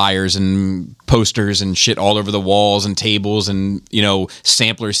throw flyers and posters and shit all over the walls and tables and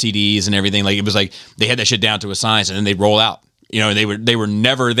sampler CDs and everything. It was they had that shit down to a science, and then they'd roll out. They were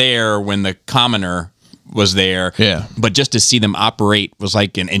never there when the commoner was there. Yeah. But just to see them operate was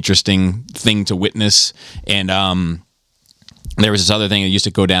an interesting thing to witness. And there was this other thing that used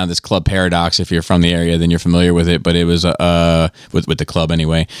to go down, this Club Paradox. If you're from the area, then you're familiar with it. But it was with the club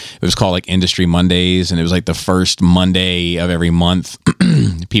anyway. It was called Industry Mondays, and it was the first Monday of every month.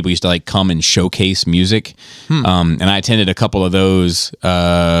 People used to come and showcase music. And I attended a couple of those.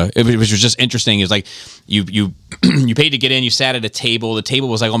 Which was just interesting. It was you you paid to get in. You sat at a table. The table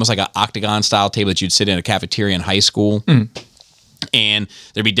was almost like an octagon style table that you'd sit in a cafeteria in high school. And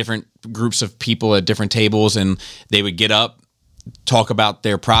there'd be different groups of people at different tables, and they would get up, talk about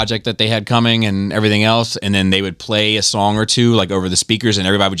their project that they had coming and everything else, and then they would play a song or two over the speakers, and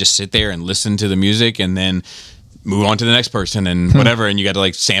everybody would just sit there and listen to the music, and then move on to the next person and whatever, and you got to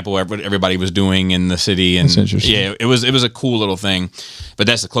like sample what everybody was doing in the city. And That's interesting. yeah, it was a cool little thing, but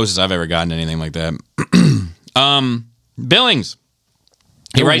that's the closest I've ever gotten to anything like that. Billings.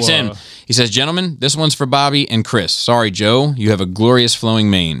 He writes in, he says, "Gentlemen, this one's for Bobby and Chris. Sorry, Joe, you have a glorious flowing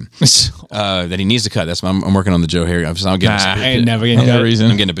mane that he needs to cut. That's why I'm working on the Joe hair. I'm getting I ain't never getting Ain't no cut.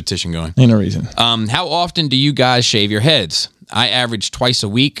 reason. I'm getting a petition going. Ain't no reason. How often do you guys shave your heads? I average twice a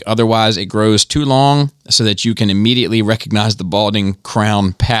week. Otherwise, it grows too long so that you can immediately recognize the balding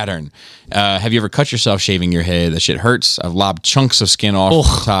crown pattern. Have you ever cut yourself shaving your head? That shit hurts. I've lobbed chunks of skin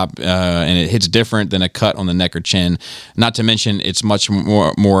off the top, and it hits different than a cut on the neck or chin. Not to mention, it's much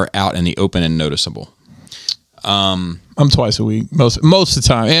more out in the open and noticeable." I'm twice a week most of the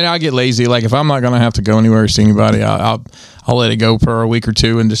time, and I get lazy. Like if I'm not gonna have to go anywhere or see anybody, I'll let it go for a week or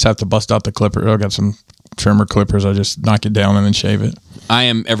two and just have to bust out the clipper. I got some trimmer clippers. I just knock it down and then shave it. I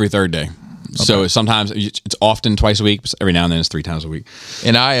am every third day. So sometimes it's often twice a week, but every now and then it's 3 times a week.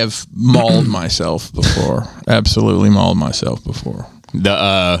 And I have mauled myself before. Absolutely mauled myself before.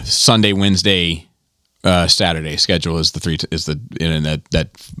 The Sunday, Wednesday, Saturday schedule is that's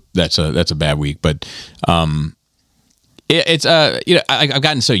a bad week, but it's I've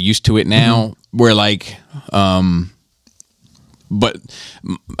gotten so used to it now where like but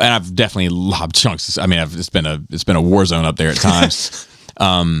and I've definitely lobbed chunks. I mean, it's been a war zone up there at times.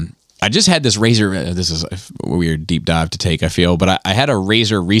 I just had this razor. This is a weird deep dive to take, I feel, but I had a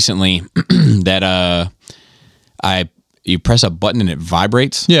razor recently that you press a button and it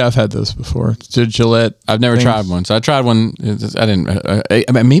vibrates. Yeah, I've had those before. The Gillette. I've never tried one, so I tried one. I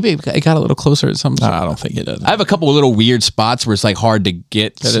didn't. Maybe it got a little closer at some. I don't think it does. I have a couple of little weird spots where it's like hard to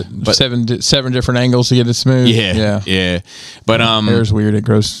get, But seven different angles to get it smooth. yeah. But hair's weird. It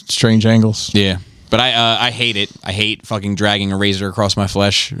grows strange angles. yeah. But I hate it. I hate fucking dragging a razor across my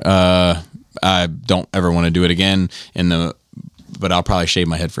flesh. I don't ever want to do it again. But I'll probably shave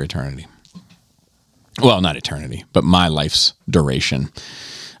my head for eternity. Well, not eternity, but my life's duration.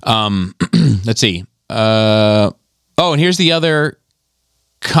 Let's see. And here's the other.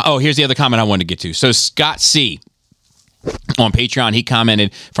 Here's the other comment I wanted to get to. So Scott C. on Patreon, he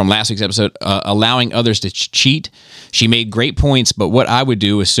commented from last week's episode, allowing others to cheat. She made great points, but what I would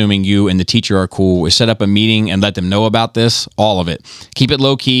do, assuming you and the teacher are cool, is set up a meeting and let them know about this, all of it. Keep it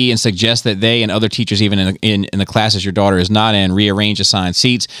low key and suggest that they and other teachers, even in the classes your daughter is not in, rearrange assigned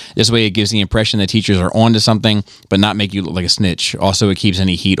seats. This way it gives the impression that teachers are onto something, but not make you look like a snitch. Also, it keeps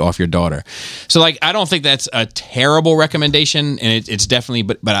any heat off your daughter. So, like, I don't think that's a terrible recommendation, and it's definitely,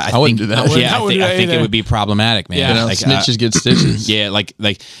 but I wouldn't think, do that. I think it would be problematic, man. You know, Like, snitches get stitches. yeah, like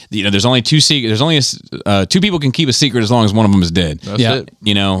there's only two secrets. There's only two people can keep a secret as long as one of them is dead. That's it.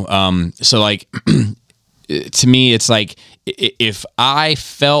 You know, so like to me, it's like if I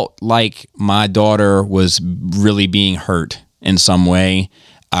felt like my daughter was really being hurt in some way,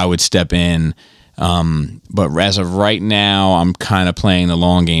 I would step in. But as of right now, I'm kind of playing the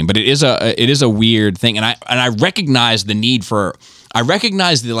long game. But it is a weird thing, and I recognize the need for. I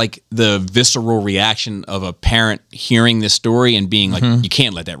recognize the visceral reaction of a parent hearing this story and being like, you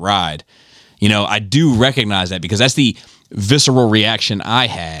can't let that ride. You know, I do recognize that because that's the visceral reaction I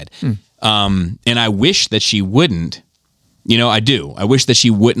had. And I wish that she wouldn't. You know, I do. I wish that she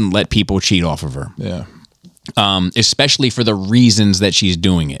wouldn't let people cheat off of her. Yeah. Especially for the reasons that she's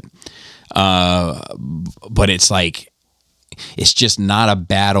doing it. But it's like, it's just not a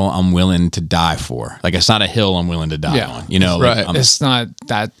battle I'm willing to die for. Like, it's not a hill I'm willing to die on. You know, right. Like, It's not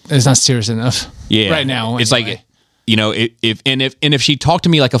serious enough. yeah, Right now. it's anyway. like, you know, if she talked to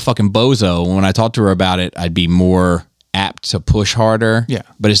me like a fucking bozo, when I talked to her about it, I'd be more apt to push harder. Yeah.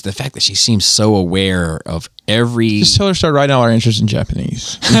 But it's the fact that she seems so aware of every. Just tell her to start writing all our answers in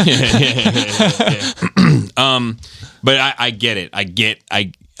Japanese. But I get it. I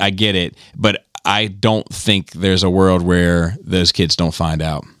get it. But I don't think there's a world where those kids don't find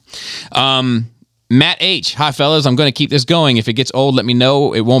out. Matt H. Hi, fellas. I'm going to keep this going. If it gets old, let me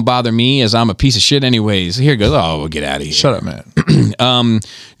know. It won't bother me as I'm a piece of shit anyways. Here it goes. Oh, we'll get out of here. Shut up, Matt.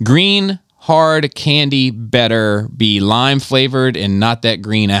 Green hard candy better be lime flavored and not that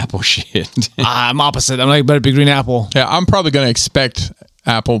green apple shit. I'm opposite. I'm like, better be green apple. Yeah, I'm probably going to expect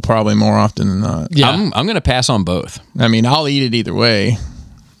apple probably more often than not. Yeah. I'm going to pass on both. I mean, I'll eat it either way.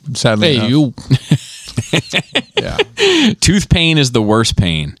 Sadly Hey, enough. you. Yeah. Tooth pain is the worst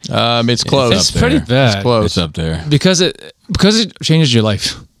pain. It's close. It's pretty bad. It's close. It's up there. Because it changes your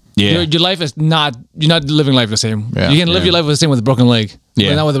life. Yeah. Your life is not, you're not living life the same. Yeah. You can live your life the same with a broken leg.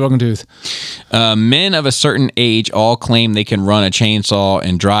 Yeah. But not with a broken tooth. Men of a certain age all claim they can run a chainsaw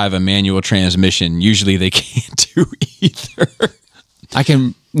and drive a manual transmission. Usually they can't do either. I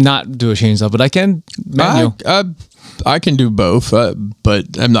can not do a chainsaw, but I can manual. I can do both, but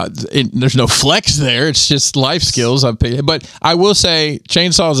I'm not. There's no flex there. It's just life skills. But I will say,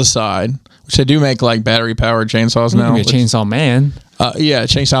 chainsaws aside, which I do make like battery powered chainsaws now. Be a chainsaw man. Yeah,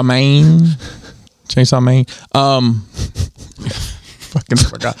 chainsaw main. Chainsaw main. Fucking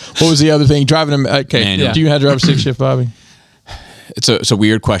forgot. What was the other thing? Driving them. Okay, Manual. do you know how to drive a stick shift, Bobby? It's a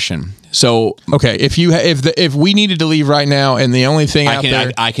weird question. So Okay, if we needed to leave right now, and the only thing out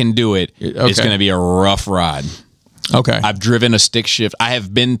there, I can do it. It's Okay. going to be a rough ride. okay, I've driven a stick shift. I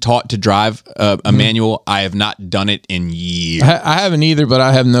have been taught to drive a manual. I have not done it in years. I haven't either, but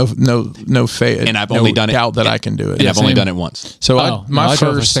I have no faith, And I've only done it- doubt that I can do it. And I've only same. done it once. So I my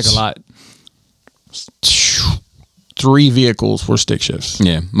drove a first stick a lot. 3 vehicles were stick shifts.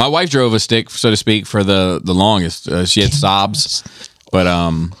 Yeah, my wife drove a stick, so to speak, for the longest. She had Saabs, but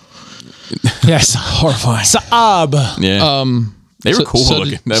Yes. Horrifying. Saab. yeah, they were cool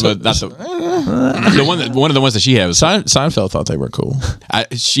looking. That was not the one of the ones that she had was. Seinfeld thought they were cool.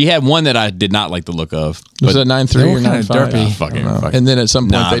 She had one that I did not like the look of. Was that 9.3 they or were kinda 9.5? derpy. Fucking. And then at some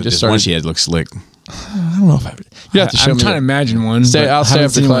point Nah, they just this one started. she had looked slick. I don't know if you have to show I'm me. trying to imagine one. but I'll I stay haven't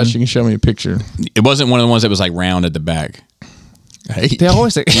after seen class. one. You can show me a picture. It wasn't one of the ones that was like round at the back. Hey, They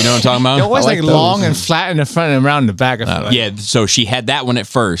always like, You know what I'm talking about? they're always I like like those. long and flat in the front and around the back. I feel like. Yeah, so she had that one at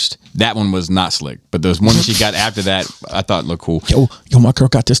first. That one was not slick, but the one that she got after that, I thought looked cool. yo, my girl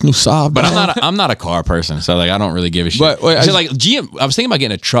got this new Saab. But I'm not a car person, so like I don't really give a shit. But, wait, So, like I was thinking about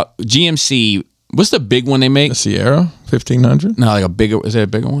getting a truck. GMC. What's the big one they make? the Sierra 1500. No, like a bigger. Is it a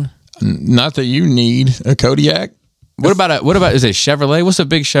bigger one? Not that you need a Kodiak, What about is it Chevrolet? What's a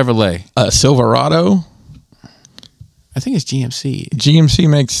big Chevrolet? a Silverado. I think it's GMC. GMC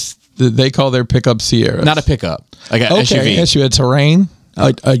makes. They call their pickup Sierra. Not a pickup, like an okay. SUV. SUV, a Terrain,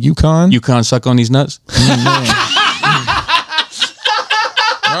 a Yukon. Yukon suck on these nuts. All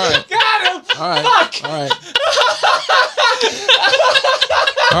right. Got him. All right. Fuck. All right.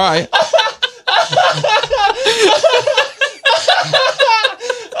 All right.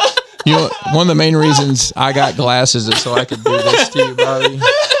 You know, one of the main reasons I got glasses is so I could do this to you, Bobby.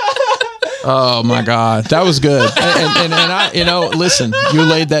 Oh my God, that was good. And I, listen, you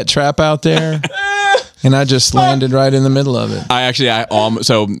laid that trap out there, and I just landed right in the middle of it.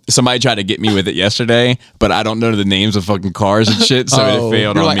 So somebody tried to get me with it yesterday, but I don't know the names of fucking cars and shit, so it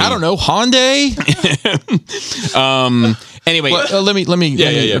failed. You're on like, me. I don't know, Hyundai. Anyway,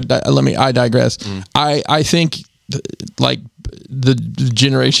 I digress. I think like the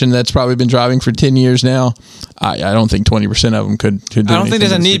generation that's probably been driving for 10 years now, I don't think 20% of them could do I don't think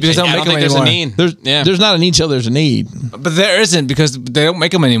there's a need because they don't I make don't them think there's anymore. a need. There's not a need till there's a need. But there isn't because they don't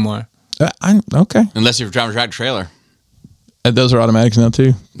make them anymore. Okay. Unless you're driving a tractor trailer. Those are automatics now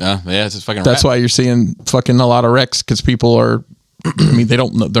too. Yeah, it's just fucking. That's why you're seeing fucking a lot of wrecks because people are. I mean,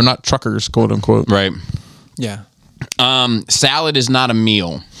 they're not truckers, quote unquote. right. Yeah. Salad is not a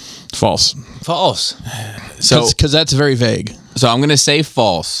meal. False. False. So Because that's very vague. So I'm gonna say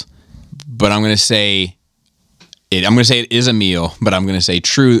false, but I'm gonna say it. I'm gonna say it is a meal, but I'm gonna say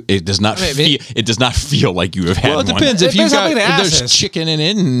true. It does not feel. It does not feel like you have had Well, it one. depends if It depends you've how got big the if ass there's is. chicken in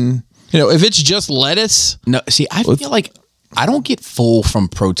it, and if it's just lettuce. No, see, I feel like I don't get full from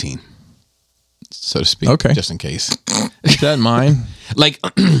protein, so to speak. Okay. Just in case. Is that mine? Like,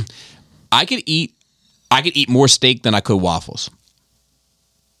 I could eat more steak than I could waffles.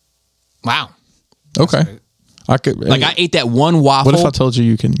 Wow. Okay. I could. Like, I ate that one waffle. What if I told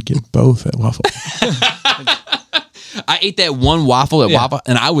you can get both at Waffle? I ate that one waffle at Yeah. Waffle,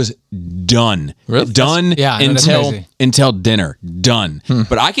 and I was done. Really? Done Yeah, I know, that's crazy. until dinner. Done.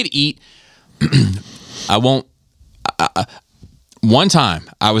 But I could eat. I won't. One time,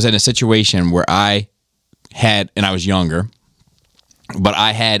 I was in a situation where I had, and I was younger, but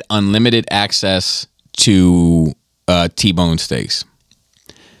I had unlimited access to T-bone steaks.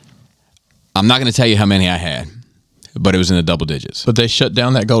 I'm not going to tell you how many I had, but it was in the double digits. But they shut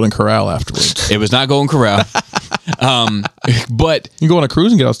down that Golden Corral afterwards. It was not Golden Corral. But You can go on a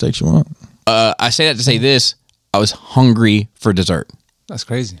cruise and get all steaks you want. I say that to say this: I was hungry for dessert. That's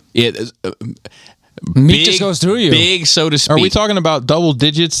crazy. It is, Meat just goes through you. Big, so to speak. Are we talking about double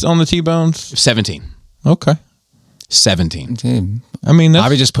digits on the T-bones? 17? Okay. 17. Damn. I mean, that's,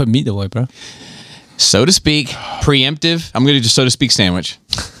 Bobby just put meat away, bro. So to speak, preemptive. I'm going to do so to speak sandwich.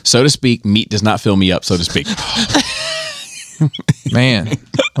 So to speak, meat does not fill me up. So to speak. man.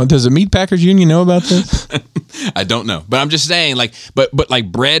 Well, does the Meat Packers Union know about this? I don't know, but I'm just saying, like, but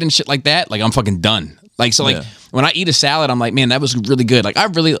like bread and shit like that, like I'm fucking done. Like, so like Yeah. when I eat a salad, I'm like, man, that was really good. Like I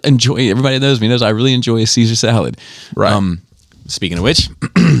really enjoy. Everybody knows me knows I really enjoy a Caesar salad. Right. Speaking of which,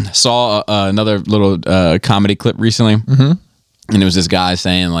 saw another little comedy clip recently. And it was this guy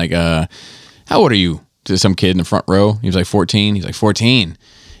saying like, "How old are you?" to some kid in the front row. He was like 14. He's like 14.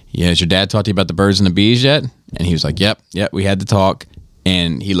 Yeah, has your dad talked to you about the birds and the bees yet? And he was like, yep, we had to talk.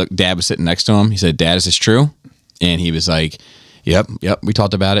 And he looked, Dad was sitting next to him. He said, Dad, is this true? And he was like, yep, we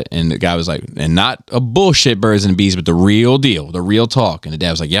talked about it. And the guy was like, and not a bullshit birds and bees, but the real deal, the real talk. And the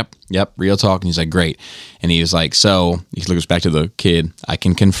dad was like, yep, real talk. And he's like, great. And he was like, so he looks back to the kid. I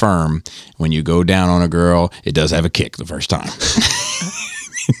can confirm when you go down on a girl, it does have a kick the first time.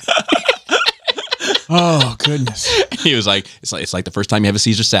 Oh goodness! He was like, it's like the first time you have a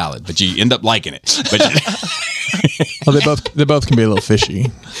Caesar salad, but you end up liking it. But Well, they both can be a little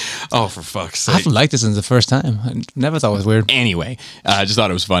fishy. oh, for fuck's sake! I've liked it since the first time. I never thought it was weird. Anyway, I just thought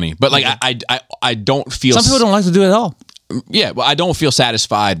it was funny. But like, I don't feel. Some people don't like to do it at all. Yeah, well, I don't feel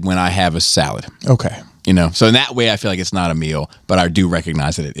satisfied when I have a salad. Okay. You know, so in that way, I feel like it's not a meal, but I do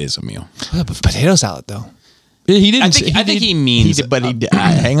recognize that it is a meal. Potato salad though. He didn't. I think he means.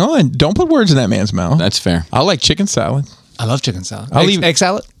 Hang on! Don't put words in that man's mouth. That's fair. I like chicken salad. I love chicken salad. I'll leave egg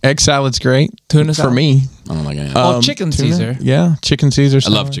salad. Egg salad's great. Tuna salad? for me. I don't like it. Chicken Tuna? Caesar. Yeah, chicken Caesar. I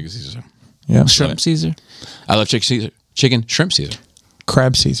Salad. love chicken Caesar. Yeah, Shrimp Caesar. I love chicken shrimp Caesar.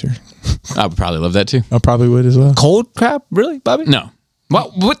 crab Caesar. I would probably love that too. I probably would as well. Cold crab? Really, Bobby? No,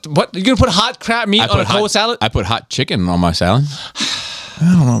 What? You're gonna put hot crab meat on a cold salad? I put hot chicken on my salad.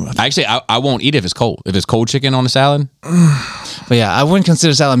 I don't know about that. Actually, I won't eat it if it's cold. If it's cold chicken on a salad, But yeah, I wouldn't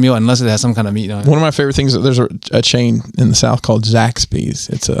consider salad a meal unless it has some kind of meat on it. One of my favorite things, there's a chain in the South called Zaxby's.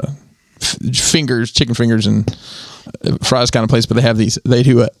 It's a chicken fingers and fries kind of place, but they have these, they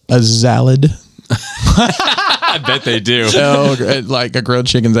do a salad. I bet they do. Oh, like a grilled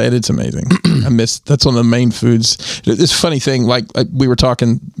chicken salad. It's amazing. That's one of the main foods. This funny thing, like we were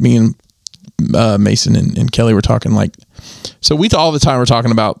talking, me and Mason and Kelly were talking, like, so we all the time we're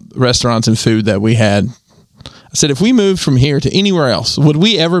talking about restaurants and food that we had. I said, if we moved from here to anywhere else, would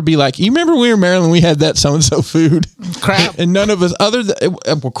we ever be like, you remember we were in Maryland, we had that so-and-so food? Crab. And none of us, other than,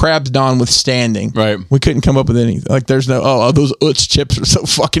 crab's notwithstanding. Right. We couldn't come up with anything. Like, there's no, those Utz chips are so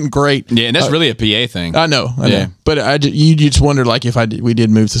fucking great. Yeah, and that's really a PA thing. I know. Yeah. But you just wonder, like, if we did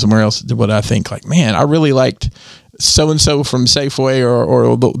move to somewhere else, what I think, like, man, I really liked so-and-so from Safeway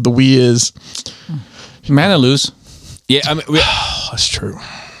or the We Is. Manaloo's. Yeah, I mean, That's true.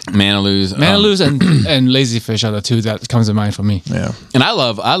 Manaloo's, and Lazy Fish are the two that comes to mind for me. Yeah. and I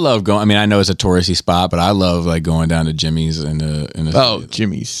love going. I mean, I know it's a touristy spot, but I love like going down to Jimmy's and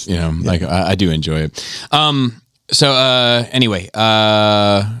Jimmy's. you know, like I do enjoy it. So anyway,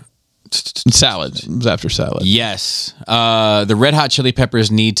 Salad. It was after salad. yes, the Red Hot Chili Peppers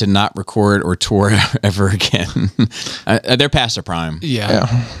need to not record or tour ever again. They're past their prime.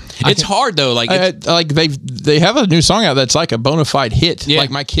 Yeah. It's hard though. Like, Like they have a new song out that's like a bona fide hit. Yeah. Like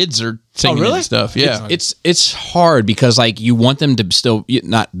my kids are singing it really? and stuff. Yeah. it's hard because like you want them to still,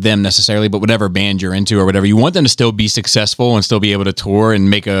 not them necessarily, but whatever band you're into or whatever, you want them to still be successful and still be able to tour and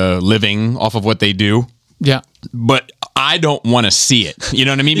make a living off of what they do. Yeah. But I don't want to see it. You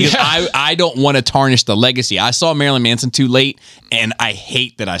know what I mean? Because Yeah. I don't want to tarnish the legacy. I saw Marilyn Manson too late, and I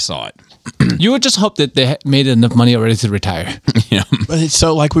hate that I saw it. You would just hope that they made enough money already to retire. Yeah. But it's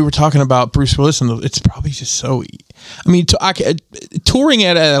so, like we were talking about Bruce Willis, and it's probably just so. I mean, touring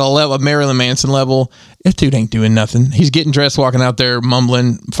at a level, a Marilyn Manson level, that dude ain't doing nothing. He's getting dressed, walking out there,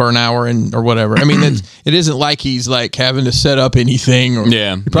 mumbling for an hour or whatever. I mean, it isn't like he's like having to set up anything. Or,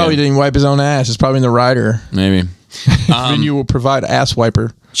 Yeah, he probably didn't wipe his own ass. It's probably in the rider. Maybe. Then you will provide ass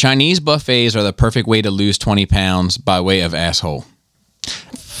wiper. Chinese buffets are the perfect way to lose 20 pounds by way of asshole.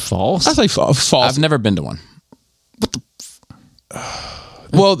 False. I say false. I've never been to one.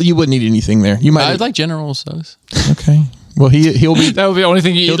 Well, you wouldn't eat anything there. You might. I like General Tso's. Okay. Well, he'll be. That would be the only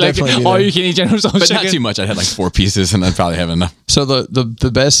thing you He'll eat. Like, definitely be all there. you can eat General Tso's But chicken. not too much. I'd had like 4 pieces and I'd probably have enough. So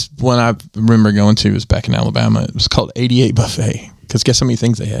the best one I remember going to was back in Alabama. It was called 88 Buffet, because guess how many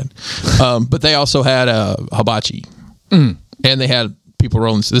things they had. But they also had a hibachi, and they had people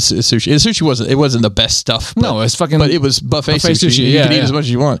rolling this is sushi. And sushi wasn't the best stuff. But, No, it's fucking. but it was buffet sushi. You yeah, could eat yeah. as much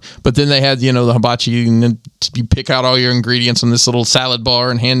as you want. But then they had the hibachi, and then you pick out all your ingredients on this little salad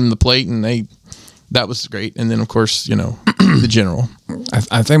bar and hand them the plate, and that was great. And then of course the general.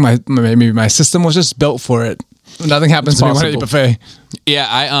 I think maybe my system was just built for it. Nothing happens to me when I eat buffet. Yeah,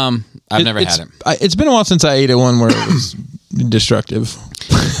 I've never had it. It's been a while since I ate at one where it was destructive.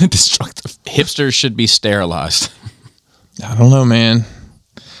 Destructive. Hipsters should be sterilized. I don't know, man.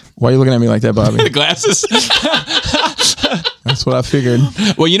 Why are you looking at me like that, Bobby? The glasses. That's what I figured.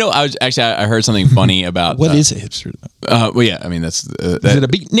 Well, I heard something funny about What is a hipster? well, yeah, I mean that's Is it a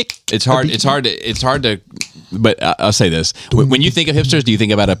beatnik? it's hard to. But I'll say this: when you think of hipsters, do you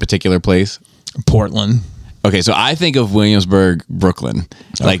think about a particular place? Portland. Okay, so I think of Williamsburg, Brooklyn.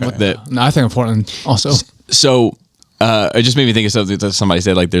 Like No, I think of Portland also. So it just made me think of something that somebody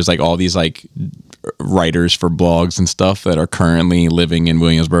said. Like, there's like all these like writers for blogs and stuff that are currently living in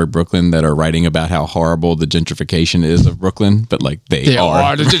Williamsburg, Brooklyn, that are writing about how horrible the gentrification is of Brooklyn. But like they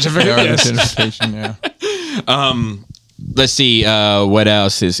are the gentrification. Yeah. Let's see what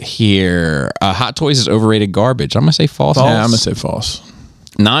else is here. Hot Toys is overrated garbage. I'm gonna say false. Yeah, I'm gonna say false.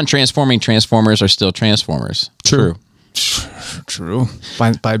 Non-transforming Transformers are still Transformers. True.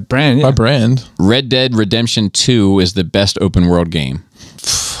 By brand, yeah. By brand. Red Dead Redemption 2 is the best open world game.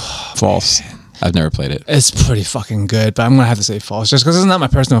 False. I've never played it. It's pretty fucking good, but I'm gonna have to say false, just because it's not my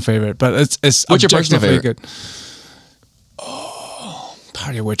personal favorite. But it's What's your personal favorite? Good. Oh,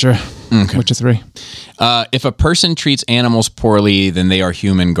 probably Witcher. Okay. Witcher 3. If a person treats animals poorly, then they are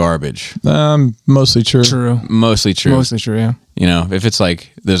human garbage. Mostly true. Mostly true. Mostly true, yeah. You know, if it's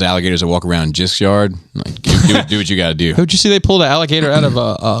like those alligators that walk around Jisk's yard, like, do what you got to do. Did you see they pulled an alligator out of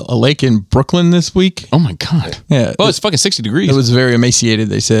a lake in Brooklyn this week? Oh my god! Yeah. Well, it's fucking 60 degrees. It was very emaciated.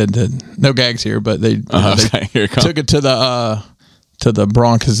 They said no gags here, but they, okay, here it comes. took it to the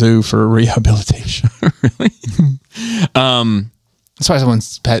Bronx Zoo for rehabilitation. Really? That's why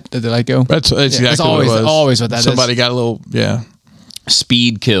someone's pet did they let go. That's exactly it's what always, it was. always what that Somebody is. got a little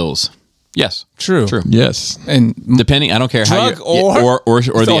Speed kills. Yes. True. Yes. And Depending, I don't care how Drug you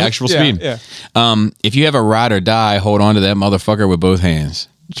or the actual speed. Yeah. If you have a ride or die, hold on to that motherfucker with both hands.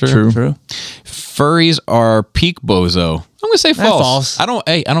 True. Furries are peak bozo. I'm gonna say false. false. I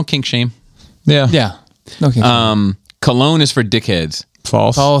don't kink shame. Yeah. Yeah. Okay. Cologne is for dickheads.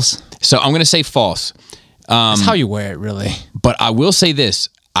 False. False. So I'm gonna say false. It's how you wear it, really. But I will say this: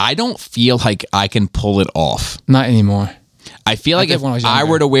 I don't feel like I can pull it off. Not anymore. I feel like did if when I was I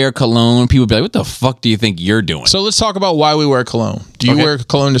younger. were to wear cologne, people would be like, "What the fuck do you think you're doing?" So let's talk about why we wear cologne. Do you Okay. wear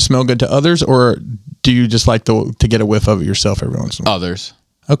cologne to smell good to others, or do you just like to get a whiff of it yourself every once in a while? Others.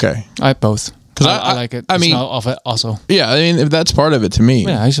 Okay. I both. 'Cause I like it. I mean- smell of it also. Yeah, I mean, if that's part of it to me.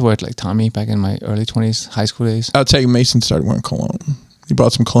 Yeah, I used to wear it like Tommy back in my early 20s, high school days. I'll tell you, Mason started wearing cologne. He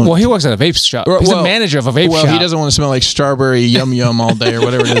bought some cologne. Well, he works at a vape shop. He's a manager of a vape shop. Well, he doesn't want to smell like strawberry yum yum all day or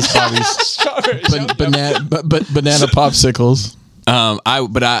whatever it is. Bobby's banana popsicles.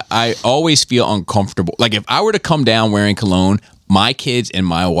 I always feel uncomfortable. Like if I were to come down wearing cologne, my kids and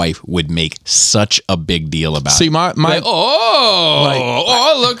my wife would make such a big deal about See, it. my Like,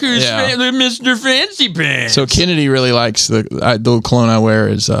 look who's Yeah. Mr. Fancy Pants. so Kennedy really likes the cologne I wear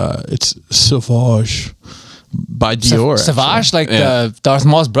is it's Sauvage by Dior. Savage, like Yeah. Darth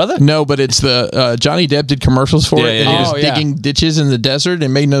Maul's brother? No, but it's the Johnny Depp did commercials for it, Yeah, and yeah. he was Oh, yeah. digging ditches in the desert. It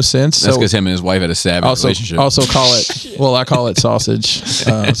made no sense. That's So because him and his wife had a savage relationship. also call it. Well, I call it sausage,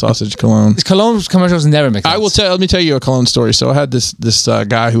 sausage cologne. Cologne commercials never make sense. I will tell. Let me tell you a cologne story. So I had this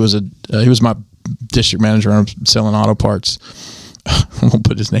guy who was he was my district manager. I'm selling auto parts. I won't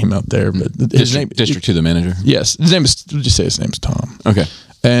put his name out there, but his name District 2, the manager. Yes, his name is. We'll just say his name's Tom. Okay.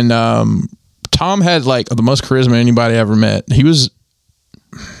 And Tom had like the most charisma anybody ever met.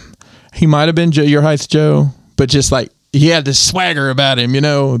 He might have been your height, Joe, but just like he had this swagger about him,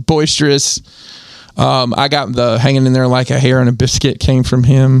 boisterous. I got the hanging in there like a hair and a biscuit came from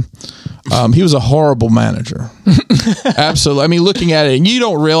him. He was a horrible manager. Absolutely. I mean, looking at it, and you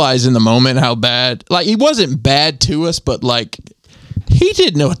don't realize in the moment how bad. Like he wasn't bad to us, but like he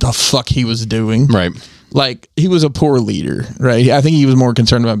didn't know what the fuck he was doing. Right. Like he was a poor leader, right? I think he was more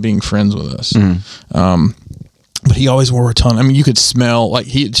concerned about being friends with us. But he always wore a ton. I mean, you could smell like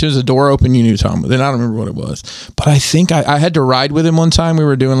as soon as the door opened, you knew Tom. Then I don't remember what it was, but I think I had to ride with him one time. We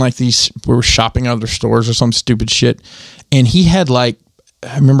were doing like we were shopping other stores or some stupid shit, and he had I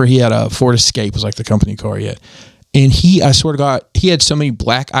remember he had a Ford Escape, was like the company car he had. And I swear to God, he had so many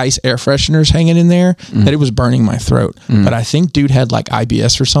Black Ice air fresheners hanging in there that it was burning my throat. But I think dude had like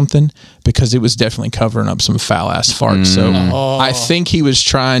IBS or something because it was definitely covering up some foul ass farts. So I think he was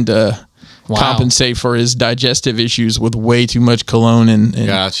trying to compensate for his digestive issues with way too much cologne. And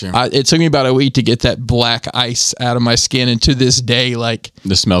Gotcha. It took me about a week to get that Black Ice out of my skin. And to this day, like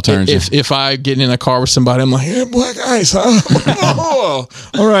The smell turns you. if I get in a car with somebody, I'm like, yeah, Black Ice, huh?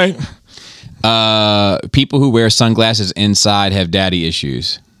 All right. People who wear sunglasses inside have daddy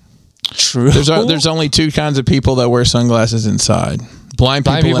issues. True. There's only two kinds of people that wear sunglasses inside: blind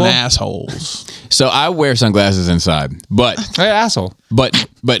people and assholes. So I wear sunglasses inside, but Hey, asshole. but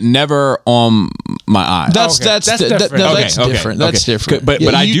never on my eyes. That's Okay. That's That's di- different. no, Okay, that's okay, different. okay. That's different. But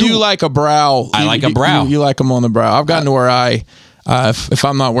Yeah, I you do like a brow. I like a brow. You like them on the brow. I've gotten to where if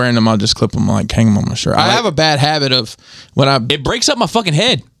I'm not wearing them, I'll just clip them, like hang them on my shirt. I have a bad habit of when I It breaks up my fucking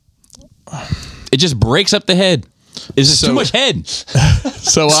head. It just breaks up the head. Is this too much head?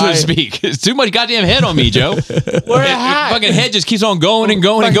 So to speak. It's too much goddamn head on me, Joe. Wear a hat. Fucking head just keeps on going and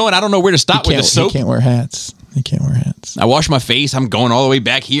going and going. I don't know where to stop with the He soap. can't wear hats. He can't wear hats. I wash my face. I'm going all the way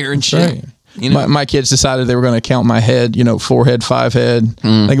back here and shit. Right. You know? My kids decided they were going to count my head, 4 head, 5 head.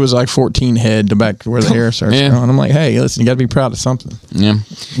 I think it was like 14 head to back to where the hair starts Yeah. growing. I'm like, hey, listen, you got to be proud of something. Yeah.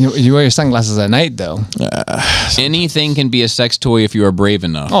 You wear your sunglasses at night, though. Anything can be a sex toy if you are brave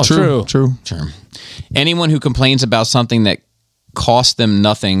enough. Oh, true. Sure. Anyone who complains about something that costs them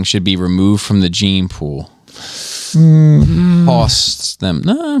nothing should be removed from the gene pool. Costs them.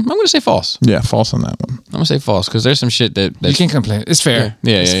 No, I'm going to say false. Yeah, false on that one. I'm going to say false because there's some shit You that's can't complain. It's fair.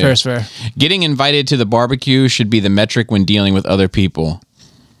 Yeah, it's yeah, fair. yeah. It's fair. Getting invited to the barbecue should be the metric when dealing with other people.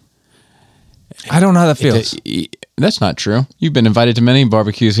 I don't know how that feels. That's not true. You've been invited to many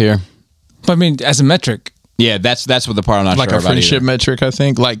barbecues here. But I mean, as a metric, Yeah, that's what the part I'm not Like sure a about friendship either. metric, I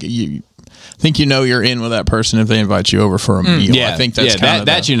think. Like you think you're in with that person if they invite you over for a meal. Yeah, I think that's that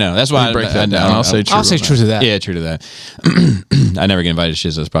that's why I break that down. I'll say true. I'll say true to that. Yeah, true to that. I never get invited to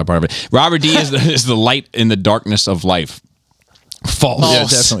shit, so that's probably part of it. Robert D is the light in the darkness of life. False. Yeah,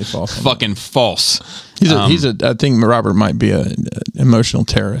 definitely false. Fucking false. He's a. I think Robert might be an emotional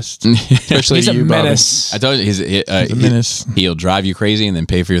terrorist, especially he's to a you, Bobby. menace. I told you he's a menace. He'll drive you crazy and then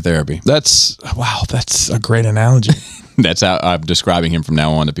pay for your therapy. That's a great analogy. That's how I'm describing him from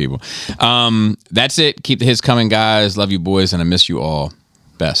now on to people. That's it. Keep the hits coming, guys. Love you, boys, and I miss you all.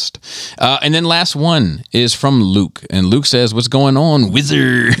 Best. And then last one is from Luke. And Luke says, what's going on,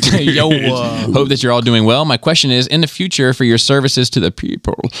 wizard? Yo, Hope that you're all doing well. My question is, in the future, for your services to the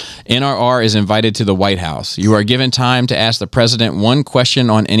people, NRR is invited to the White House. You are given time to ask the president one question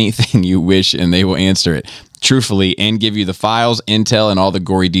on anything you wish, and they will answer it truthfully and give you the files, intel, and all the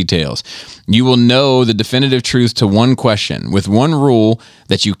gory details. You will know the definitive truth to one question with one rule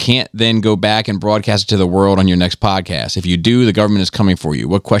that you can't then go back and broadcast it to the world on your next podcast. If you do, the government is coming for you.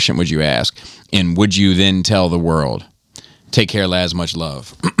 What question would you ask? And would you then tell the world? Take care, lads. Much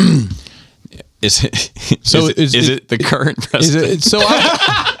love. Is it the current president?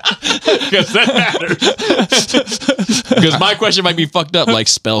 Because that matters. Because my question might be fucked up, like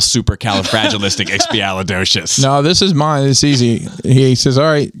spell supercalifragilisticexpialidocious. No, this is mine. It's easy. He says, all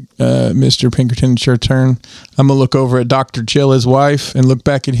right, Mr. Pinkerton, it's your turn. I'm going to look over at Dr. Jill, his wife, and look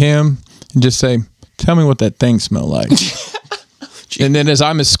back at him and just say, tell me what that thing smelled like. And then as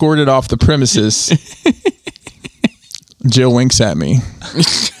I'm escorted off the premises, Jill winks at me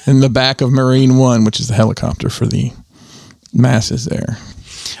in the back of Marine One, which is the helicopter for the masses there.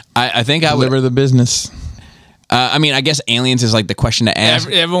 I think I would. Deliver the business. I mean, I guess aliens is like the question to ask.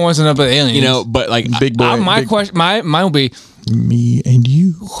 Everyone wants to know about aliens. But like Big boy. My question, mine will be, Me and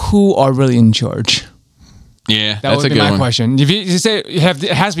you. who are really in charge? Yeah, That that's would a be good my one. question. If you say it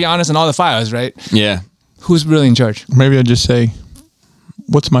has to be honest in all the files, right? Yeah, Who's really in charge? Maybe I'll just say,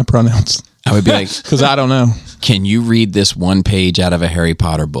 what's my pronouns? I would be like, Because I don't know. can you read this one page out of a Harry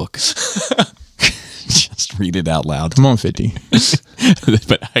Potter book? Just read it out loud. Come on, 50.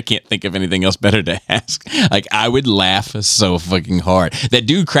 But I can't think of anything else better to ask. Like, I would laugh so fucking hard. That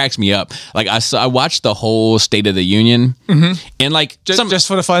dude cracks me up. Like, I watched the whole State of the Union, and like Just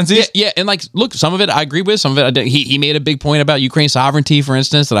for the funsies? yeah, and like, look, some of it I agree with, some of it I didn't. He made a big point about Ukraine sovereignty, for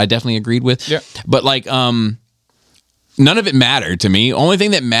instance, that I definitely agreed with. Yeah. But like, none of it mattered to me. Only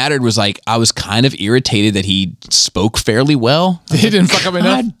thing that mattered was like I was kind of irritated that he spoke fairly well. He didn't fuck up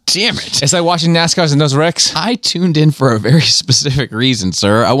enough. God damn it. It's like watching NASCARs and those wrecks. I tuned in for a very specific reason,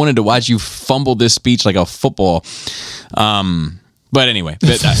 sir. I wanted to watch you fumble this speech like a football. But anyway,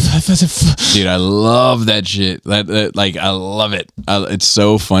 dude, I love that shit. Like, I love it. It's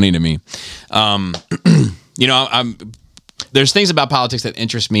so funny to me. There's things about politics that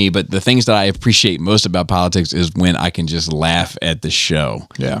interest me, but the things that I appreciate most about politics is when I can just laugh at the show.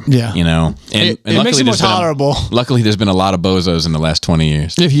 Yeah. Yeah. You know, and It makes it more tolerable. Luckily, there's been a lot of bozos in the last 20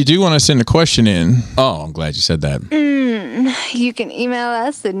 years. If you do want to send a question in, Oh, I'm glad you said that. You can email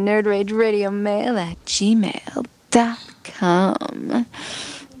us at nerdrageradiomail@gmail.com.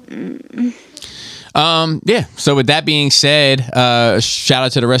 Yeah. So with that being said, shout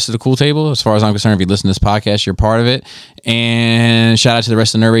out to the rest of the Cool Table. As far as I'm concerned, if you listen to this podcast, you're part of it. And shout out to the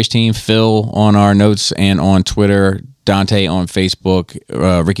rest of the Nerd Rage team, Phil on our notes and on Twitter, Dante on Facebook,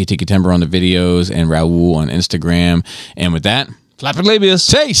 Ricky Tiki Timber on the videos, and Raul on Instagram. And with that, Flapping labius.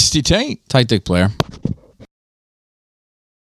 tasty taint. tight dick player.